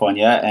Oaks,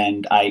 California,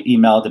 and I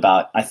emailed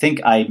I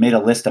think I made a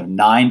list of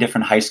 9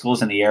 different high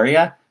schools in the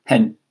area,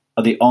 and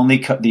the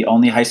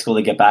only high school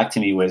to get back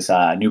to me was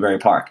Newbury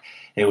Park.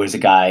 It was a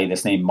guy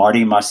that's named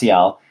Marty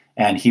Marcial,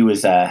 and he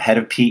was head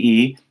of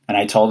PE, and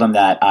I told him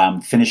that I'm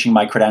finishing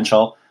my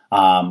credential.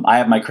 I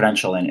have my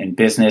credential in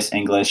business,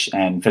 English,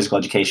 and physical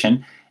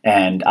education,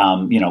 and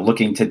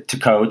looking to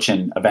coach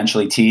and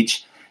eventually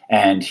teach.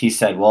 And he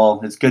said,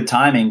 well, it's good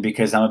timing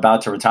because I'm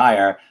about to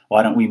retire.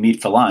 Why don't we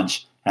meet for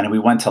lunch? And we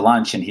went to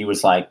lunch, and he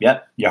was like,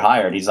 yep, you're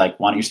hired. He's like,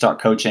 why don't you start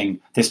coaching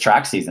this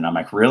track season? I'm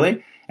like,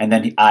 really? And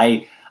then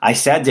I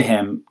said to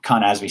him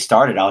kind of as we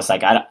started, I was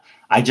like, I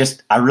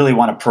really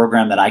want a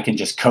program that I can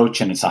just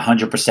coach, and it's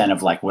 100%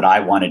 of like what I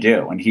want to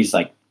do. And he's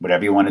like,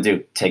 whatever you want to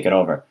do, take it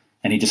over.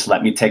 And he just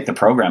let me take the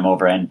program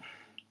over. And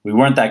we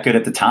weren't that good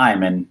at the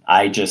time. And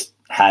I just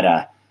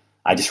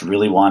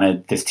really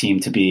wanted this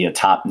team to be a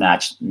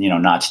top-notch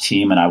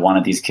team, and I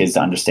wanted these kids to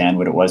understand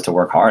what it was to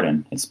work hard,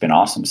 and it's been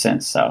awesome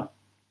since. So,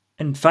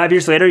 and 5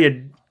 years later, you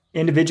had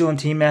individual and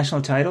team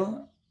national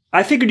title.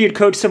 I figured you'd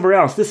coach somewhere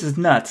else. This is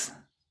nuts.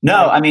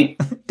 No,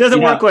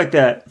 doesn't work like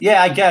that.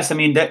 Yeah, I guess.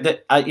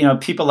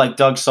 People like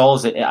Doug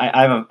Souls.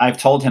 I've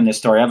told him this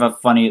story. I have a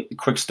funny,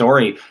 quick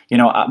story.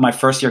 My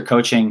first year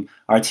coaching,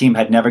 our team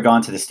had never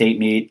gone to the state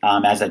meet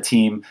as a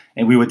team,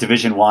 and we were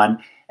Division I.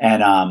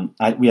 And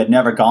we had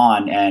never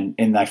gone. And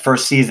in my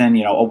first season,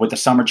 with the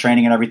summer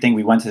training and everything,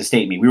 we went to the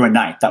state meet. We were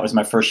ninth. That was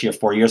my first year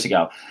 4 years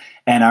ago.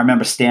 And I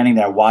remember standing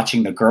there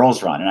watching the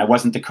girls run. And I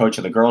wasn't the coach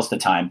of the girls at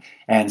the time.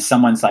 And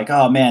someone's like,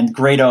 oh, man,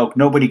 Great Oak,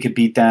 nobody could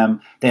beat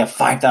them. They have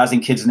 5,000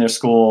 kids in their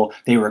school.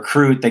 They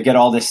recruit. They get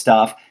all this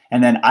stuff.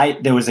 And then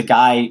there was a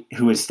guy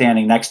who was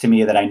standing next to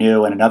me that I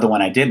knew, and another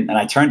one I didn't. And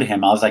I turned to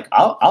him. I was like,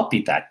 I'll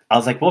beat that. I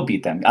was like, we'll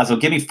beat them. I was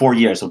like, give me 4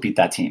 years. We'll beat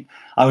that team.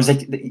 I was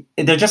like,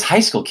 they're just high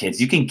school kids.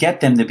 You can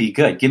get them to be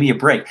good. Give me a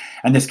break.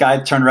 And this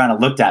guy turned around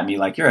and looked at me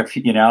like,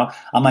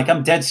 I'm like,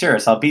 I'm dead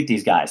serious. I'll beat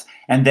these guys.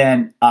 And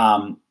then,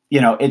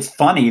 it's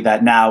funny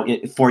that now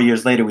 4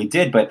 years later we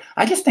did, but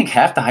I just think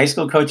half the high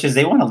school coaches,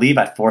 they want to leave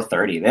at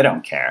 4:30. They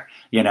don't care.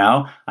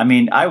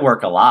 I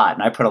work a lot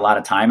and I put a lot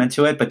of time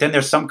into it, but then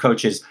there's some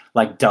coaches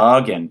like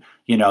Doug and,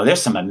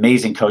 there's some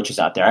amazing coaches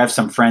out there. I have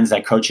some friends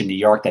that coach in New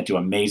York that do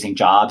amazing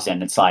jobs,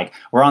 and it's like,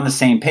 we're on the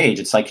same page.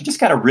 It's like, you just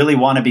got to really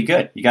want to be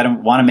good. You got to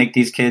want to make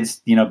these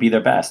kids, be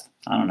their best.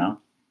 I don't know.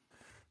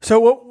 So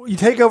what you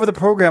take over the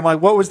program,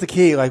 like what was the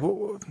key? Like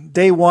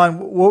day one,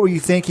 what were you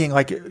thinking?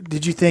 Like,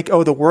 did you think,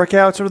 the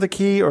workouts are the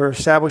key, or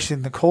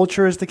establishing the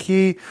culture is the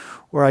key,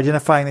 or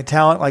identifying the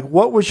talent? Like,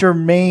 what was your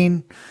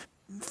main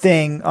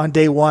thing on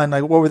day one?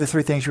 Like, what were the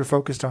 3 things you were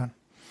focused on?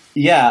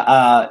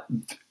 Yeah,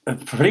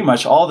 pretty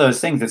much all those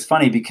things. It's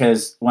funny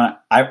because when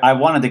I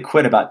wanted to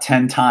quit about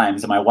 10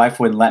 times, and my wife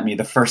wouldn't let me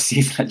the first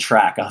season at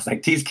track. I was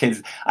like, these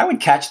kids, I would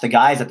catch the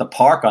guys at the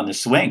park on the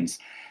swings.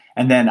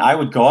 And then I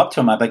would go up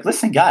to them. I'd be like,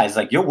 listen, guys,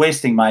 like, you're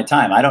wasting my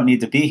time. I don't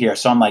need to be here.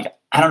 So I'm like,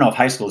 I don't know if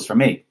high school is for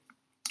me.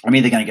 I'm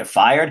either going to get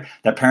fired,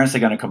 their parents are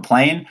going to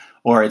complain,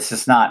 or it's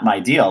just not my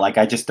deal. Like,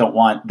 I just don't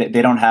want, they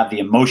don't have the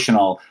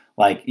emotional,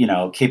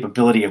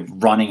 capability of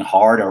running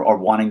hard or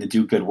wanting to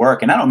do good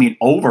work. And I don't mean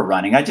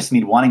overrunning. I just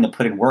mean wanting to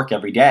put in work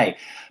every day.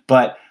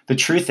 But the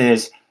truth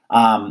is,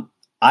 I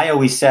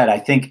always said, I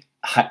think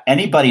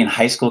anybody in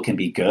high school can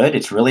be good.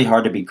 It's really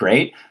hard to be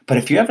great. But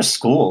if you have a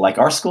school, like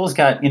our school's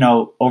got,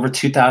 over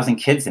 2,000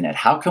 kids in it,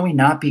 how can we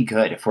not be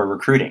good if we're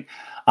recruiting?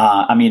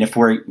 If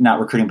we're not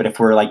recruiting, but if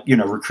we're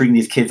recruiting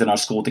these kids in our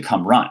school to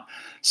come run.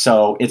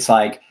 So it's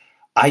like,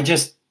 I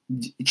just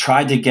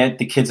tried to get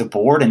the kids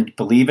aboard and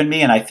believe in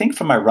me. And I think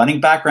from my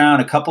running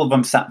background, a couple of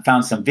them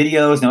found some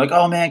videos and they're like,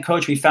 oh man,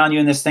 coach, we found you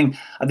in this thing.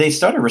 They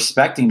started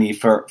respecting me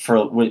for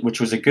which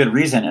was a good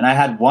reason. And I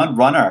had one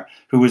runner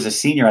who was a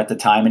senior at the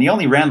time, and he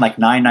only ran like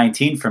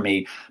 9:19 for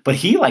me, but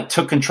he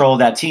took control of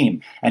that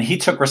team and he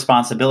took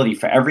responsibility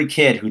for every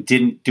kid who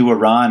didn't do a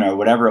run or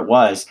whatever it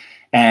was.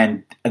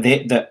 And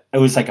it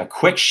was like a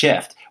quick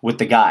shift with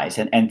the guys,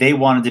 and they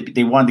wanted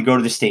to go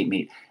to the state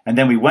meet. And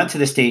then we went to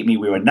the state meet.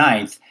 We were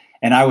ninth.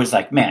 And I was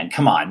like, man,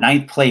 come on,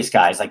 ninth place,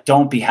 guys. Like,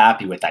 don't be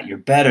happy with that. You're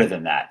better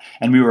than that.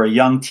 And we were a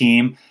young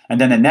team.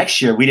 And then the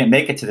next year, we didn't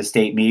make it to the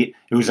state meet.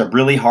 It was a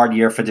really hard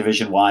year for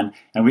Division I.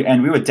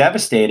 And we were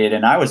devastated.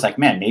 And I was like,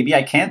 man, maybe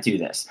I can't do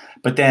this.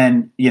 But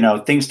then,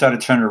 things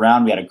started turning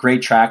around. We had a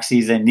great track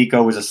season.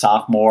 Nico was a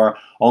sophomore.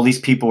 All these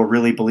people were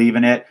really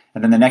believing it.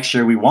 And then the next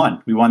year, we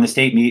won. We won the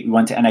state meet. We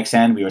went to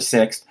NXN. We were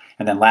sixth.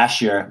 And then last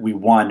year we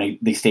won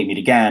the state meet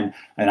again.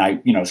 And I,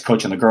 was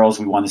coaching the girls.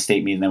 We won the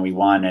state meet and then we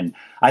won. And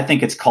I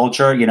think it's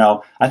culture.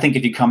 I think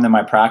if you come to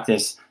my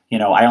practice,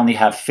 I only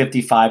have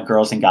 55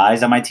 girls and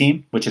guys on my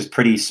team, which is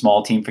pretty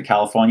small team for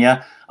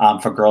California,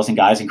 for girls and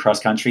guys in cross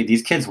country.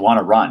 These kids want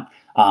to run.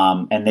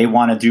 And they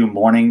want to do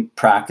morning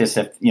practice.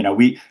 If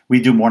we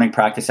do morning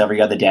practice every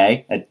other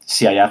day. At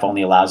CIF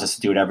only allows us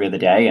to do it every other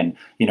day, and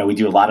we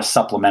do a lot of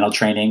supplemental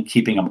training,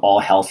 keeping them all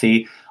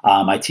healthy.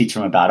 I teach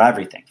them about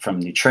everything from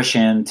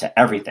nutrition to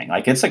everything.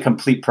 Like, it's a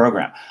complete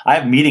program. I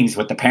have meetings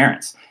with the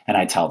parents, and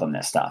I tell them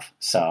this stuff.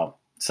 So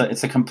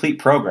it's a complete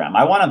program.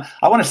 I want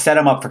to set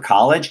them up for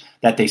college,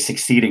 that they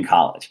succeed in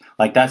college.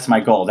 Like, that's my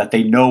goal, that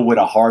they know what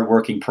a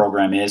hardworking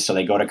program is. So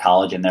they go to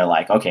college and they're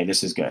like, okay,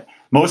 this is good.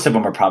 Most of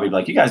them are probably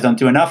like, you guys don't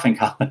do enough in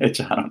college.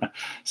 I don't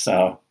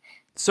know.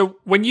 So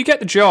when you get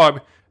the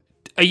job,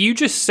 are you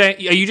just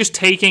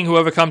taking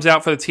whoever comes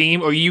out for the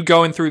team, or are you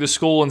going through the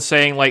school and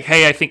saying like,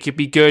 hey, I think you'd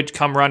be good,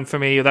 come run for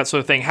me, or that sort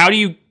of thing? How do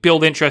you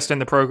build interest in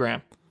the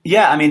program?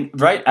 Yeah,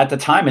 right at the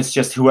time, it's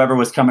just whoever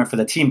was coming for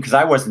the team, because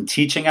I wasn't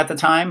teaching at the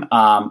time.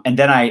 And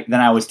then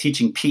I was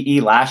teaching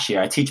PE last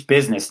year. I teach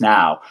business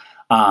now,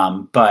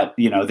 but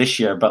this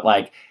year.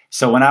 But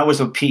so when I was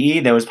with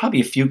PE, there was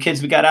probably a few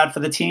kids we got out for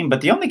the team,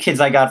 but the only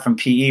kids I got from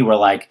PE were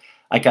like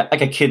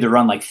a kid to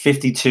run like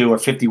 52 or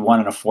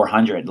 51 in a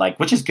 400,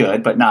 which is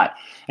good, but not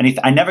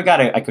anything. I never got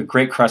a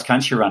great cross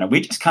country runner.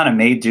 We just kind of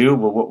made do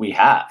with what we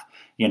have,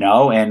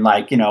 and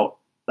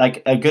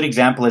a good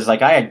example is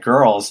I had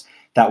girls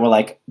that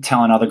were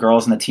telling other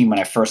girls in the team when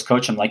I first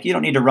coached them, you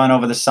don't need to run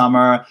over the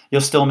summer.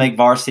 You'll still make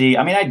varsity.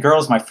 I had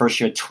girls my first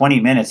year, 20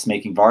 minutes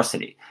making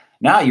varsity.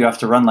 Now you have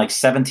to run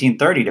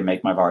 17:30 to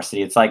make my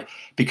varsity. It's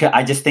because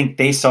I just think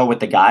they saw what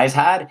the guys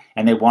had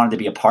and they wanted to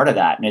be a part of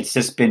that. And it's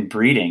just been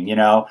breeding,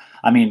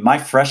 my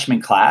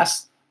freshman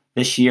class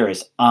this year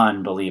is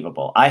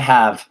unbelievable. I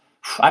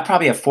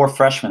probably have 4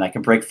 freshmen that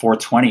can break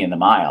 4:20 in the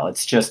mile.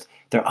 It's just,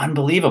 they're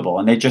unbelievable.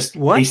 And they just,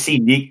 they see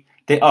neat.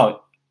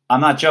 I'm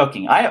not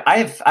joking.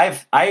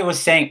 I was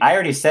saying, I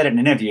already said it in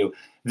an interview,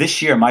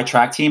 this year, my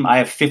track team, I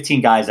have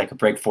 15 guys that could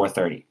break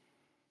 4:30.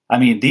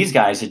 These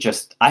guys are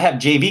just, I have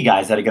JV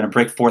guys that are going to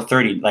break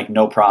 4:30,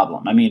 no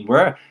problem.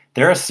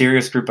 They're a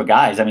serious group of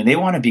guys. They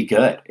want to be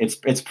good.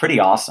 It's pretty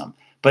awesome,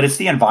 but it's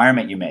the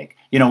environment you make.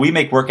 We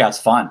make workouts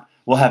fun.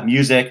 We'll have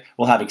music,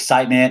 we'll have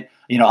excitement.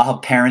 I'll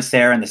have parents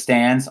there in the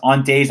stands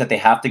on days that they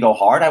have to go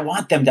hard. I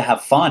want them to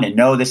have fun and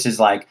know this is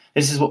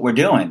what we're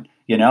doing.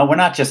 We're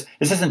not just,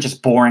 this isn't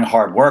just boring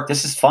hard work.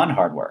 This is fun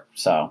hard work.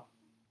 So.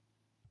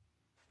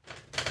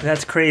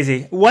 That's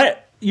crazy.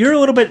 You're a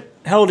little bit,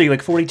 how old are you?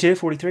 42,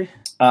 43?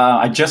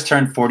 I just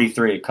turned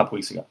 43 a couple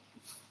weeks ago.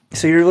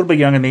 So you're a little bit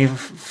younger than me,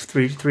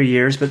 3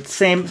 years, but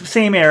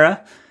same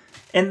era.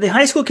 And the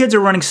high school kids are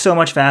running so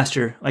much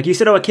faster. Like you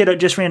said, a kid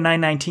just ran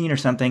 9:19 or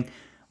something.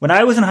 When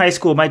I was in high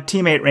school, my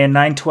teammate ran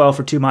 9:12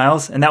 for 2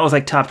 miles, and that was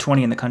top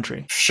 20 in the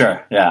country.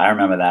 Sure. Yeah, I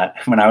remember that.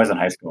 When I was in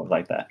high school, it was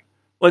like that.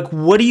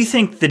 What do you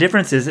think the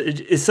difference is?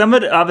 Is some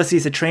of it, obviously,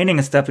 it's the training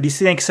and stuff, but do you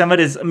think some of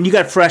it is, you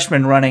got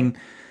freshmen running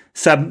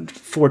sub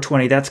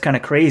 420. That's kind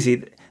of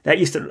crazy. That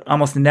used to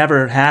almost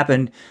never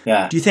happen.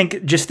 Yeah. Do you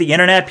think just the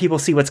internet, people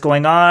see what's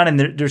going on and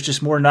there's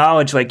just more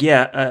knowledge, a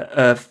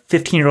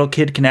 15-year-old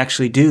kid can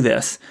actually do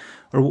this?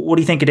 Or what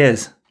do you think it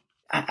is?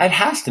 It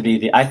has to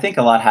be. I think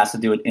a lot has to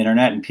do with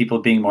internet and people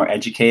being more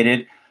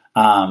educated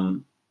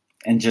and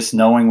just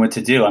knowing what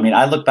to do.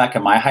 I look back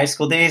at my high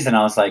school days and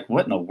I was like,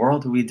 what in the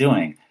world are we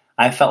doing?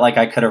 I felt like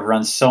I could have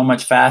run so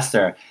much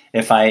faster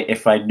if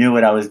I knew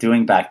what I was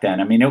doing back then.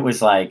 It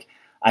was I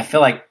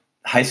feel like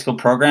high school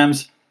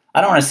programs, I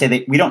don't want to say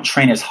that we don't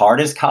train as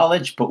hard as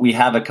college, but we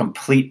have a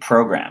complete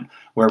program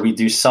where we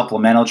do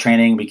supplemental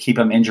training. We keep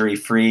them injury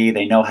free.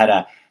 They know how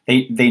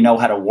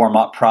to warm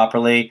up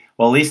properly.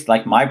 Well, at least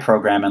my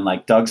program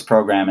and Doug's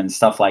program and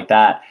stuff like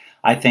that.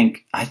 I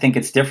think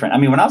it's different.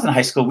 When I was in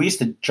high school, we used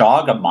to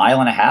jog 1.5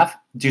 miles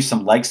do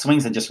some leg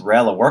swings and just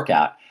rail a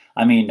workout.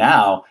 I mean,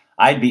 now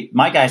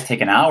my guys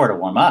take an hour to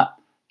warm up.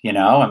 You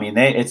know, I mean,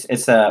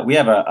 we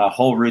have a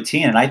whole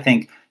routine. And I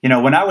think, you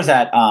know, when I was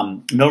at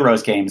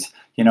Milrose games,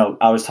 you know,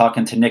 I was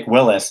talking to Nick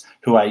Willis,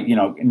 who I, you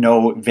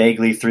know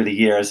vaguely through the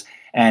years.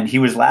 And he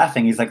was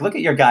laughing. He's like, look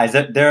at your guys.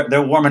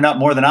 They're warming up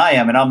more than I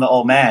am. And I'm the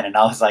old man. And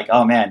I was like,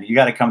 oh, man, you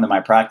got to come to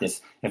my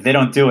practice. If they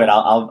don't do it,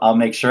 I'll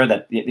make sure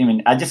that, I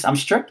mean, I'm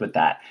strict with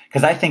that.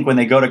 Because I think when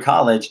they go to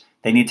college,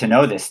 they need to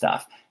know this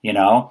stuff, you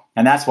know.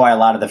 And that's why a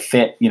lot of the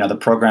fit, you know, the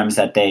programs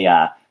that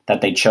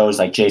they chose,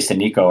 like Jason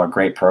Nico, are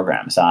great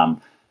programs.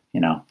 You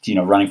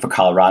know, running for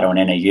Colorado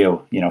and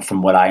NAU, you know,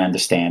 from what I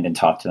understand and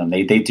talk to them,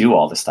 they do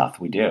all the stuff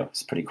we do.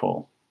 It's pretty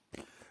cool.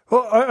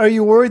 Well, are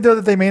you worried, though,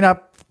 that they may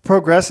not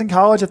progress in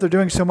college if they're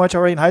doing so much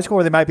already in high school,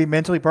 or they might be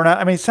mentally burnt out?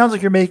 I mean, it sounds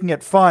like you're making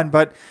it fun,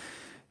 but,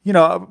 you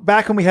know,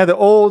 back when we had the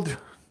old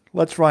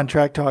Let's Run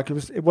Track Talk,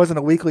 it wasn't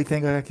a weekly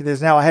thing like it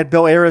is now. I had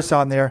Bill Aris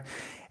on there,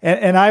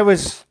 and I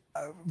was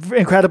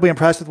incredibly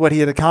impressed with what he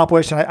had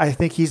accomplished, and I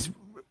think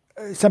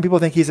some people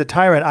think he's a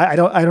tyrant. I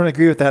don't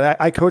agree with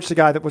that. I coached a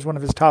guy that was one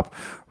of his top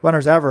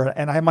runners ever,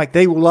 and I'm like,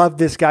 they love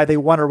this guy. They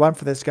want to run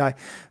for this guy.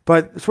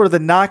 But sort of the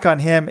knock on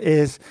him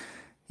is,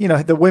 you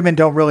know, the women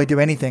don't really do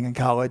anything in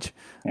college.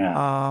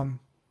 Yeah.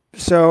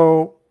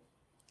 So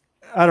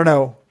I don't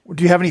know.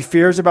 Do you have any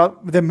fears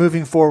about them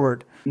moving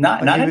forward?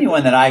 Not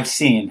anyone that I've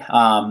seen.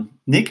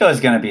 Nico is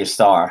going to be a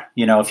star.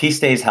 You know, if he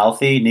stays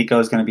healthy, Nico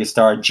is going to be a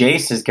star.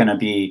 Jace is going to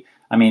be,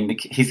 I mean,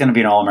 he's going to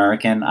be an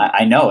All-American.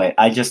 I know it.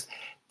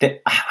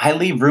 I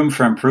leave room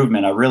for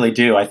improvement. I really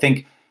do. I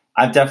think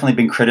I've definitely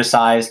been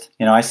criticized.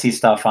 You know, I see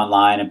stuff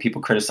online and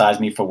people criticize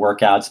me for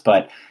workouts,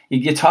 but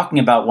you're talking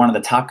about one of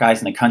the top guys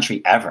in the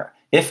country ever,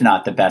 if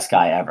not the best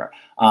guy ever.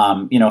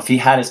 You know, if he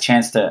had his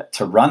chance to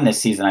run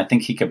this season, I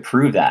think he could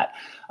prove that.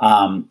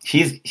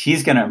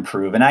 He's going to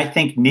improve. And I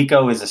think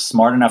Nico is a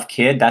smart enough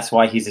kid. That's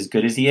why he's as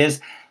good as he is,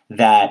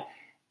 that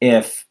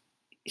if,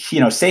 you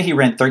know, say he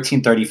ran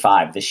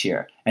 13:35 this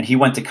year and he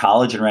went to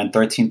college and ran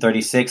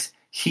 13:36,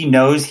 he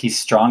knows he's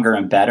stronger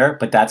and better,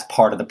 but that's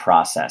part of the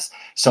process.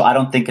 So I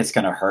don't think it's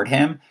going to hurt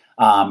him.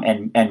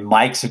 And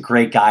Mike's a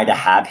great guy to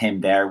have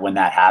him there when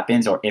that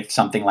happens, or if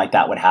something like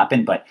that would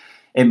happen, but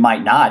it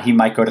might not. He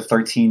might go to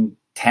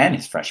 13:10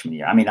 his freshman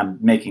year. I mean, I'm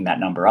making that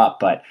number up,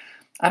 but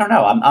I don't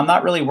know. I'm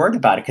not really worried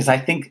about it because I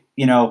think,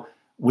 you know,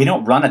 we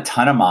don't run a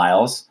ton of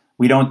miles.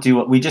 We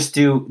just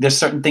do, there's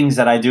certain things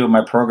that I do in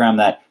my program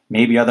that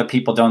maybe other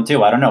people don't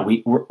do. I don't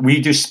know.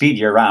 We do speed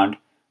year round.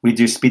 We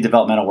do speed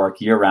developmental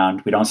work year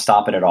round. We don't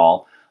stop it at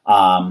all.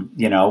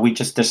 You know,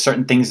 there's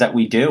certain things that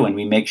we do, and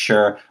we make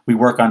sure we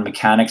work on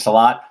mechanics a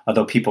lot,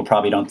 although people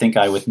probably don't think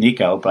I with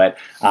Nico, but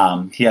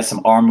he has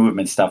some arm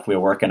movement stuff we're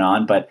working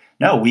on. But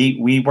no,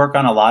 we work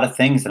on a lot of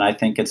things, and I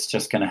think it's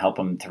just going to help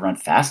him to run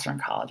faster in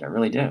college. I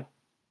really do.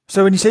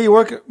 So when you say you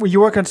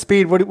work on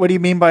speed, what do you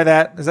mean by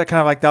that? Is that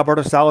kind of like the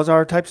Alberto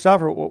Salazar type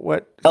stuff, or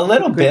what? A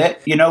little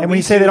bit, you know. And when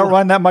you say they don't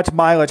run that much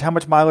mileage, how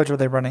much mileage are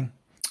they running?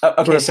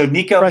 Okay, so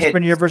Nico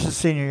freshman year versus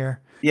senior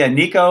year. Yeah,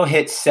 Nico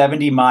hit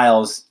 70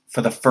 miles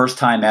for the first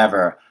time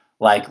ever,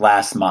 like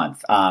last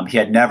month. He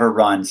had never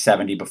run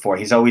 70 before.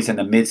 He's always in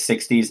the mid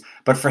 60s.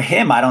 But for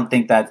him, I don't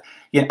think that.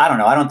 I don't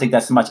know. I don't think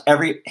that's much.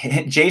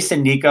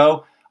 Jason,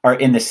 Nico are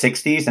in the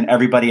 60s, and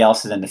everybody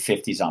else is in the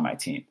 50s on my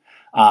team.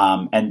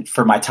 And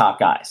for my top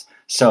guys.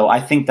 So I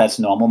think that's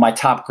normal. My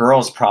top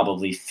girl's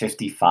probably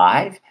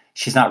 55.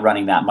 She's not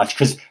running that much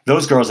because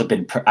those girls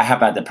I have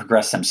had to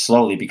progress them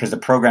slowly because the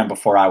program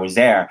before I was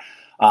there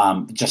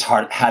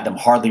had them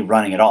hardly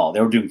running at all.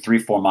 They were doing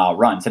 3-4 mile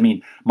runs. I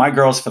mean, my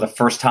girls for the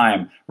first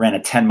time ran a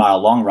 10-mile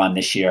long run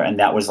this year, and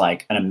that was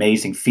like an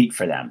amazing feat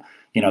for them.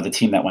 You know, the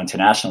team that went to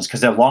nationals,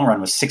 because their long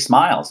run was 6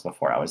 miles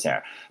before I was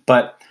there.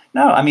 But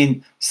no, I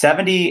mean,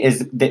 70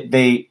 is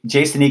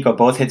Jason and Nico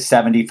both hit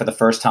 70 for the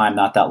first time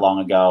not that long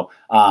ago.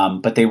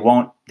 But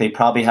they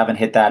probably haven't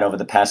hit that over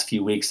the past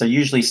few weeks. They're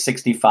usually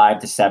 65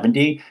 to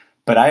 70.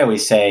 But I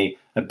always say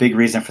a big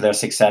reason for their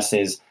success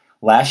is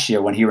last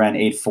year when he ran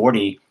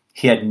 840,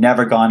 he had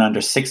never gone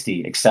under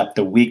 60 except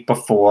the week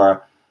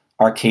before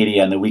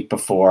Arcadia and the week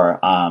before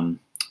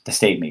the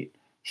state meet.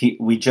 I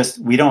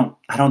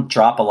don't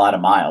drop a lot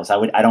of miles.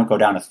 I don't go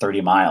down to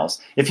 30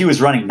 miles. If he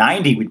was running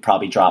 90, we'd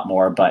probably drop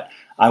more, but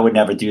I would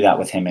never do that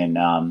with him in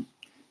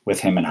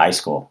high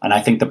school. And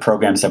I think the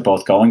programs they're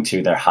both going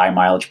to, they're high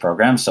mileage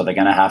programs, so they're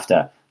going to have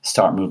to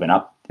start moving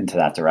up into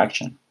that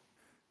direction.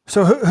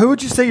 So who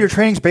would you say your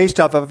training's based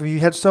off of? You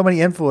had so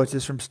many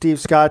influences from Steve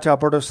Scott to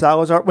Alberto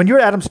Salazar. When you were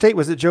at Adams State,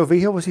 was it Joe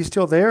Vigil? Was he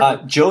still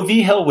there? Joe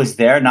Vigil was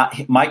there.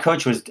 My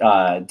coach was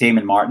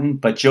Damon Martin,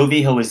 but Joe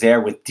Vigil was there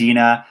with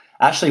Dina.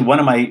 Actually, one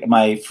of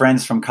my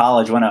friends from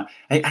college,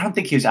 I don't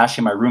think he was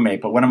actually my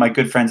roommate, but one of my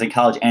good friends in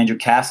college, Andrew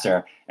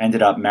Castor,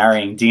 ended up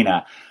marrying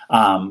Dina.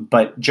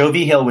 But Joe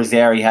Vigil was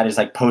there. He had his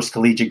like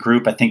post-collegiate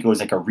group. I think it was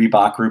like a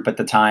Reebok group at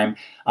the time.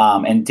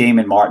 And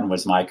Damon Martin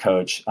was my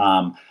coach.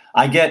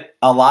 I get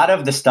a lot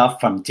of the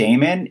stuff from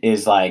Damon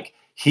is like,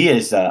 he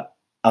is a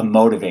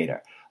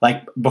motivator.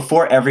 like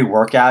before every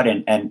workout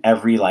and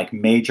every like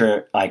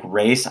major like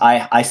race,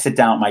 I sit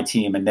down with my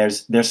team and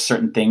there's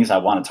certain things I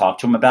want to talk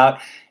to them about.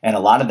 And a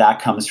lot of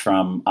that comes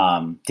from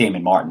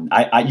Damon Martin.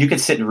 You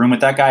could sit in a room with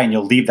that guy and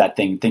you'll leave that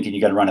thing thinking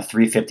you're going to run a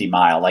 350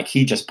 mile. Like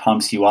he just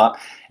pumps you up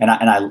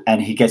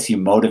and he gets you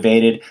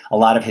motivated. A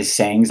lot of his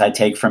sayings I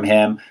take from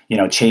him,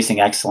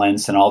 chasing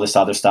excellence and all this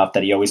other stuff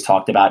that he always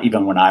talked about,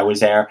 even when I was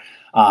there.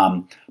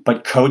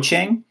 But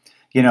coaching,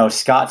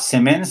 Scott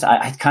Simmons,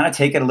 I kind of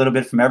take it a little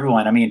bit from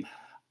everyone. I mean,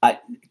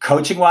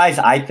 coaching wise,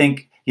 I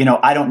think,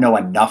 I don't know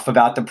enough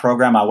about the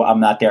program. I'm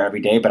not there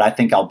every day, but I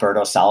think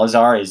Alberto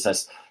Salazar is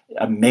just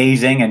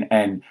amazing.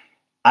 And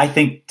I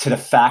think to the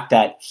fact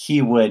that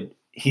he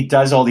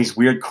does all these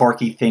weird,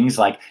 quirky things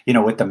like,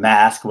 with the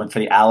mask, for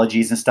the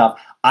allergies and stuff.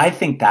 I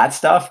think that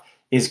stuff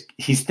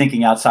he's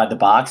thinking outside the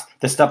box.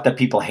 The stuff that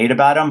people hate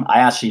about him, I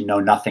actually know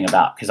nothing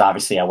about because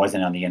obviously I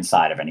wasn't on the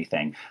inside of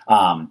anything.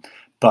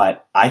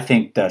 But I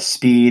think the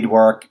speed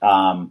work,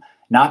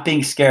 not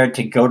being scared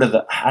to go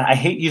to I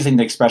hate using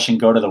the expression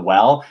go to the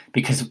well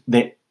because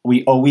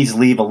we always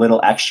leave a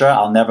little extra.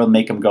 I'll never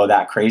make them go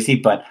that crazy,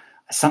 but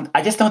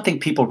I just don't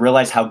think people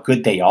realize how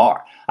good they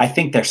are. I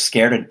think they're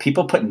scared.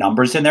 People put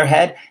numbers in their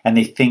head and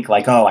they think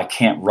like, oh, I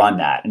can't run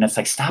that. And it's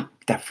like, stop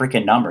that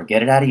freaking number.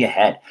 Get it out of your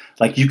head.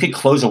 Like you could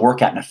close a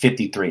workout in a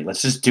 53.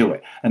 Let's just do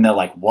it. And they're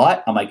like,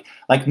 what? I'm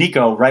like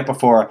Nico, right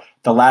before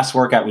the last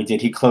workout we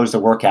did, he closed a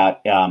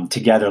workout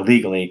together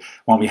legally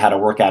when we had a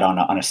workout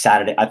on a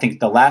Saturday. I think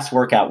the last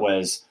workout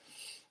was,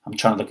 I'm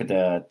trying to look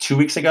at 2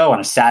 weeks ago on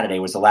a Saturday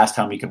was the last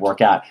time we could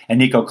work out. And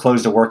Nico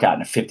closed a workout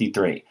in a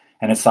 53.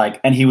 And it's like,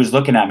 and he was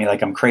looking at me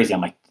like I'm crazy.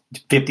 I'm like,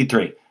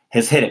 53.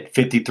 Has hit it,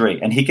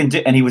 53. And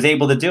he was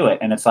able to do it.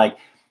 And it's like,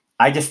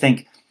 I just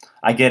think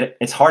I get it.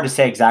 It's hard to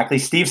say exactly.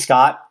 Steve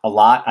Scott, a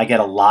lot. I get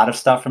a lot of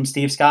stuff from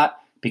Steve Scott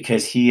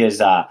because he is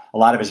a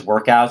lot of his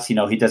workouts.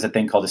 He does a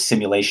thing called a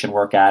simulation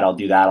workout. I'll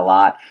do that a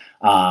lot.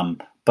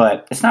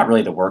 But it's not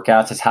really the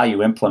workouts. It's how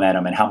you implement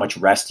them and how much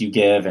rest you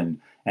give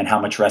and how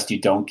much rest you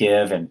don't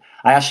give. And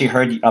I actually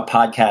heard a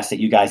podcast that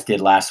you guys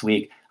did last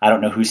week. I don't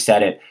know who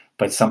said it,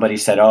 but somebody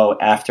said, oh,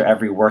 after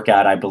every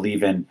workout, I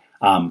believe in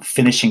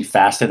finishing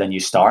faster than you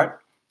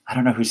start. I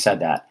don't know who said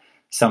that.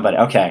 Somebody.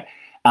 Okay.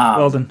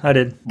 Weldon, I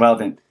did.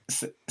 Weldon.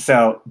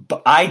 So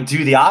but I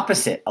do the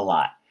opposite a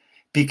lot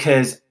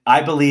because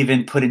I believe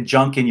in putting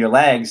junk in your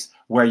legs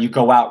where you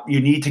go out.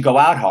 You need to go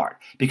out hard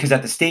because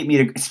at the state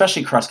meet,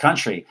 especially cross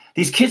country,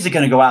 these kids are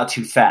going to go out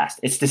too fast.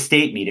 It's the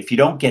state meet. If you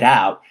don't get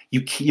out,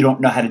 you don't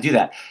know how to do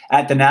that.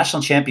 At the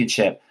national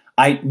championship,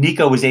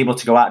 Nico was able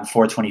to go out in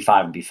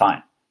 4:25 and be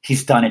fine.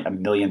 He's done it a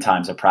million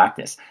times at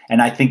practice.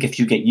 And I think if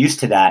you get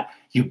used to that,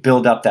 you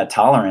build up that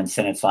tolerance.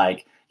 And it's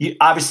like,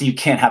 obviously you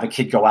can't have a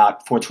kid go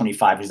out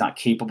 4:25 who's not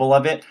capable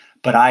of it.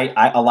 But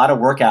a lot of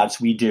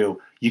workouts we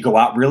do, you go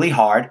out really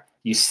hard,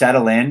 you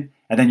settle in,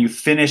 and then you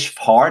finish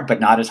hard, but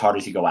not as hard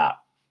as you go out.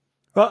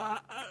 Well,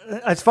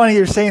 it's funny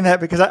you're saying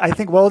that because I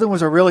think Weldon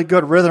was a really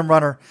good rhythm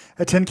runner,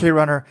 a 10K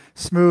runner,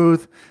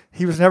 smooth.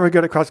 He was never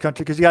good at cross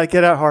country because you got to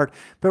get out hard.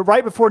 But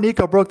right before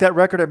Nico broke that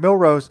record at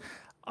Millrose,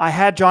 I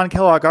had John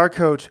Kellogg, our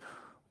coach,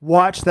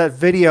 watch that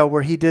video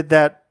where he did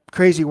that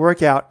crazy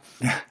workout.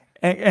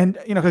 And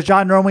because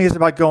John normally is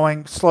about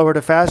going slower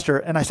to faster.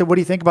 And I said, what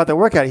do you think about that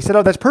workout? He said,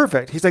 oh, that's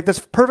perfect. He's like, that's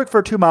perfect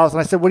for 2 miles. And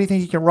I said, what do you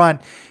think you can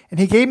run? And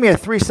he gave me a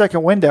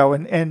 3-second window,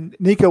 and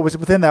Nico was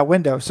within that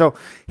window. So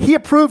he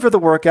approved of the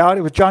workout.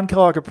 It was John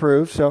Kellogg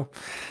approved. So,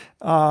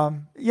 I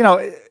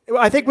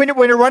think when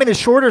you're running the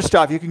shorter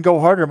stuff, you can go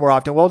harder more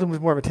often. Weldon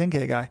was more of a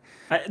 10K guy.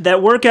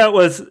 That workout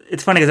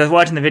it's funny because I was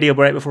watching the video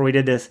right before we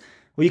did this.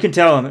 Well, you can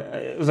tell him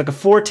it was like a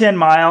 4:10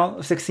 mile,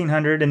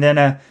 1600, and then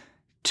a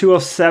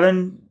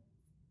 2:07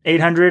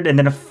 800, and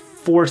then a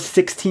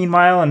 4:16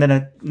 mile, and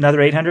then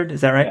another 800. Is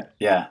that right?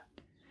 Yeah.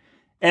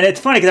 And it's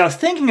funny because I was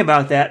thinking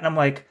about that, and I'm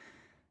like,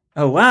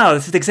 oh wow,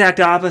 this is the exact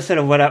opposite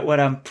of what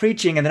I'm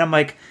preaching. And then I'm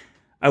like,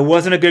 I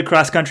wasn't a good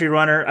cross country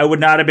runner. I would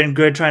not have been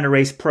good trying to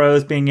race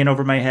pros, being in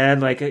over my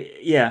head. Like,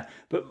 yeah.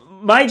 But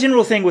my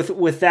general thing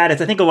with that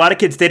is, I think a lot of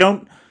kids, they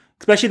don't,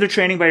 especially if they're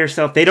training by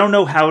yourself, they don't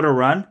know how to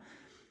run.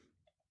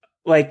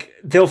 Like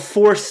they'll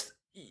force.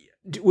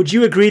 Would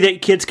you agree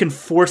that kids can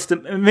force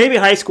them? Maybe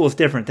high school is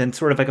different than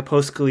sort of like a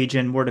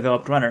post-collegiate, more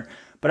developed runner.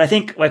 But I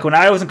think like when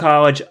I was in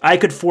college, I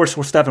could force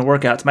stuff in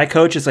workouts. My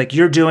coach is like,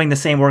 you're doing the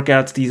same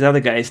workouts these other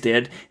guys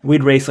did.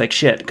 We'd race like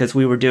shit because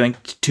we were doing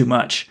too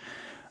much.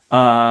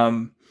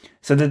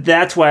 So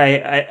that's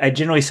why I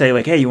generally say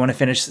like, hey, you want to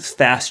finish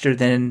faster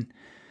than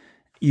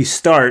you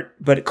start.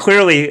 But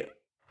clearly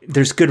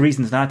there's good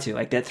reasons not to.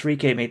 Like that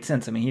 3K made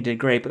sense. I mean, he did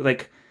great. But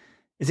like,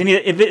 is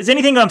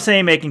anything I'm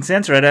saying making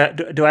sense, or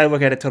do I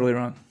look at it totally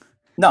wrong?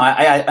 No,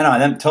 I know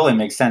that totally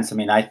makes sense. I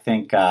mean, I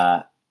think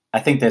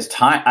there's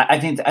time. I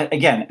think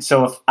again.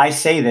 So if I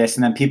say this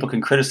and then people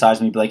can criticize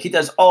me, be like, he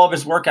does all of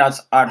his workouts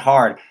out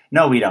hard.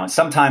 No, we don't.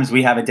 Sometimes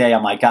we have a day.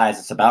 I'm like, guys,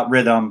 it's about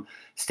rhythm,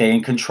 stay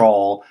in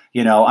control.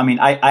 I mean,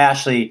 I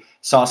actually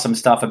saw some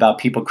stuff about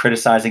people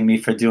criticizing me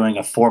for doing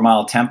a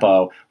 4-mile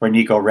tempo where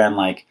Nico ran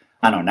like,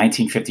 I don't know,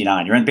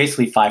 1959. You're in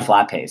basically 5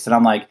 flat pace, and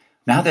I'm like,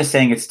 Now they're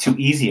saying it's too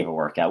easy of a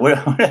workout.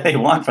 What do they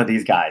want for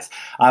these guys?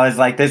 I was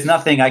like, there's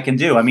nothing I can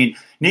do. I mean,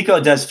 Nico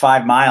does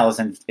 5 miles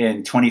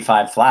in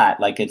 25 flat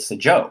like it's a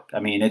joke.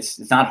 I mean,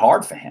 it's not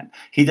hard for him.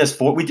 He does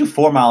 4. We do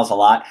 4 miles a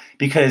lot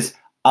because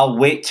I'll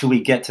wait till we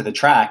get to the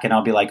track and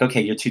I'll be like,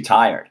 okay, you're too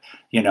tired.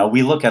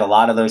 We look at a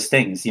lot of those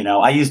things.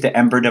 I use the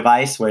Ember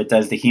device where it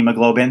does the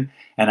hemoglobin,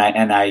 and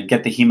I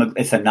get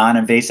it's a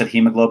non-invasive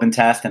hemoglobin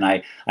test, and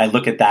I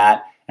look at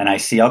that. And I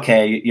see,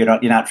 okay, you're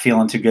not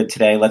feeling too good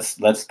today.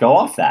 Let's go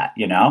off that.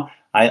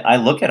 I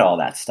look at all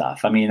that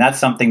stuff. I mean, that's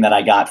something that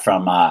I got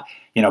from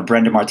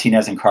Brendan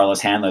Martinez and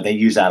Carlos Handler. They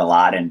use that a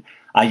lot, and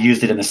I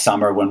used it in the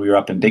summer when we were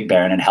up in Big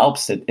Bear, and it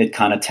helps. It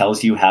kind of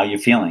tells you how you're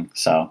feeling.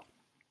 So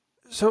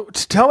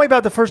tell me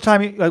about the first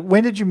time.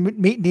 When did you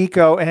meet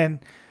Nico, and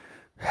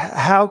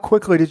how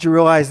quickly did you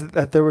realize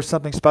that there was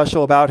something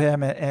special about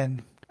him?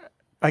 And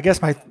I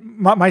guess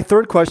my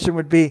third question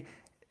would be,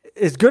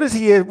 as good as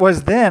he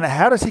was then,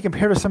 how does he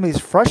compare to some of these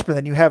freshmen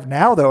that you have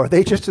now, though? Are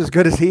they just as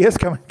good as he is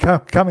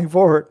coming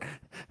forward?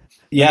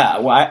 Yeah,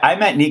 well, I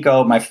met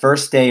Nico my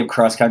first day of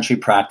cross-country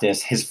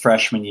practice his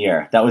freshman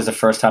year. That was the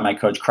first time I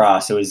coached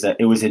cross.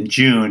 It was in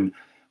June.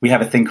 We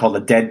have a thing called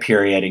a dead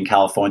period in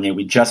California.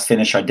 We just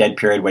finished our dead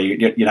period where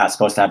you're not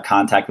supposed to have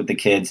contact with the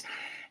kids,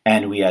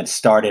 and we had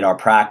started our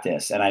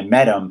practice. And I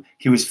met him.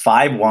 He was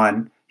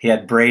 5'1". He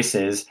had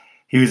braces.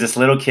 He was this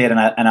little kid, and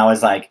I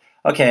was like,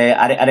 okay,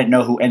 I didn't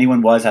know who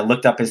anyone was. I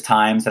looked up his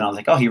times, and I was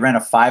like, oh, he ran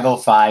a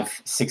 5:05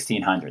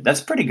 1600.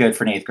 That's pretty good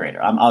for an 8th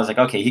grader. I was like,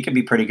 okay, he could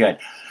be pretty good.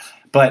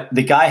 But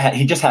the guy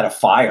he just had a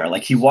fire.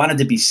 Like, he wanted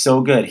to be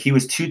so good. He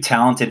was too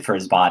talented for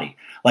his body.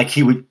 Like,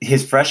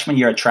 his freshman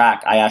year at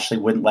track, I actually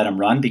wouldn't let him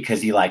run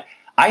because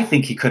I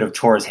think he could have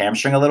tore his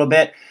hamstring a little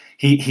bit.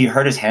 He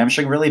hurt his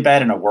hamstring really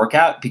bad in a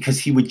workout because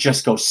he would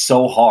just go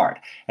so hard.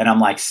 And I'm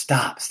like,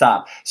 stop.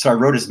 So I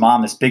wrote his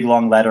mom this big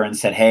long letter and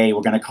said, hey,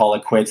 we're going to call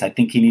it quits. I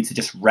think he needs to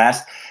just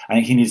rest. I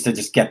think he needs to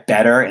just get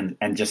better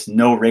and just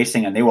no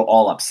racing. And they were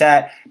all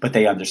upset, but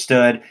they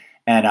understood.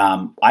 And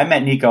I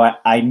met Nico.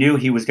 I knew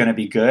he was going to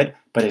be good.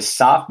 But his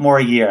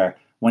sophomore year,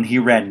 when he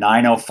ran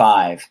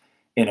 9:05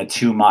 in a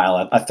 2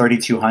 mile, a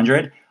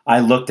 3,200, I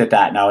looked at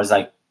that and I was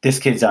like, this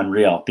kid's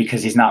unreal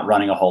because he's not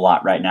running a whole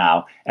lot right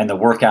now. And the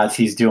workouts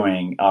he's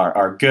doing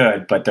are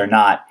good, but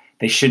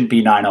they shouldn't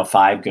be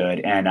 9:05 good.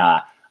 And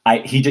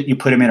you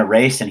put him in a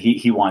race and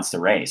he wants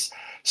to race.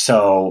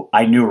 So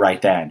I knew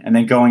right then. And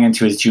then going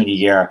into his junior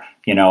year,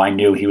 I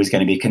knew he was going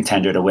to be a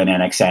contender to win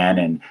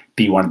NXN and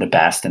be one of the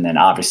best. And then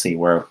obviously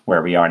we're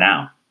where we are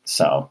now.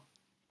 So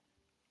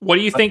what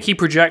do you think he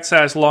projects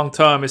as long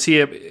term? Is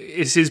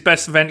his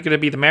best event going to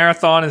be the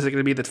marathon? Is it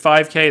going to be the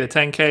 5K, the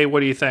 10K?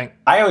 What do you think?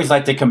 I always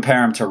like to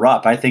compare him to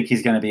Rupp. I think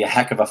he's going to be a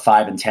heck of a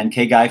 5 and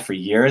 10K guy for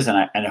years,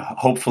 and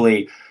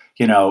hopefully,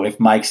 if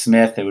Mike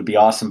Smith, it would be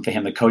awesome for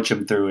him to coach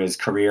him through his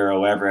career or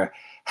whatever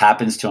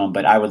happens to him.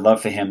 But I would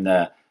love for him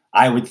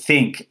I would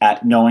think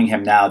at knowing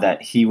him now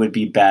that he would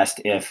be best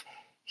if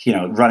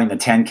running the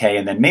 10K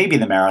and then maybe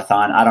the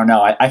marathon. I don't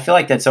know. I feel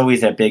like that's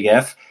always a big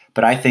if,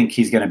 but I think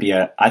he's going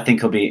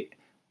to be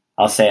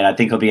I'll say it. I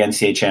think he'll be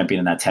NCAA champion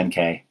in that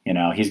 10K.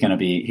 He's going to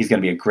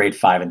be a great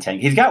 5 and 10.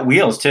 He's got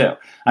wheels too.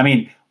 I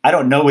mean, I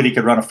don't know what he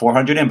could run a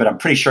 400 in, but I'm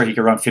pretty sure he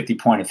could run 50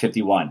 point at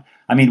 51.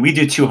 I mean, we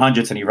do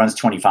 200s and he runs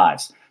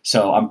 25s.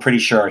 So I'm pretty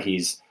sure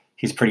he's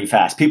pretty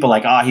fast. People are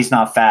like, oh, he's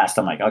not fast.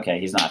 I'm like, okay,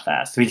 he's not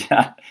fast.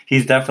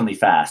 He's definitely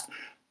fast.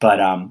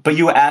 But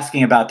you were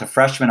asking about the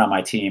freshmen on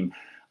my team.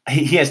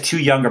 He has 2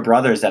 younger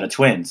brothers that are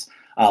twins,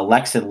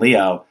 Lex and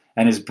Leo,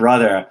 and his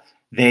brother.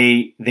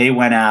 They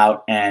went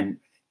out, and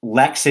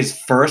Lex's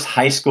first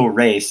high school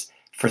race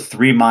for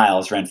 3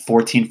 miles ran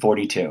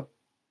 14:42.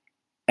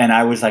 And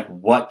I was like,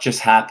 what just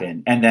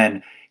happened? And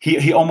then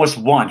he almost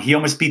won. He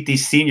almost beat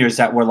these seniors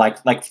that were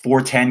like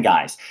 4:10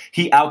 guys.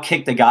 He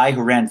outkicked the guy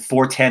who ran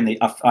 4:10,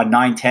 a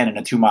 9:10 in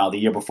a 2 mile the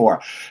year before.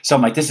 So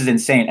I'm like, this is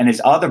insane. And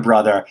his other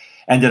brother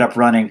ended up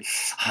running,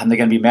 they're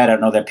going to be mad, I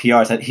don't know their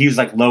PRs. He was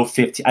like low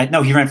 50.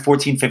 No, he ran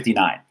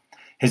 14:59.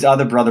 His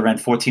other brother ran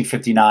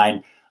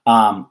 14:59.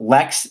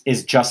 Lex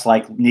is just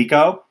like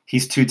Nico.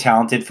 He's too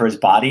talented for his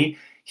body.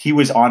 He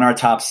was on our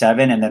top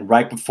 7. And then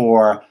right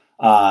before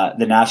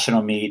the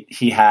national meet,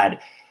 he had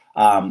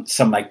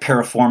some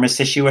piriformis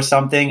issue or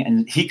something.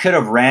 And he could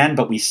have ran,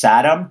 but we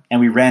sat him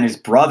and we ran his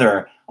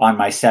brother on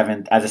my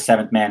 7th as a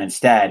 7th man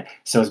instead.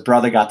 So his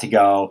brother got to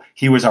go.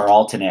 He was our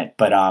alternate.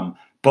 But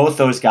both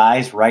those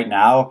guys right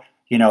now,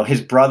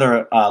 his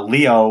brother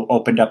Leo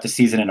opened up the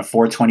season in a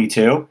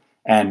 4:22.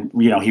 And,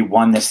 he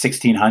won this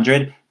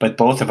 1600, but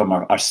both of them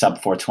are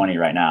sub 420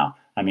 right now.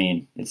 I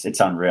mean, it's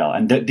unreal.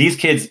 And these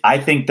kids, I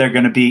think they're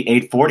going to be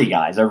 840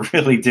 guys. I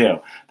really do.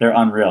 They're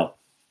unreal.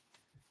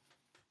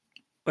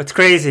 It's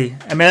crazy.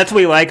 I mean, that's what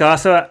we like.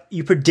 Also,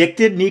 you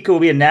predicted Nico will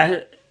be a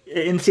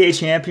NCAA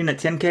champion at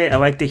 10K. I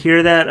like to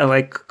hear that. I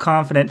like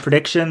confident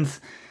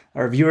predictions.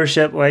 Our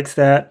viewership likes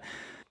that.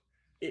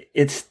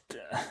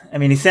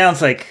 He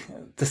sounds like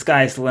the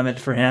sky's the limit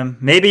for him.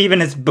 Maybe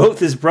even both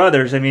his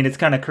brothers. I mean, it's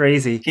kind of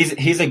crazy.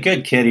 He's a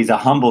good kid. He's a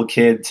humble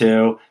kid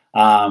too.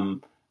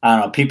 I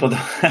don't know.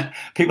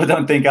 People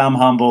don't think I'm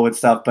humble with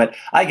stuff, but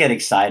I get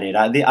excited.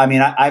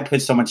 I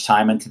put so much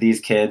time into these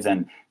kids,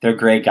 and they're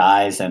great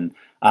guys. And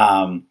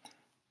I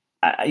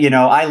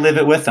live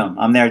it with them.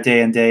 I'm there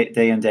day in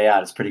day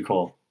out. It's pretty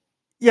cool.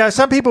 Yeah,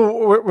 some people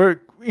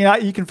were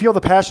you can feel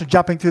the passion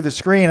jumping through the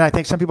screen. I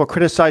think some people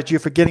criticized you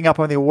for getting up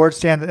on the award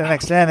stand at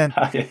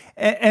NXN,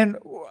 and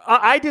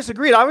I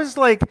disagreed. I was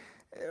like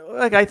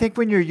I think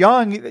when you're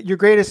young, your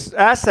greatest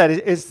asset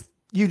is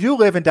you do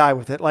live and die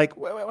with it. Like,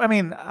 I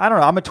mean, I don't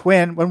know. I'm a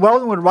twin. When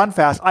Weldon would run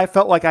fast, I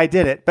felt like I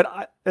did it.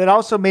 But it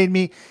also made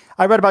me,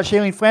 I read about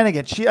Shailene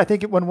Flanagan. I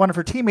think when one of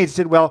her teammates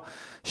did well,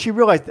 she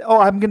realized,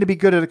 I'm going to be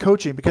good at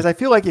coaching. Because I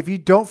feel like if you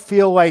don't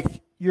feel like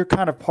you're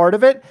kind of part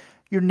of it,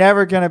 you're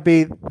never going to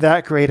be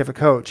that great of a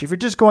coach. If you're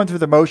just going through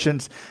the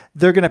motions,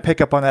 they're going to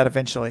pick up on that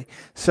eventually.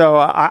 So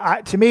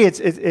to me,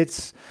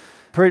 it's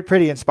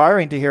pretty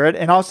inspiring to hear it.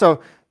 And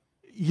also,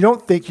 you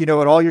don't think you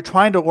know it all. You're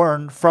trying to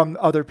learn from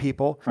other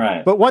people.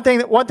 Right. But one thing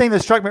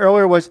that struck me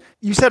earlier was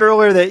you said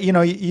earlier that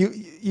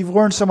you've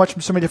learned so much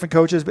from so many different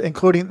coaches,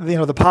 including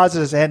the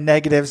positives and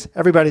negatives.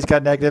 Everybody's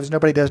got negatives.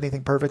 Nobody does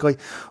anything perfectly.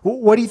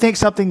 What do you think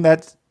something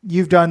that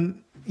you've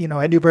done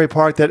at Newbury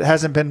Park that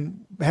hasn't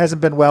been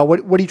well?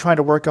 What are you trying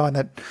to work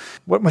on?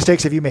 What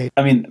mistakes have you made?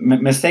 I mean,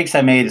 mistakes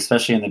I made,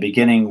 especially in the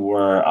beginning,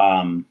 were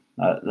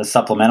the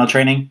supplemental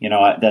training.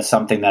 That's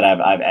something that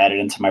I've added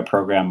into my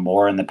program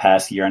more in the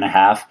past year and a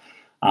half.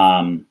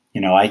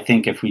 I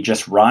think if you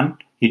just run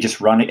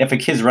it. If a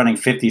kid's running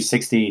 50,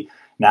 60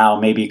 now,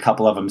 maybe a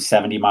couple of them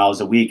 70 miles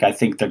a week, I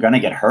think they're going to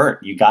get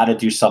hurt. You got to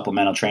do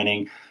supplemental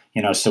training,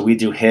 so we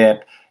do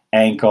hip,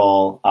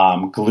 ankle,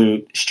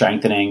 glute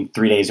strengthening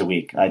 3 days a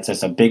week. It's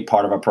just a big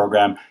part of our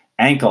program.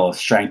 Ankle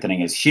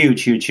strengthening is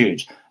huge, huge,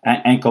 huge.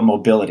 Ankle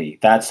mobility.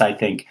 That's, I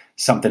think,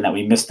 something that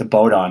we missed the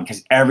boat on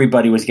because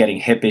everybody was getting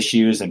hip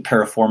issues and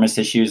piriformis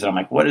issues. And I'm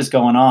like, what is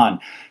going on?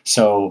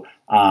 So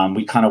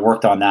we kind of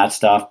worked on that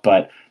stuff.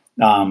 But,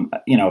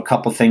 a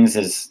couple things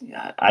is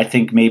I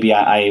think maybe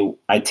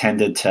I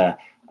tended to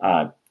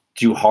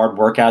do hard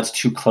workouts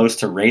too close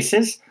to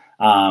races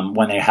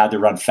when they had to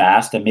run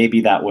fast. And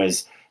maybe that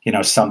was,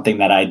 something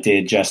that I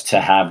did just to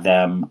have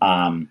them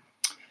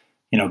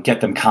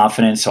get them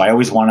confidence. So I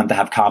always want them to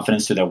have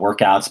confidence through their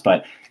workouts,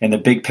 but in the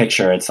big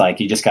picture, it's like,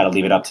 you just got to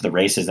leave it up to the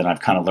races. And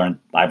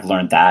I've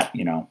learned that,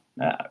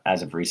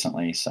 as of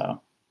recently.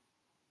 So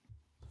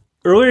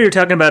earlier you're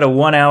talking about a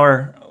 1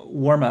 hour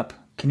warm up.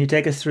 Can you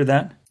take us through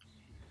that?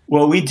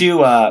 Well, we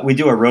do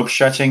a rope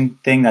stretching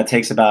thing that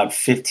takes about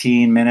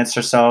 15 minutes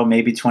or so,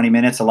 maybe 20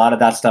 minutes. A lot of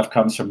that stuff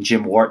comes from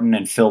Jim Wharton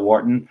and Phil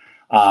Wharton,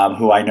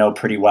 who I know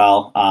pretty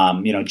well.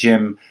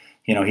 Jim,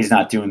 he's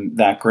not doing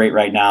that great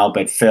right now,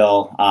 but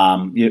Phil,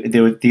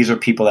 these are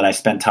people that I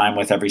spend time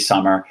with every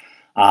summer.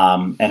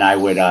 And I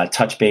would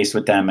touch base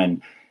with them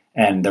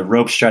and the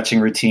rope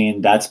stretching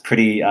routine, that's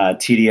pretty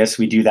tedious.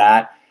 We do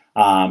that.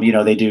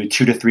 They do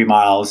 2 to 3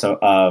 miles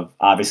of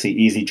obviously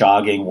easy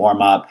jogging,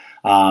 warm up.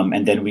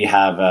 And then we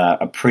have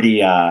a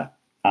pretty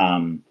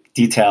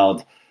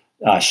detailed,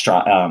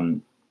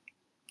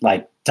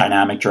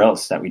 dynamic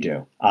drills that we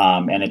do.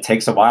 And it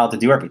takes a while to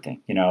do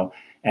everything,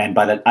 and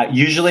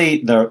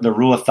usually the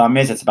rule of thumb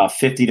is it's about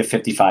 50 to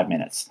 55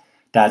 minutes.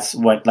 That's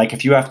what,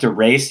 if you have to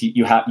race,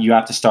 you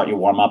have to start your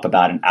warm up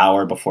about an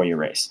hour before you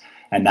race.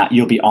 And that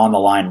you'll be on the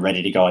line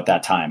ready to go at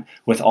that time.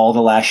 With all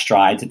the last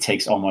strides, it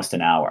takes almost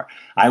an hour.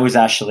 I was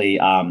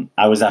actually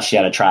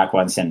at a track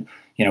once, and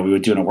we were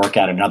doing a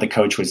workout. Another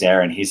coach was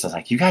there, and he's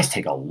like, "You guys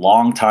take a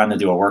long time to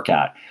do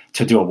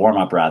a warm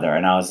up rather."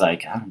 And I was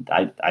like,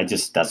 "I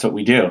just that's what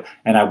we do."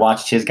 And I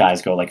watched his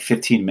guys go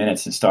 15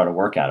 minutes and start a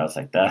workout. I was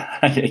like,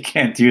 "I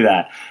can't do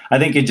that. I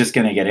think you're just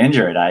going to get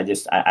injured. I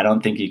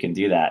don't think you can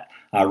do that."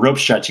 Rope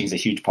stretching is a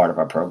huge part of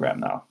our program,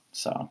 though.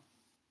 So,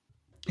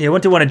 yeah, I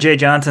went to one of Jay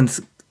Johnson's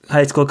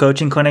high school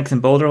coaching clinics in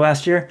Boulder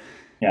last year.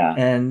 Yeah.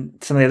 And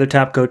some of the other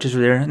top coaches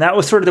were there. And that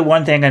was sort of the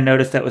one thing I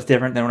noticed that was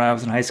different than when I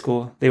was in high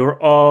school. They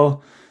were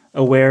all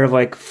aware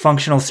of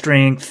functional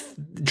strength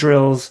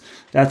drills,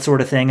 that sort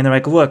of thing. And they're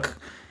like, look,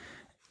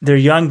 they're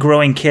young,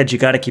 growing kids. You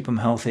got to keep them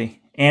healthy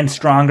and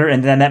stronger.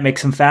 And then that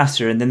makes them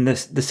faster. And then the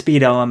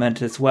speed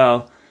element as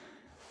well.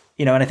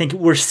 And I think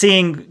we're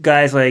seeing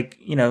guys like,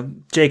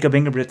 Jacob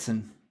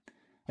Ingebrigtsen.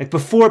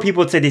 Before,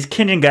 people would say these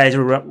Kenyan guys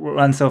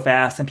run so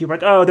fast, and people are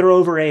like, oh, they're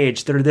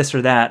overage, they're this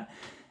or that.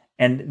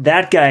 And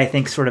that guy, I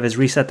think, sort of has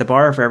reset the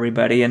bar for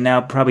everybody. And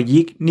now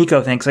probably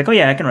Nico thinks oh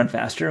yeah, I can run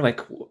faster.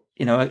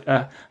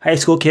 A high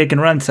school kid can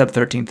run sub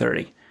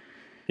 13:30.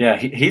 Yeah,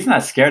 he's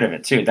not scared of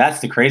it too.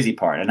 That's the crazy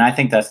part. And I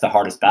think that's the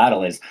hardest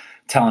battle, is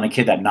telling a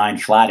kid that 9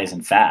 flat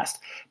isn't fast.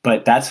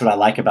 But that's what I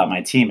like about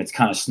my team. It's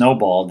kind of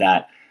snowballed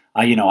that,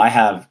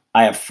 I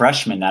have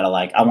freshmen that are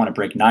like, I want to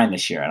break 9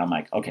 this year. And I'm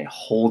like, okay,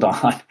 hold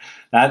on.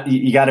 That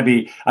you got to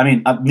be,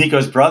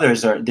 Nico's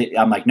brothers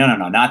I'm like, no,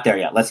 not there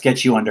yet. Let's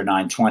get you under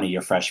 920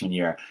 your freshman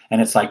year. And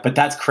it's like, but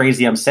that's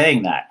crazy. I'm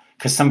saying that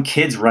because some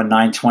kids run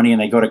 920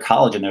 and they go to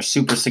college and they're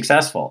super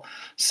successful.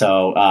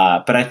 So,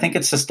 but I think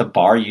it's just the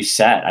bar you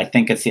set. I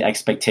think it's the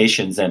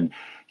expectations. And,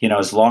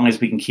 as long as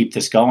we can keep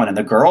this going, and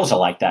the girls are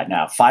like that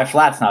now. 5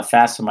 flat's not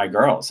fast for my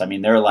girls.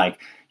 They're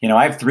like,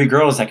 I have 3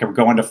 girls that could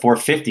go into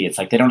 450. It's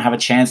like they don't have a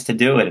chance to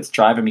do it. It's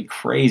driving me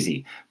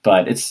crazy.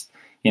 But it's,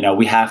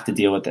 we have to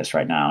deal with this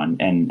right now,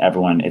 and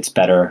everyone, it's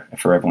better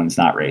for everyone's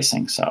not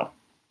racing. So,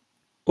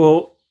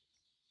 well,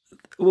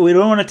 we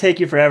don't want to take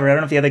you forever. I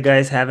don't know if the other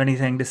guys have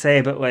anything to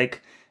say, but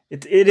like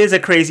it is a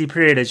crazy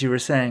period, as you were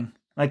saying.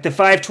 Like the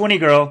 520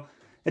 girl,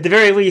 at the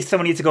very least,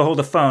 someone needs to go hold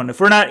a phone. If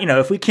we're not,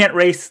 if we can't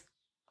race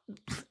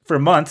for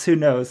months, who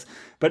knows?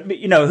 But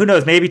who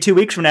knows? Maybe 2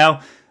 weeks from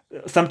now,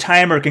 some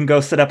timer can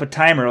go set up a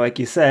timer, like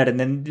you said, and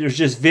then there's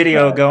just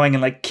video going,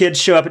 and like kids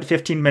show up at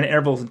 15-minute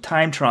intervals in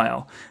time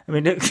trial. I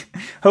mean,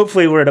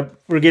 hopefully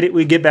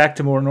we get back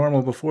to more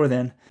normal before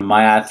then.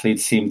 My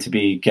athletes seem to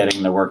be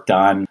getting the work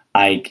done.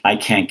 I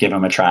can't give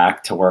them a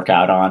track to work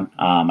out on.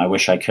 I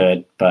wish I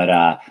could,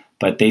 but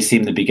they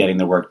seem to be getting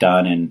the work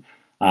done,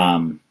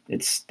 and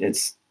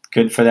it's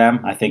good for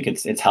them. I think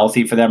it's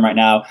healthy for them right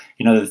now.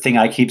 The thing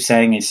I keep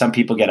saying is some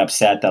people get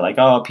upset that like,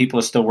 oh, people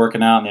are still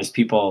working out and there's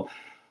people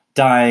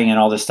dying and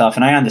all this stuff.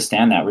 And I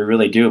understand that, we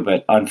really do.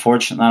 But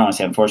unfortunately, I don't want to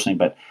say unfortunately,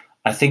 but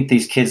I think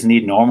these kids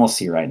need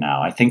normalcy right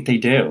now. I think they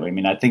do. I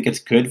mean, I think it's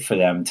good for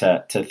them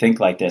to think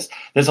like this.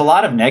 There's a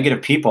lot of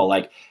negative people,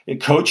 like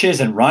coaches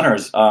and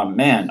runners,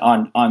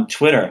 on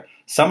Twitter.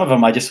 Some of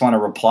them I just want to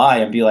reply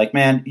and be like,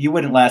 man, you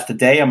wouldn't last a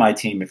day on my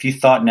team if you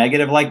thought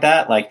negative like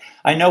that. Like,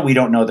 I know we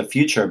don't know the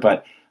future,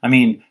 but I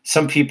mean,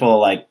 some people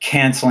like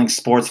canceling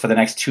sports for the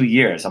next 2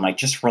 years. I'm like,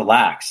 just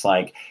relax.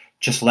 Like,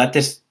 just let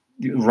this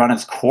run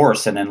its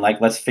course, and then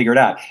like let's figure it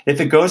out. If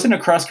it goes into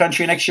cross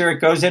country next year, it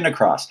goes into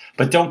cross.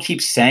 But don't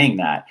keep saying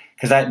that,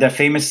 because the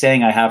famous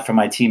saying I have for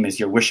my team is,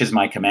 "Your wish is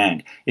my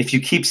command." If you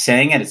keep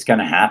saying it, it's going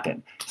to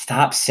happen.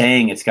 Stop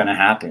saying it's going to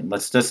happen.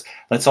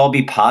 Let's all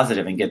be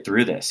positive and get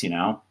through this.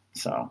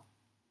 So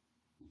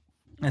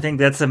I think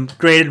that's some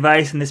great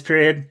advice in this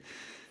period.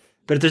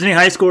 But if there's any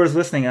high scorers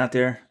listening out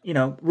there,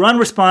 run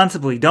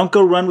responsibly. Don't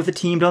go run with a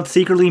team. Don't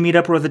secretly meet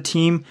up with a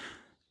team.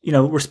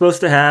 We're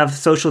supposed to have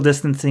social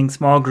distancing,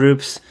 small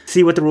groups,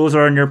 see what the rules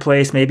are in your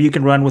place. Maybe you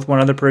can run with one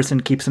other person,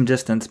 keep some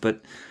distance,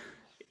 but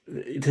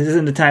this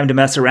isn't the time to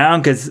mess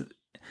around because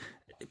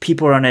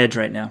people are on edge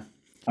right now.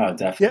 Oh,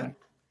 definitely. Yeah.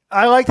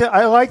 I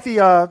like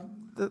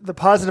the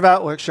positive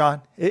outlook,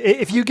 Sean.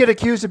 If you get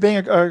accused of being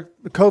a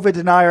COVID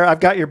denier, I've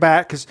got your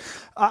back, because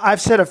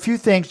I've said a few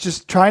things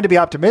just trying to be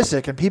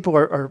optimistic, and people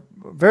are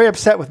very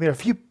upset with me. A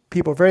few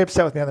people are very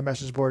upset with me on the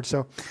message board.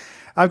 So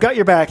I've got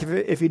your back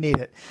if you need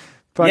it.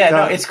 But,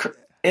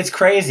 it's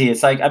crazy.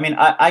 It's like, I mean,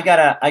 I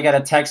got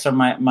a text from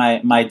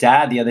my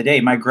dad the other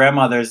day. My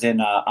grandmother's in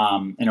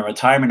a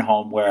retirement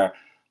home where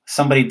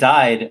somebody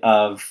died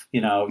of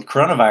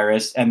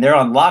coronavirus, and they're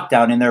on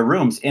lockdown in their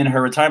rooms in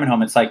her retirement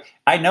home. It's like,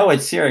 I know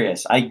it's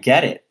serious. I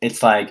get it.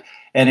 It's like,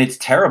 and it's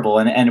terrible,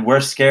 and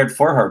we're scared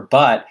for her.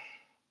 But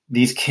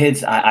these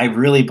kids, I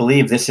really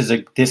believe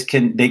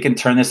they can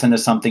turn this into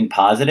something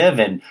positive,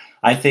 and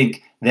I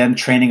think them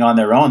training on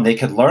their own, they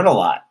could learn a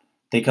lot.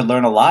 They could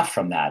learn a lot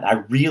from that.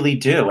 I really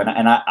do.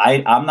 And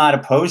I'm not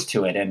opposed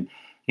to it. And,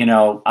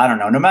 I don't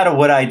know, no matter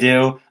what I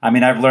do, I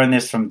mean, I've learned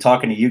this from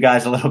talking to you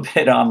guys a little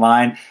bit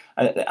online.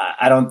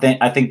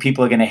 I think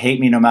people are going to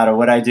hate me no matter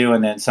what I do.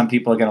 And then some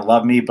people are going to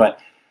love me. But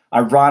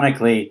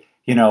ironically,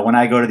 when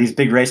I go to these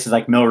big races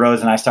like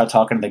Millrose and I start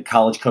talking to the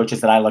college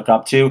coaches that I look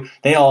up to,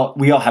 we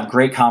all have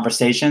great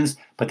conversations.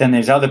 But then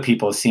there's other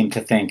people who seem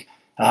to think,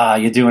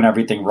 you're doing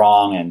everything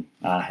wrong, and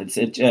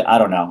I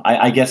don't know.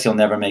 I guess you'll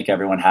never make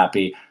everyone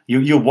happy.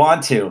 You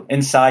want to,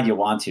 inside you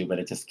want to, but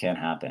it just can't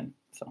happen.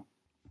 So,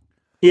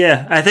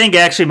 yeah, I think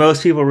actually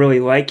most people really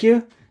like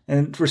you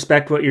and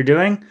respect what you're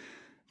doing,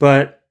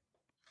 but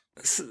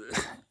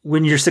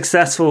when you're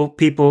successful,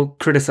 people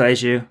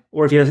criticize you.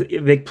 Or if you have a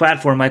big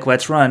platform like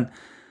Let's Run,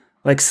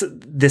 like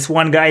this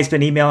one guy's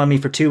been emailing me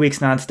for 2 weeks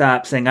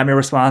nonstop saying I'm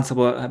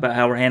irresponsible about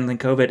how we're handling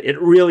COVID.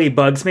 It really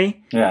bugs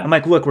me. Yeah. I'm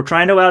like, look, we're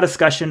trying to allow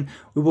discussion.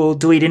 We will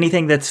delete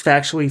anything that's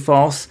factually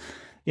false.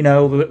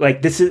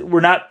 Like this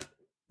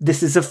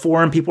is a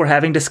forum. People are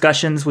having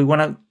discussions. We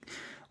want to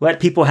let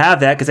people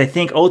have that, because I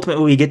think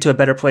ultimately we get to a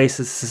better place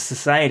as a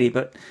society.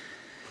 But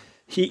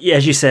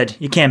as you said,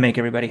 you can't make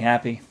everybody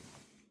happy.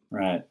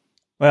 Right.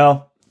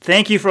 Well,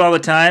 thank you for all the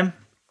time.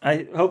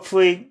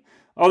 Hopefully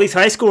all these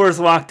high scorers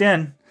locked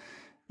in.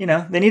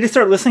 They need to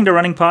start listening to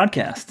running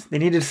podcasts. They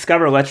need to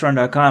discover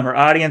letsrun.com. Our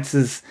audience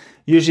is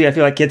usually, I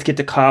feel like kids get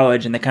to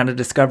college and they kind of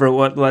discover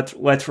what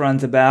Let's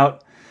Run's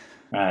about.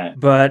 Right.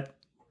 But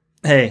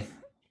hey,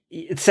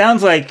 it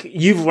sounds like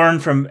you've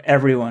learned from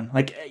everyone,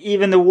 like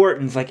even the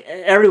Whartons, like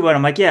everyone.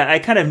 I'm like, yeah, I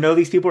kind of know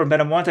these people or met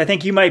them once. I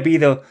think you might be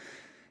the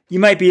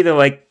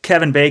like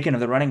Kevin Bacon of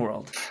the running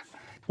world.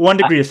 1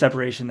 degree of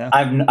separation, though.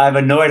 I've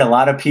annoyed a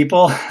lot of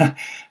people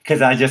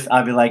because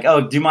I'll be like,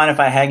 oh, do you mind if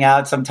I hang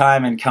out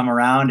sometime and come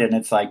around? And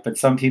it's like, but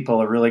some people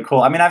are really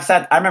cool. I mean,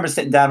 I remember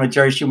sitting down with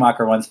Jerry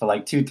Schumacher once for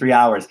like 2-3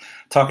 hours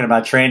talking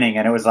about training,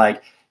 and it was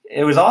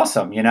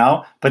awesome,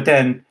 But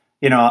then,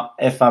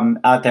 if I'm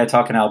out there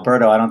talking to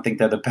Alberto, I don't think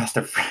they're the best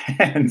of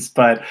friends,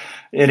 but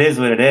it is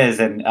what it is.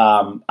 And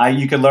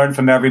you can learn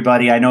from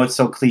everybody. I know it's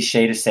so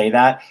cliche to say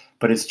that,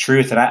 but it's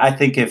truth. And I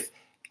think if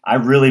I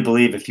really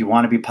believe if you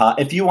want to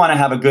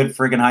have a good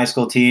friggin' high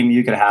school team,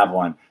 you could have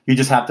one. You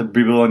just have to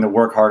be willing to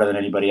work harder than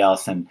anybody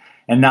else and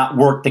not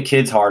work the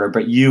kids harder,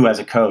 but you as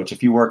a coach,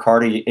 if you work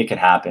harder, it could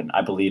happen.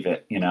 I believe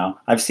it,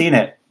 I've seen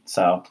it.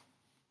 So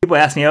people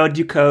ask me, do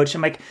you coach?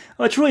 I'm like,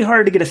 it's really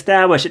hard to get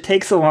established. It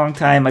takes a long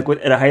time, like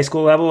at a high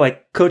school level,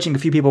 like coaching a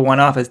few people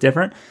one-off is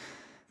different.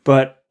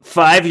 But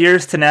 5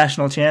 years to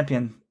national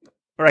champion,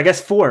 or I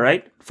guess 4,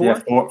 right?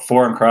 4? Yeah,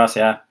 4 in cross,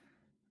 yeah.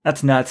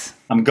 That's nuts.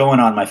 I'm going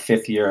on my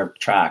 5th year of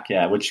track,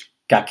 yeah, which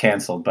got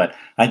canceled. But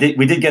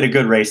we did get a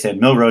good race in.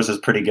 Millrose was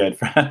pretty good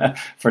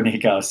for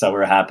Nico, so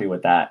we're happy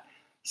with that.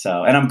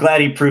 So, and I'm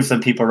glad he proved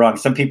some people wrong.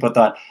 Some people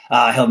thought,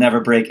 he'll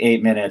never break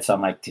 8 minutes. I'm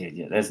like, dude,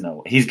 yeah, there's no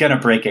way. He's going to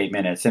break 8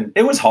 minutes. And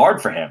it was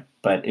hard for him,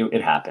 but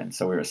it happened.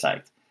 So we were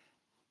psyched.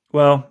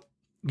 Well,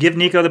 give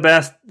Nico the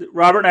best.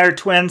 Robert and I are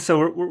twins,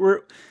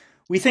 so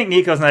we think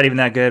Nico's not even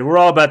that good. We're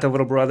all about the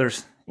little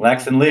brothers.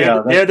 Lex and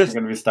Leo, they're going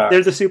to be stars.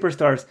 They're the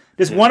superstars.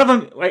 Just one of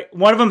them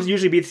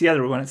usually beats the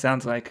other one, it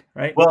sounds like,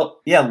 right?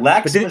 Well, yeah,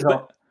 Lex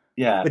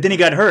but then he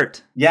got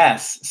hurt.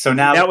 Yes. So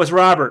now that was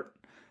Robert.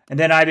 And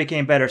then I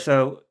became better.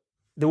 So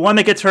the one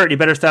that gets hurt, you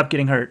better stop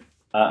getting hurt.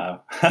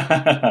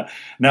 Uh-oh.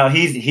 No,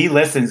 he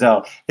listens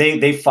though.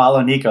 They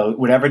follow Nico.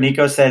 Whatever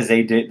Nico says,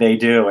 they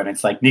do. And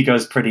it's like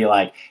Nico's pretty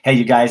like, hey,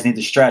 you guys need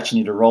to stretch, you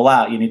need to roll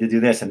out, you need to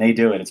do this, and they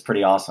do it. It's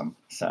pretty awesome.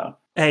 So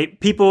hey,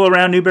 people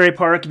around Newberry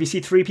Park, if you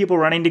see 3 people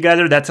running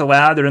together, that's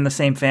allowed. They're in the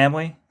same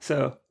family.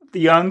 So the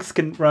youngs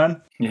can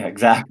run. Yeah,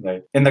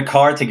 exactly. In the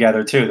car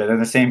together too. They're in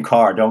the same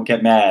car. Don't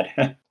get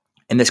mad.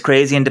 In this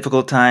crazy and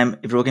difficult time,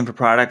 if you're looking for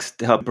products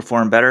to help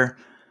perform better,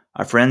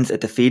 our friends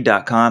at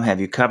thefeed.com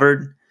have you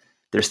covered.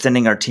 They're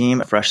sending our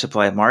team a fresh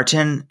supply of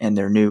Martin and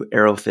their new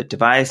AeroFit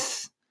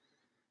device.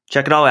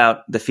 Check it all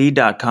out,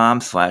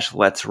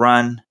 thefeed.com/let's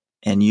run,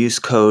 and use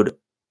code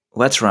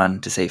let's run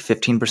to save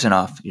 15%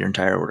 off your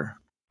entire order.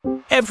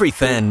 Every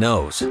fan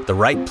knows the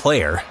right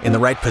player in the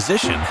right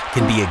position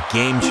can be a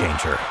game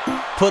changer.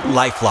 Put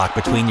LifeLock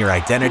between your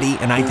identity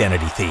and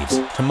identity thieves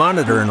to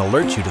monitor and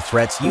alert you to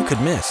threats you could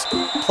miss.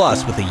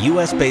 Plus, with a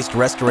U.S.-based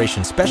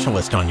restoration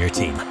specialist on your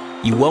team,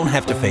 you won't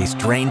have to face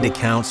drained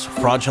accounts,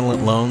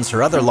 fraudulent loans,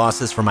 or other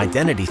losses from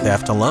identity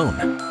theft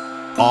alone.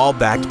 All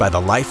backed by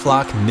the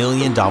LifeLock $1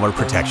 Million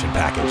Protection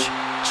Package.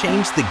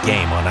 Change the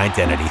game on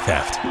identity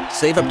theft.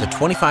 Save up to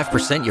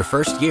 25% your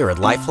first year at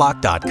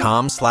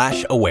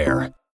LifeLock.com/aware.